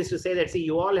conclude is to say that, see,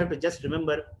 you all have to just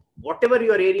remember, whatever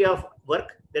your area of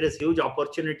work, there is huge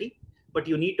opportunity, but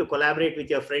you need to collaborate with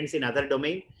your friends in other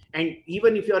domain. And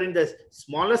even if you're in the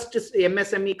smallest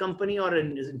MSME company or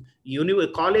in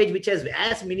college, which has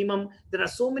as minimum, there are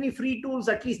so many free tools.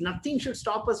 At least nothing should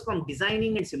stop us from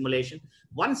designing and simulation.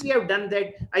 Once we have done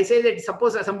that, I say that,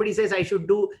 suppose somebody says I should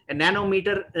do a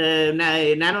nanometer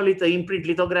imprint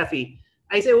lithography.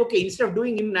 I say, okay, instead of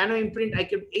doing nano imprint, I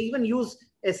could even use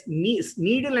a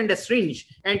needle and a syringe.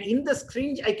 And in the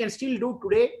syringe, I can still do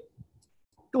today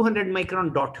 200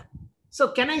 micron dot. So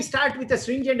can I start with a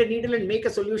syringe and a needle and make a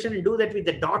solution, and do that with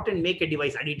the dot and make a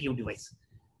device, additive device?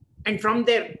 And from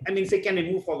there, I mean, say, can I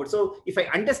move forward? So if I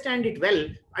understand it well,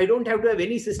 I don't have to have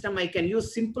any system. I can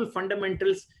use simple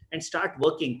fundamentals and start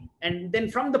working. And then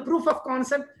from the proof of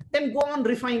concept, then go on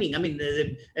refining. I mean,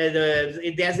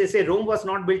 as they say, Rome was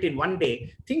not built in one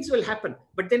day. Things will happen.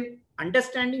 But then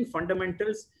understanding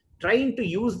fundamentals, trying to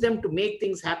use them to make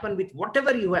things happen with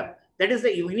whatever you have. That is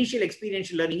the initial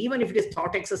experiential learning, even if it is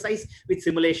thought exercise with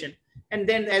simulation. And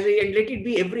then and let it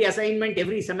be every assignment,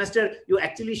 every semester, you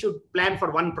actually should plan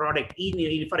for one product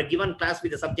for a given class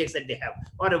with the subjects that they have,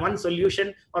 or one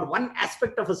solution or one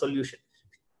aspect of a solution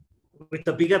with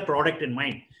a bigger product in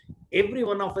mind. Every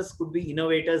one of us could be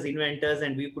innovators, inventors,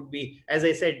 and we could be, as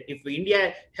I said, if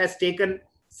India has taken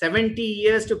 70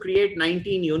 years to create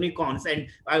 19 unicorns, and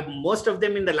most of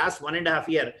them in the last 1.5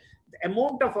 years, the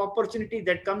amount of opportunity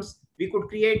that comes, we could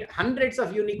create hundreds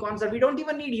of unicorns, or we don't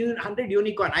even need 100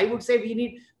 unicorn. I would say we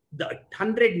need the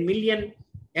 100 million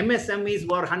MSMEs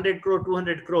were 100 crore,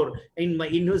 200 crore in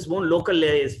his own local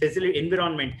facility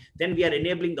environment, then we are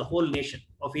enabling the whole nation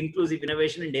of inclusive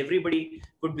innovation, and everybody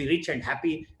could be rich and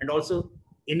happy, and also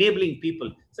enabling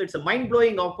people. So it's a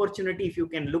mind-blowing opportunity if you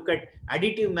can look at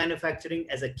additive manufacturing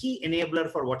as a key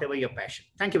enabler for whatever your passion.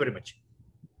 Thank you very much.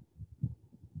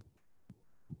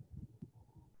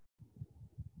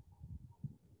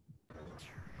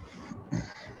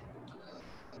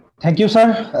 Thank you,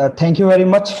 sir. Thank you very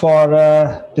much for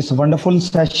this wonderful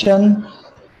session.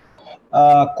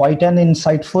 Quite an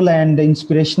insightful and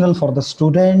inspirational for the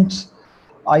students.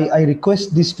 I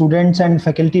request the students and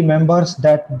faculty members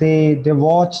that they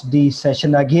watch the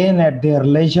session again at their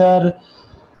leisure,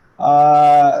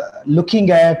 looking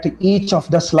at each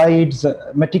of the slides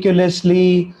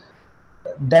meticulously,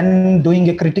 then doing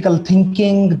a critical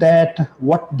thinking that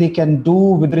what they can do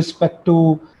with respect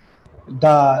to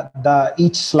the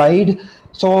each slide.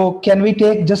 So can we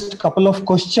take just a couple of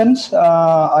questions?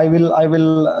 I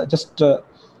will just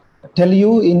tell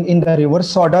you in the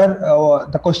reverse order.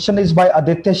 The question is by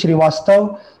Aditya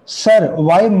Srivastav. Sir,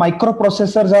 why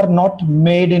microprocessors are not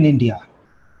made in India?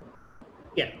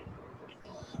 Yeah,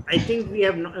 I think we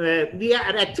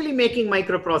are actually making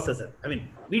microprocessor. I mean,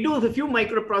 we do a few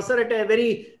microprocessor at a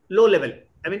very low level.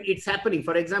 I mean, it's happening.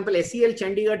 For example, SEL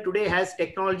Chandigarh today has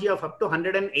technology of up to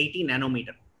 180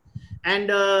 nanometer.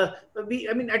 And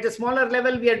I mean, at a smaller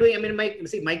level, we are doing, I mean,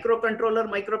 microcontroller,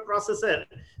 microprocessor.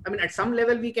 I mean, at some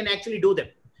level, we can actually do them.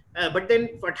 But then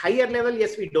at higher level,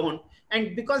 yes, we don't.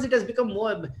 And because it has become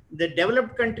more, the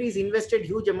developed countries invested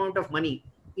huge amount of money.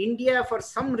 India, for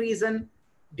some reason,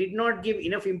 did not give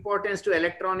enough importance to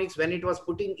electronics when it was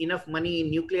putting enough money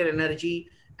in nuclear energy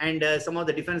and some of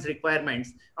the defense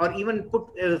requirements, or even put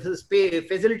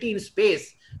facility in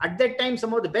space. At that time,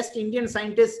 some of the best Indian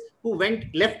scientists who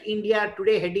left India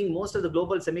today heading most of the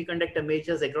global semiconductor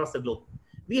majors across the globe.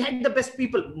 We had the best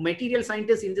people, material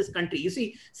scientists in this country. You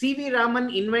see, C.V. Raman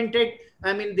invented,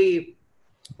 the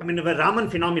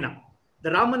Raman phenomena. The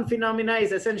Raman phenomena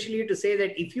is essentially to say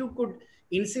that if you could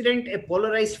incident a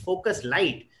polarized focused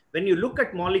light, when you look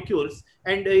at molecules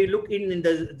and you look in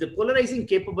the polarizing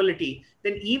capability,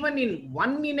 then even in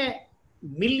 1 in a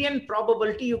million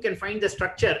probability, you can find the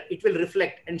structure, it will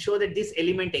reflect and show that this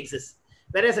element exists.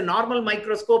 Whereas a normal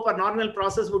microscope or normal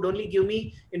process would only give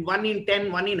me in 1 in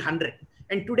 10, 1 in 100.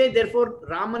 And today, therefore,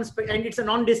 Raman's, and it's a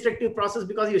non-destructive process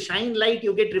because you shine light,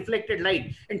 you get reflected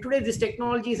light. And today, this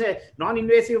technology is a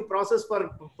non-invasive process for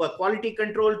quality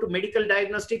control to medical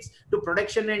diagnostics to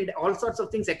production and all sorts of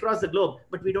things across the globe.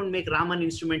 But we don't make Raman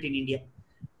instrument in India.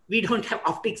 We don't have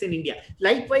optics in India.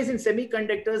 Likewise in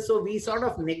semiconductors, so we sort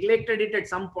of neglected it at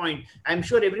some point. I'm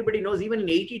sure everybody knows, even in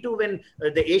 82 when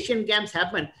the Asian Games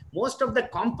happened, most of the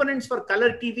components for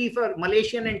color TV for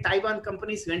Malaysian and Taiwan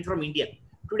companies went from India.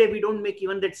 Today, we don't make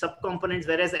even that sub-components,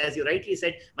 whereas, as you rightly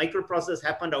said, microprocessors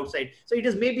happened outside. So it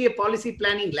is maybe a policy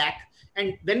planning lack.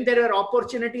 And when there were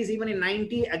opportunities, even in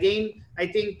 90, again, I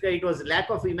think it was lack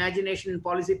of imagination in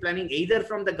policy planning, either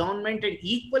from the government and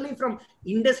equally from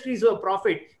industries who have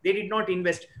profit, they did not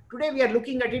invest. Today, we are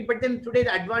looking at it, but then today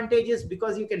the advantage is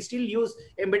because you can still use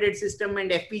embedded system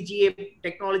and FPGA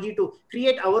technology to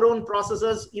create our own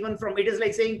processors, even from, it is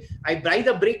like saying, I buy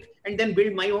the brick and then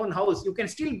build my own house. You can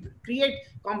still create,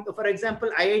 for example,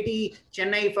 IIT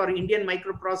Chennai for Indian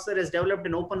microprocessor has developed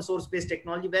an open source based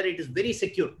technology where it is very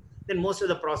secure than most of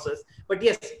the process. But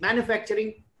yes,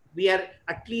 manufacturing, we are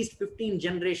at least 15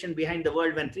 generation behind the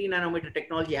world. When 3 nanometer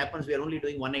technology happens, we are only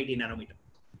doing 180 nanometer.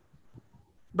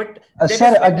 But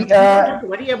sir, you don't have to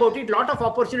worry about it. Lot of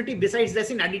opportunity besides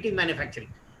this in additive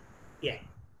manufacturing. Yeah.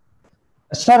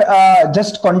 Sir,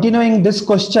 just continuing this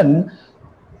question,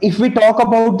 if we talk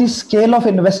about the scale of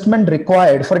investment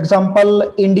required, for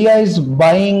example, India is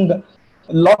buying a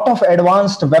lot of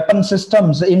advanced weapon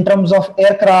systems in terms of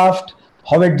aircraft,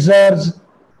 howitzers,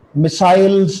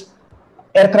 missiles,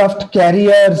 aircraft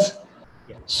carriers.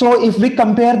 So if we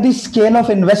compare the scale of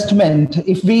investment,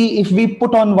 if we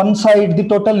put on one side the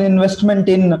total investment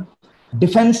in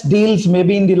defense deals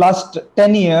maybe in the last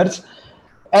 10 years,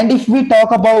 and if we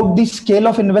talk about the scale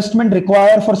of investment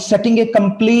required for setting a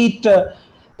complete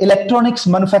electronics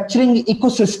manufacturing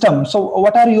ecosystem, so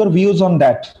what are your views on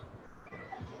that?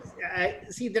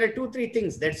 See, there are 2-3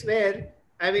 things. That's where,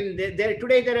 I mean,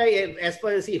 today there are, as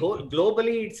per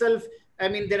globally itself, I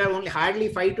mean, there are only hardly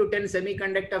 5 to 10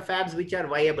 semiconductor fabs which are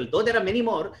viable. Though there are many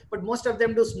more, but most of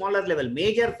them do smaller level.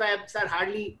 Major fabs are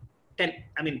hardly 10.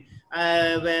 I mean,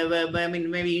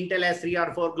 maybe Intel has 3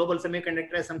 or 4. Global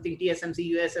Semiconductor has something.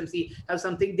 TSMC, USMC have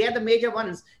something. They are the major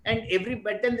ones. And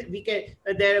but then we can,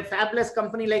 their fabless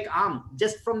company like ARM,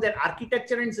 just from their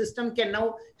architecture and system, can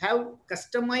now have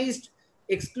customized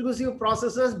exclusive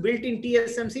processors built in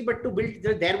TSMC, but to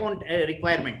build their own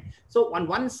requirement. So on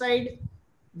one side,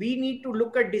 we need to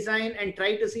look at design and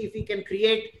try to see if we can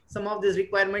create some of this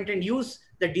requirement and use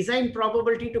the design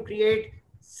probability to create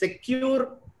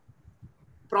secure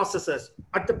processors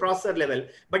at the processor level.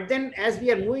 But then as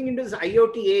we are moving into this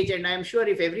IoT age, and I'm sure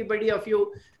if everybody of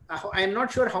you, I'm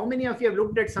not sure how many of you have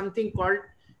looked at something called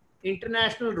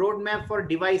International Roadmap for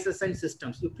Devices and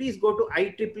Systems. You please go to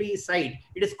IEEE site.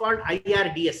 It is called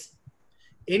IRDS.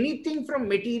 Anything from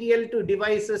material to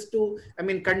devices to,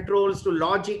 controls to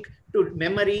logic to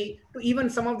memory to even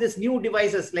some of these new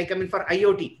devices like, for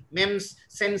IoT, MEMS,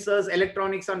 sensors,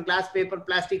 electronics on glass, paper,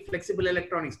 plastic, flexible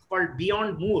electronics called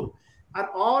Beyond Moore are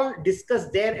all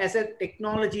discussed there as a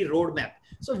technology roadmap.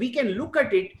 So we can look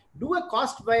at it, do a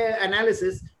cost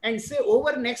analysis and say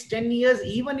over next 10 years,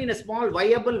 even in a small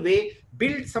viable way,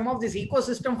 build some of this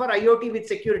ecosystem for IoT with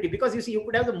security. Because you see, you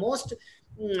could have the most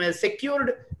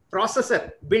secured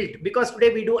processor built, because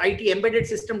today we do IT embedded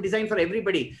system design for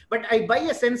everybody. But I buy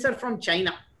a sensor from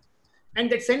China, and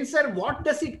that sensor, what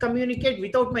does it communicate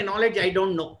without my knowledge? I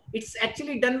don't know. It's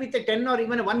actually done with a 10 or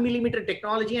even a 1 millimeter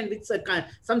technology and with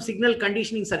some signal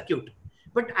conditioning circuit.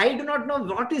 But I do not know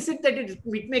what is it that it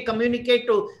may communicate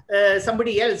to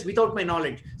somebody else without my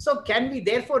knowledge. So can we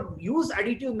therefore use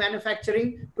additive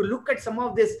manufacturing to look at some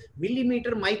of this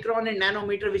millimeter, micron and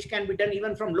nanometer, which can be done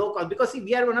even from low cost? Because see,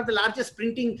 we are one of the largest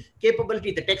printing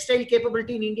capability. The textile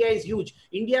capability in India is huge.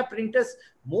 India printers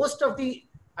most of the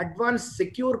advanced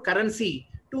secure currency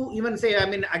to even say,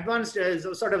 advanced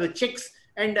sort of checks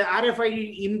and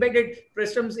RFID embedded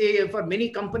systems for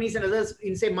many companies and others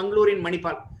in say Mangalore in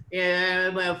Manipal,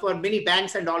 for many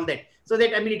banks and all that. So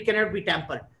that, it cannot be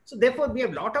tampered. So therefore we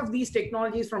have a lot of these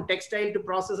technologies from textile to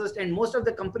processors, and most of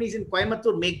the companies in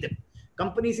Coimbatore make them.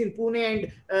 Companies in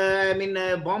Pune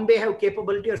and Bombay have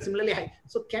capability or similarly high.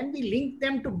 So can we link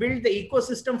them to build the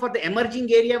ecosystem for the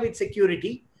emerging area with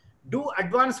security? Do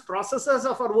advanced processors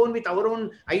of our own with our own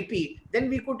IP, then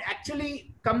we could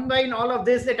actually combine all of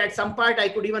this, that at some part I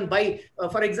could even buy,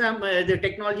 for example, the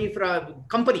technology for a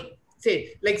company.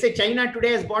 Say China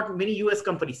today has bought many US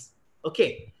companies.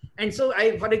 Okay. And so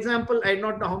for example, I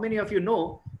don't know how many of you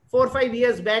know, 4 or 5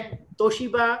 years back,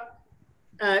 Toshiba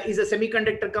is a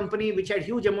semiconductor company which had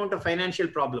huge amount of financial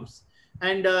problems.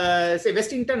 And say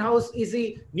Westinghouse House is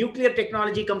a nuclear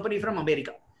technology company from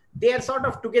America. They are sort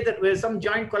of together with some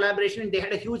joint collaboration, and they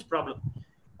had a huge problem.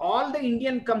 All the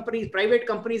Indian companies, private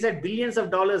companies, had billions of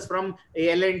dollars, from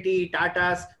L&T,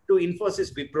 Tata's to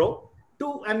Infosys, Wipro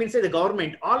to, say the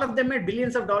government. All of them had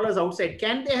billions of dollars outside.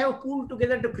 Can they have pooled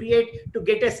together to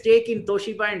get a stake in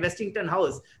Toshiba and Westinghouse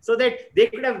House, so that they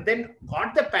could have then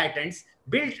got the patents,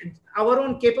 built our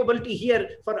own capability here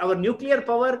for our nuclear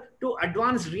power, to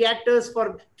advanced reactors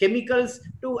for chemicals,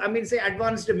 to say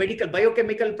advanced medical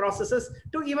biochemical processes,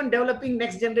 to even developing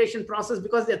next generation process,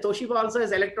 because the Toshiba also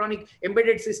has electronic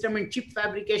embedded system and chip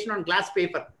fabrication on glass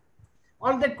paper.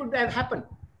 All that could have happened.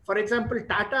 For example,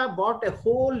 Tata bought a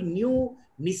whole new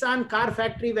Nissan car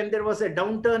factory when there was a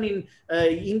downturn in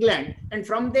England, and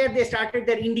from there they started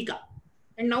their Indica.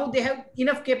 And now they have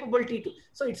enough capability to.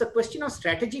 So it's a question of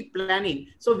strategic planning.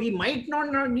 So we might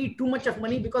not need too much of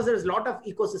money, because there is a lot of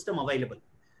ecosystem available.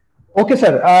 Okay,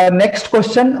 sir. Next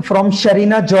question from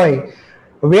Sharina Joy.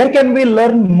 Where can we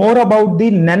learn more about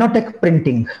the nanotech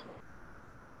printing?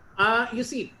 You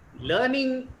see,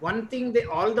 learning one thing, there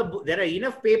are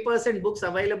enough papers and books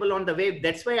available on the web.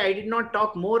 That's why I did not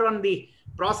talk more on the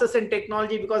process and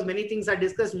technology, because many things are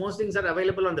discussed, most things are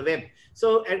available on the web.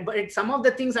 So but some of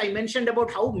the things I mentioned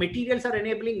about how materials are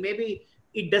enabling, maybe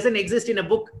it doesn't exist in a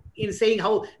book in saying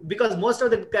how, because most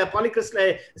of the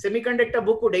polycrystalline semiconductor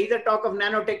book would either talk of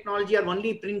nanotechnology or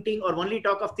only printing, or only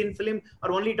talk of thin film,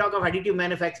 or only talk of additive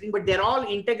manufacturing. But they're all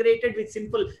integrated with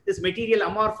simple, this material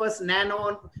amorphous,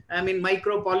 nano,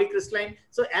 micro, polycrystalline.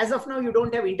 So as of now, you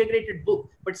don't have integrated book,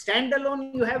 but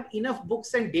standalone, you have enough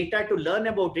books and data to learn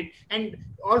about it. And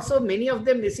also many of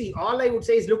them, you see, all I would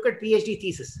say is look at PhD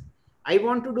thesis. I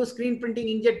want to do screen printing,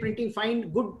 inkjet printing,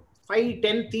 find good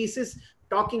 5-10 thesis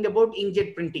talking about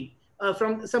inkjet printing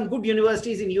from some good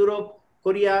universities in Europe,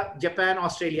 Korea, Japan,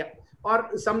 Australia,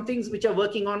 or some things which are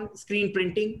working on screen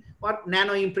printing or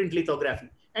nano imprint lithography,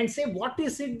 and say, what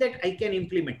is it that I can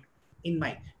implement in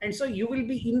my, and so you will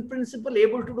be in principle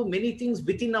able to do many things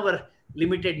within our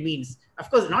limited means. Of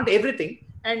course, not everything.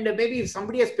 And maybe if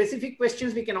somebody has specific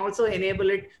questions, we can also enable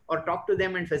it or talk to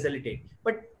them and facilitate.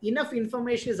 But enough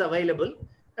information is available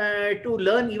to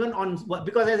learn even on,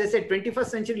 because as I said, 21st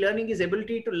century learning is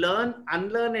ability to learn,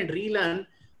 unlearn and relearn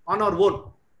on our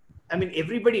own.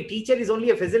 Everybody, teacher is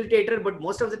only a facilitator, but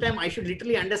most of the time I should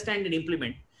literally understand and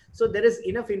implement. So there is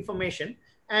enough information.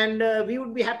 And we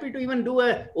would be happy to even do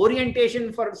a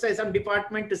orientation for, say, some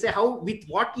department to say how, with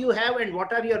what you have and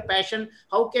what are your passion,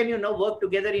 how can you now work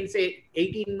together in, say,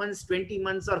 18 months, 20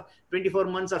 months, or 24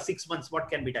 months, or 6 months, what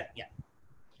can be done? Yeah.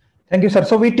 Thank you, sir.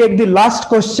 So we take the last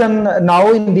question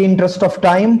now in the interest of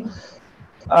time.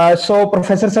 So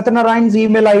Professor Satyanaarayan's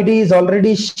email ID is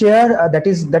already shared.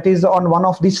 That is on one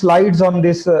of the slides on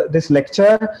this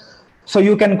lecture. So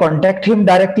you can contact him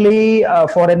directly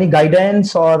for any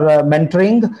guidance or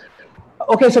mentoring.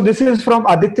 Okay, so this is from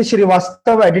Aditya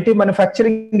Srivastav. Additive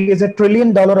manufacturing is $1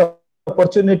 trillion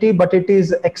opportunity, but it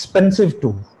is expensive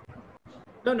too.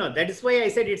 No, that is why I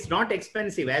said it's not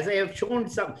expensive. As I have shown,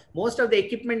 most of the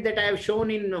equipment that I have shown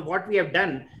in what we have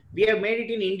done, we have made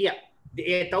it in India.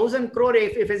 A 1,000 crore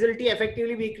facility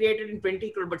effectively we created in 20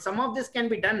 crore. But some of this can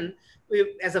be done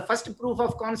as a first proof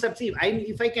of concept. See,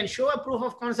 if I can show a proof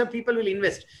of concept, people will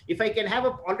invest. If I can have a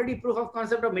already proof of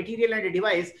concept of material and a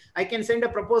device, I can send a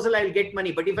proposal, I will get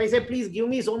money. But if I say, please give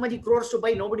me so many crores to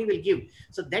buy, nobody will give.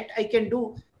 So that I can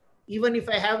do. Even if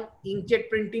I have inkjet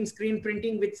printing, screen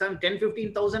printing with some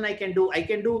 10-15,000, I can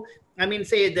do. I mean,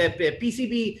 say the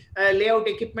PCB layout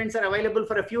equipments are available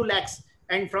for a few lakhs.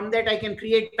 And from that, I can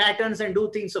create patterns and do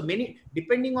things. So many,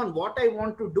 depending on what I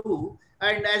want to do.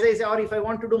 And as I say, or if I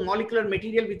want to do molecular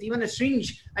material with even a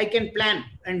syringe, I can plan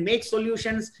and make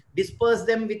solutions, disperse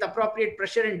them with appropriate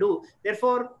pressure and do.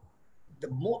 Therefore,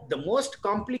 the most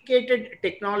complicated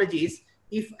technologies,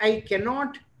 if I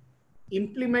cannot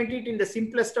implement it in the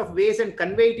simplest of ways and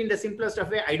convey it in the simplest of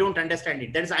way, I don't understand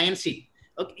it. That is Einstein.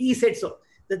 Okay, he said so.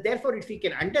 That therefore, if we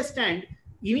can understand,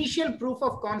 initial proof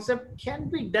of concept can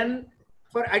be done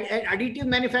for additive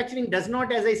manufacturing. Does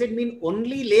not, as I said, mean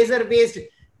only laser based,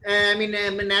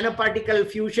 nanoparticle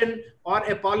fusion or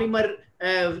a polymer.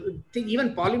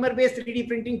 Even polymer based 3D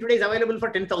printing today is available for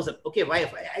 10,000. Okay,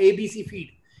 ABC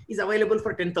feed is available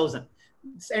for 10,000,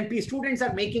 and students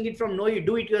are making it from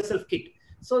do it yourself kit.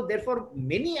 So therefore,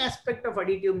 many aspects of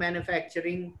additive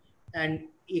manufacturing and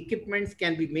equipments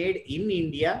can be made in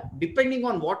India, depending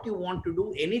on what you want to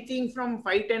do. Anything from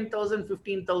 5, 10,000,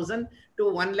 15,000 to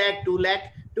 1 lakh, 2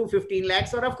 lakh to 15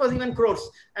 lakhs, or of course even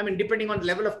crores. I mean, depending on the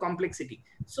level of complexity.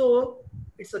 So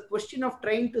it's a question of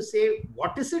trying to say,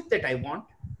 what is it that I want?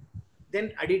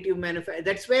 Then additive manufacturing.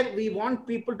 That's where we want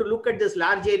people to look at this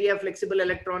large area, flexible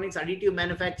electronics, additive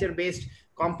manufacture based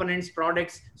components,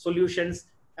 products, solutions.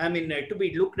 To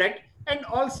be looked at, and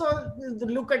also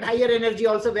look at higher energy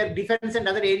also, where defense and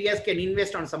other areas can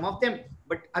invest on some of them,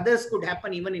 but others could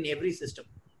happen even in every system.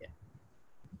 Yeah.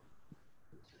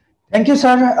 Thank you,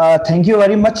 sir. Thank you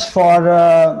very much for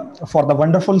the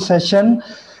wonderful session.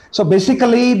 So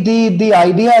basically, the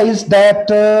idea is that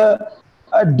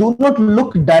do not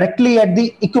look directly at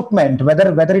the equipment,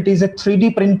 whether it is a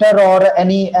 3D printer or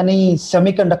any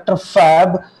semiconductor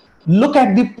fab. Look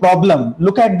at the problem,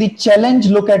 look at the challenge,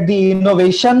 look at the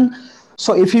innovation.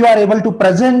 So if you are able to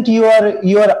present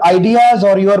your ideas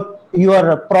or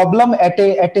your problem at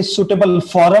a suitable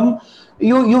forum,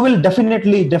 you will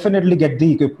definitely get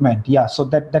the equipment. Yeah, so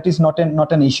that is not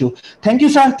an issue. Thank you,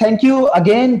 sir. Thank you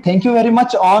again. Thank you very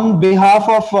much on behalf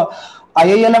of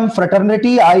IILM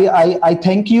fraternity. I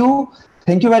thank you.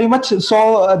 Thank you very much.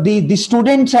 So the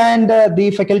students and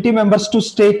the faculty members to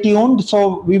stay tuned.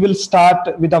 So we will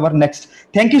start with our next.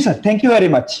 Thank you, sir. Thank you very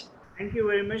much. Thank you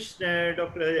very much,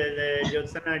 Dr.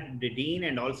 Jyotsana, the Dean,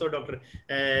 and also Dr.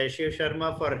 Shiv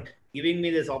Sharma for giving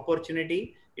me this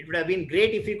opportunity. It would have been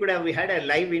great if we had a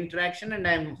live interaction, and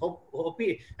I'm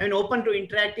open to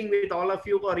interacting with all of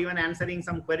you, or even answering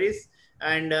some queries,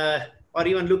 and or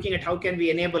even looking at how can we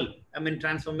enable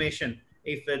transformation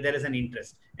if there is an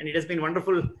interest. And it has been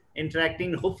wonderful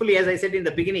interacting. Hopefully, as I said in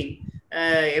the beginning,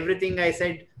 everything I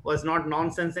said was not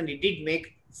nonsense, and it did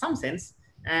make some sense.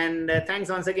 And thanks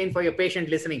once again for your patient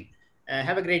listening.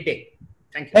 Have a great day.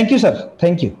 Thank you. Thank you, sir.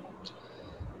 Thank you.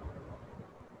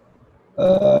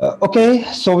 Okay,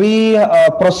 so we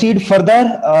proceed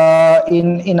further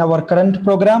in our current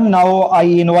program. Now I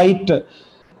invite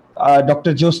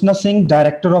Dr. Jyotsna Singh,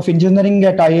 Director of Engineering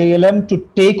at IILM, to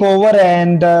take over,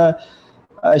 and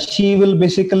she will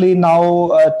basically now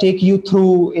take you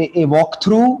through a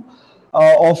walkthrough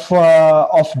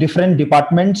of different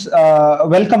departments.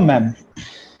 Welcome, ma'am.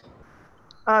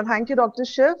 Thank you, Dr.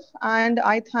 Shiv, and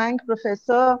I thank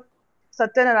Professor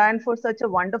Satyanaarayan for such a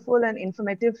wonderful and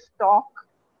informative talk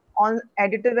on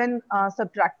additive and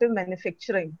subtractive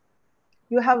manufacturing.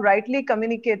 You have rightly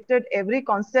communicated every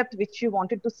concept which you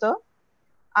wanted to serve,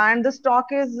 and this talk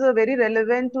is very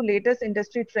relevant to latest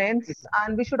industry trends,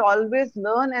 and we should always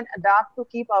learn and adapt to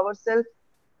keep ourselves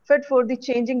fit for the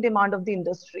changing demand of the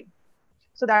industry.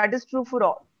 So that is true for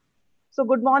all. So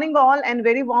good morning all and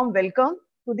very warm welcome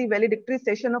to the valedictory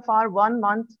session of our 1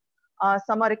 month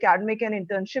summer academic and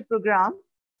internship program.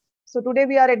 So today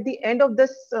we are at the end of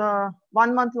this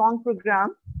 1 month long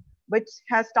program, which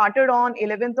has started on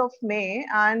 11th of May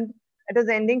and it is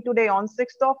ending today on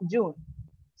 6th of June.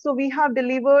 So we have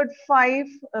delivered 5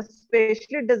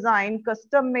 specially designed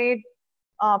custom-made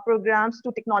programs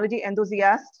to technology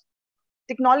enthusiasts.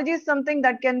 Technology is something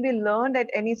that can be learned at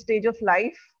any stage of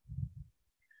life.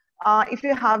 If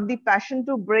you have the passion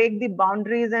to break the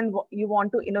boundaries and you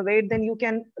want to innovate, then you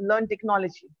can learn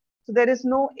technology. So there is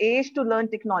no age to learn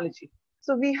technology.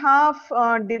 So we have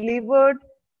delivered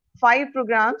 5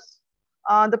 programs.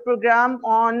 The program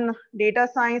on data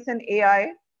science and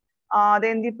AI,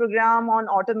 then the program on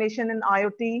automation and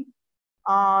IoT.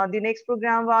 The next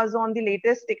program was on the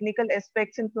latest technical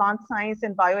aspects in plant science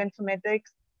and bioinformatics,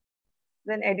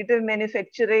 then additive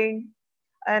manufacturing,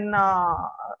 and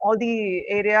all the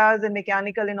areas in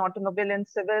mechanical and automobile and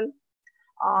civil.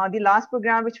 The last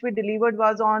program which we delivered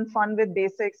was on fun with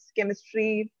basics,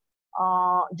 chemistry,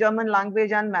 German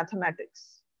language and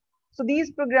mathematics. So these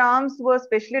programs were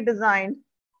specially designed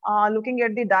looking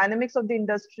at the dynamics of the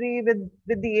industry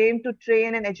with the aim to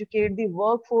train and educate the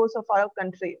workforce of our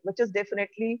country, which is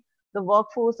definitely the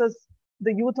workforce as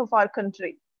the youth of our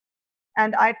country.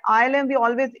 And at IILM, we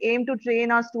always aim to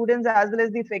train our students as well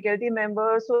as the faculty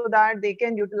members so that they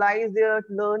can utilize their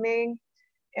learning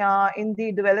in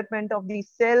the development of the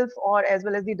self or as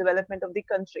well as the development of the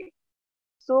country.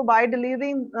 So by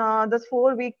delivering this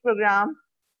 4-week program,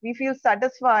 we feel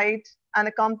satisfied and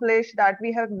accomplished that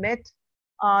we have met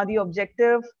the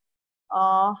objective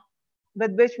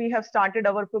with which we have started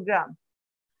our program.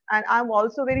 And I'm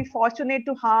also very fortunate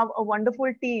to have a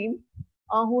wonderful team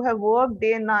who have worked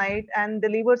day and night and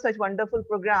delivered such wonderful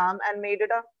program and made it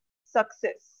a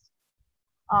success.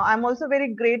 I'm also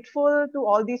very grateful to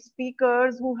all these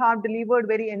speakers who have delivered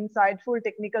very insightful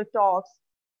technical talks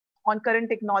on current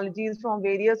technologies from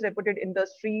various reputed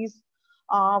industries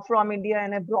from India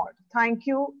and abroad. Thank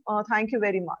you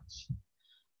very much.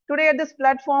 Today at this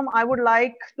platform, I would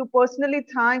like to personally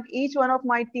thank each one of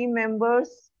my team members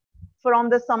from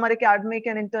the Summer Academic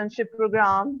and Internship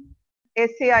Program,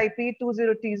 SAIP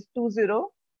 2020.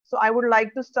 So I would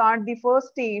like to start the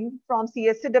first team from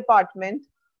CSC department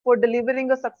for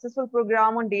delivering a successful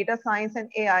program on data science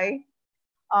and AI.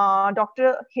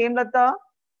 Dr. Hemlata,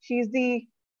 she is the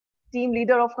team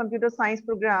leader of computer science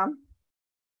program.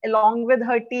 Along with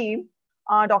her team,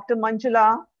 Dr.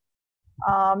 Manjula,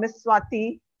 Ms.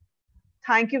 Swati,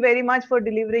 thank you very much for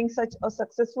delivering such a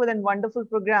successful and wonderful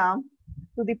program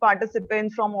to the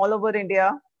participants from all over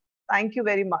India. Thank you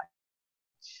very much.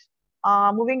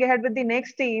 Moving ahead with the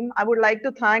next team, I would like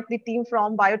to thank the team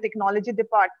from Biotechnology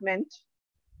department,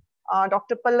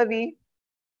 Dr. Pallavi.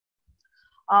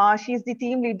 She is the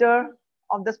team leader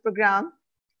of this program,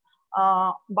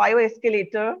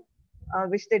 Bioescalator,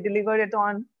 which they delivered it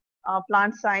on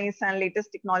plant science and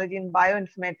latest technology in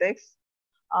bioinformatics.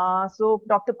 So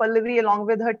Dr. Pallavi, along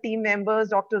with her team members,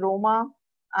 Dr. Roma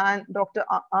and Dr.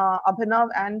 Abhinav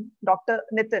and Dr.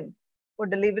 Nitin, for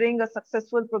delivering a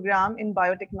successful program in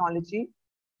biotechnology.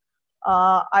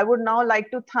 I would now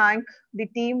like to thank the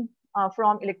team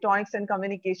from Electronics and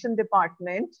Communication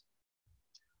department.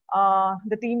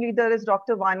 The team leader is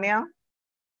Dr. Vanya.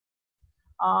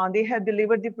 They have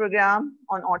delivered the program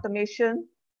on automation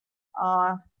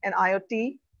and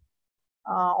IoT,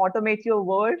 Automate Your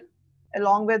World,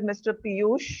 along with Mr.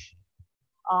 Piyush,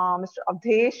 Mr.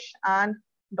 Avdesh, and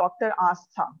Dr.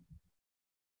 Astha.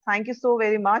 Thank you so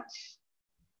very much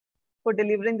for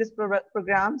delivering this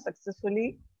program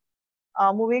successfully.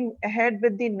 Moving ahead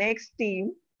with the next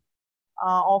team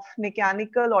of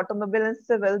mechanical, automobile, and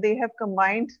civil, they have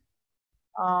combined,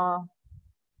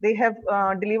 they have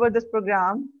delivered this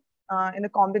program in a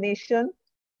combination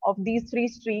of these 3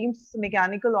 streams,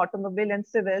 mechanical, automobile, and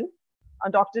civil.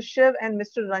 Dr. Shiv and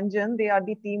Mr. Ranjan, they are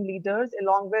the team leaders,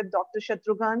 along with Dr.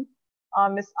 Shatrughan,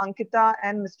 Ms. Ankita,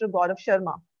 and Mr. Gaurav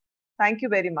Sharma. Thank you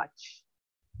very much.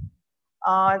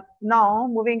 Now,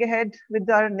 moving ahead with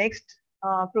our next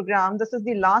program. This is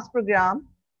the last program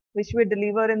which we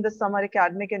deliver in the summer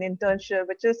academic and internship,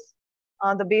 which is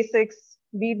the basics,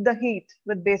 beat the heat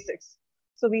with basics.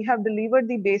 So we have delivered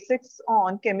the basics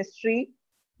on chemistry,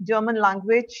 German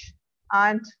language,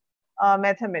 and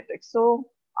mathematics. So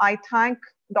I thank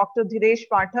Dr. Dhiresh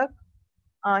Pathak.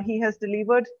 He has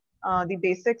delivered the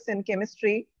basics in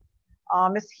chemistry,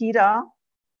 Ms. Hira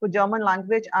for German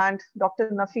language, and Dr.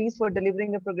 Nafis for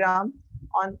delivering the program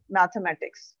on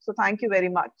mathematics. So thank you very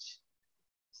much.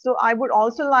 So I would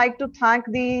also like to thank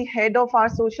the head of our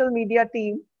social media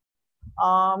team,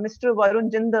 Mr.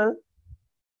 Varun Jindal.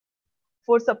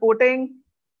 for supporting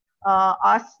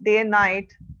us day and night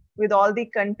with all the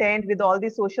content, with all the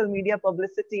social media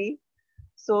publicity.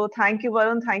 So thank you,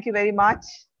 Varun. Thank you very much.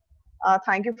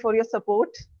 Thank you for your support.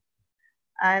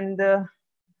 And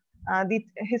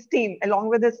his team, along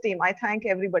with his team, I thank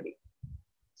everybody.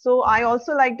 So I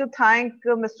also like to thank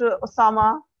Mr.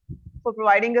 Osama for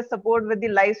providing us support with the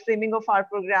live streaming of our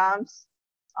programs,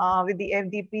 with the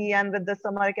FDP and with the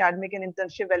summer academic and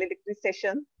internship valedictory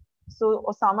session. So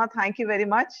Osama, thank you very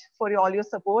much for all your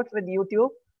support with YouTube.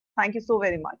 Thank you so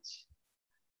very much.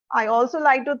 I also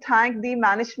like to thank the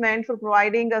management for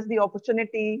providing us the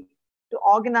opportunity to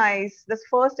organize this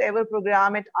first ever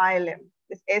program at IILM,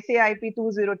 this SAIP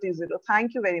 2020.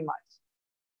 Thank you very much.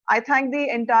 I thank the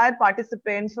entire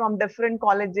participants from different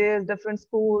colleges, different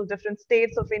schools, different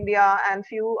states of India, and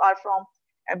few are from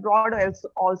abroad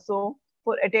also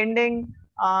for attending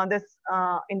this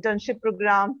internship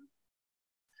program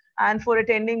and for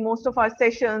attending most of our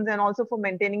sessions and also for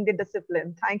maintaining the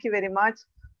discipline. Thank you very much.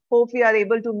 Hope we are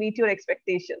able to meet your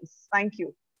expectations. Thank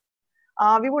you.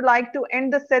 We would like to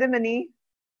end the ceremony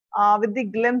with the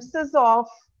glimpses of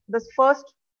this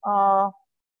first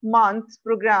month's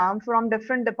program from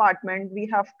different departments. We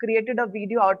have created a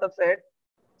video out of it.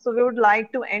 So we would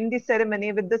like to end the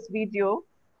ceremony with this video.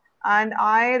 And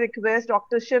I request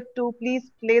Dr. Shiv to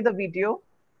please play the video.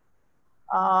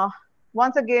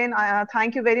 Once again,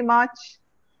 thank you very much.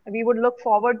 We would look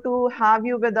forward to have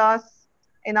you with us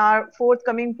in our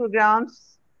forthcoming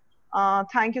programs.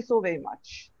 Thank you so very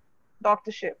much.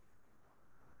 Dr. Shiv.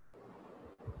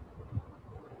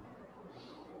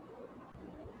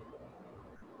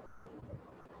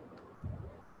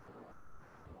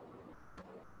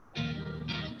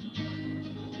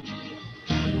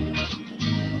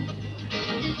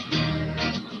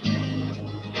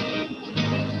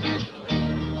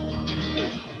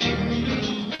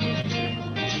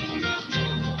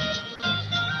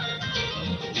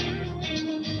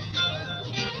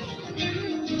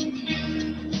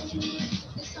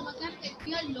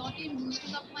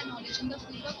 Boosting up my knowledge in the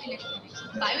field of electronics.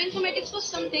 Bioinformatics was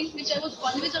something which I was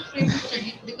always afraid to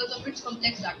study because of its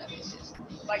complex databases.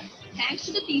 But thanks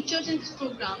to the teachers in this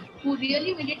program who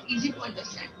really made it easy to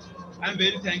understand. I am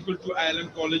very thankful to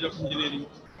IILM College of Engineering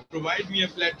to provide me a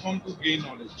platform to gain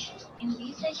knowledge. In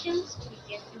these sessions, we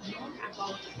get to know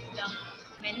about the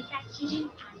manufacturing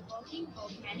and working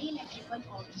of many electrical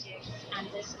objects and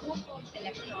the scope of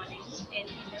electronics in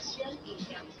industrial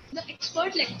area. The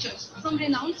expert lectures from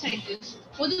renowned scientists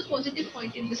was a positive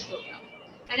point in this program,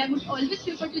 and I would always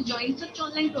prefer to join such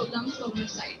online programs from your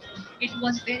side. It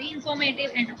was very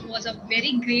informative and it was a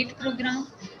very great program.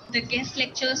 The guest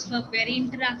lectures were very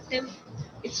interactive.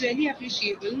 It's really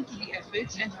appreciable to the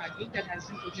efforts and hard work that has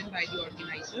been put in by the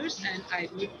organizers, and I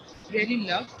would really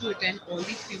love to attend all the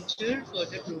future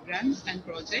further programs and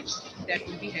projects that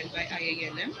will be held by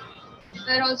IILM.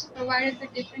 We are also provided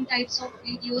with different types of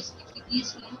videos,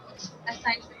 PPTs, notes,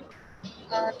 assignments,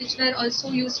 which were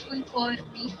also useful for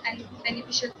me and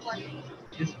beneficial for me.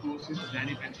 This course is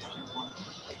very beneficial for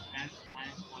me as I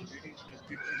am already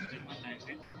interested in German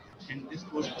language, and this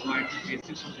course provides the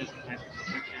basics of German language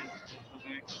such as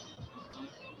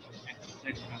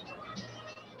etc.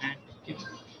 And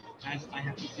as I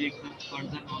have to take some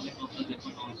further knowledge of the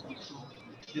German also, so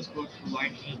this course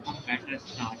provides me a better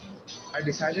start. I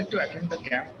decided to attend the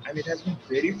camp and it has been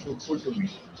very fruitful to me.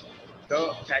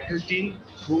 The faculty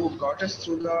who got us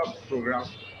through the program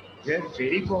were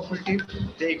very cooperative.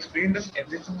 They explained us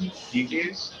everything in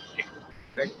details.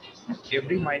 Like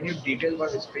every minute detail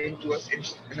was explained to us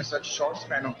in a such short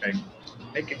span of time.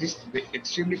 Like it is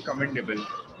extremely commendable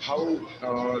how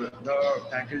the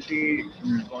faculty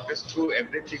got us through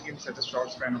everything in such a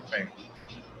short span of time.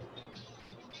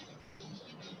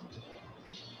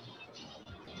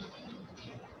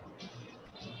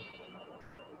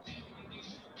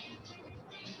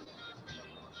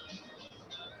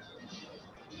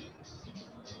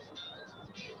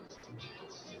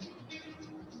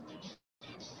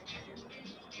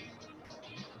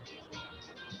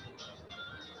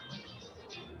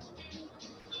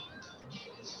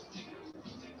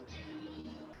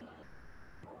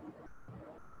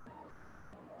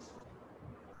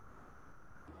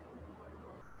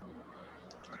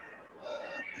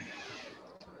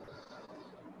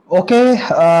 Okay,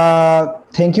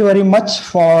 thank you very much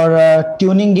for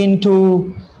tuning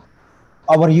into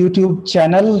our YouTube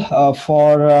channel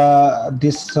for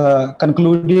this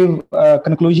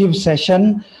conclusive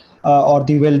session or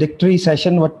the valedictory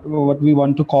session, what we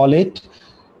want to call it.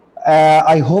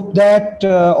 I hope that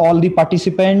all the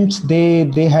participants,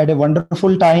 they had a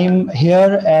wonderful time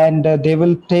here, and they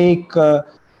will take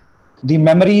the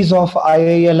memories of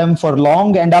IILM for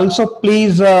long. And also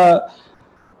please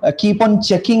keep on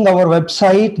checking our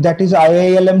website, that is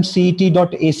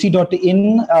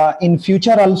IILMCET.ac.in. In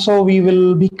future also we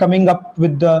will be coming up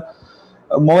with the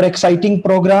more exciting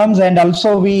programs, and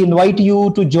also we invite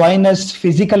you to join us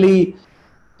physically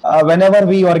whenever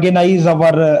we organize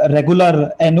our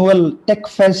regular annual Tech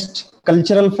Fest,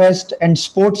 Cultural Fest and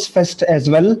Sports Fest as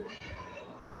well.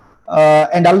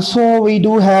 And also we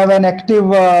do have an active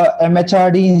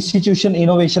MHRD Institution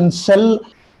Innovation Cell.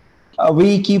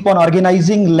 We keep on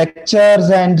organizing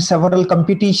lectures and several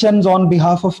competitions on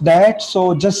behalf of that.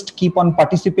 So just keep on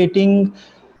participating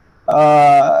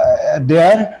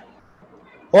there.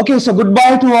 Okay, so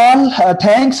goodbye to all.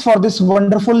 Thanks for this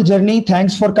wonderful journey.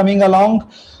 Thanks for coming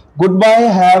along. Goodbye.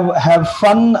 Have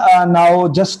fun. Now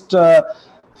just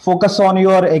focus on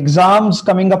your exams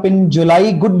coming up in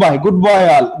July. Goodbye.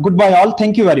 Goodbye all. Goodbye all.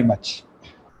 Thank you very much.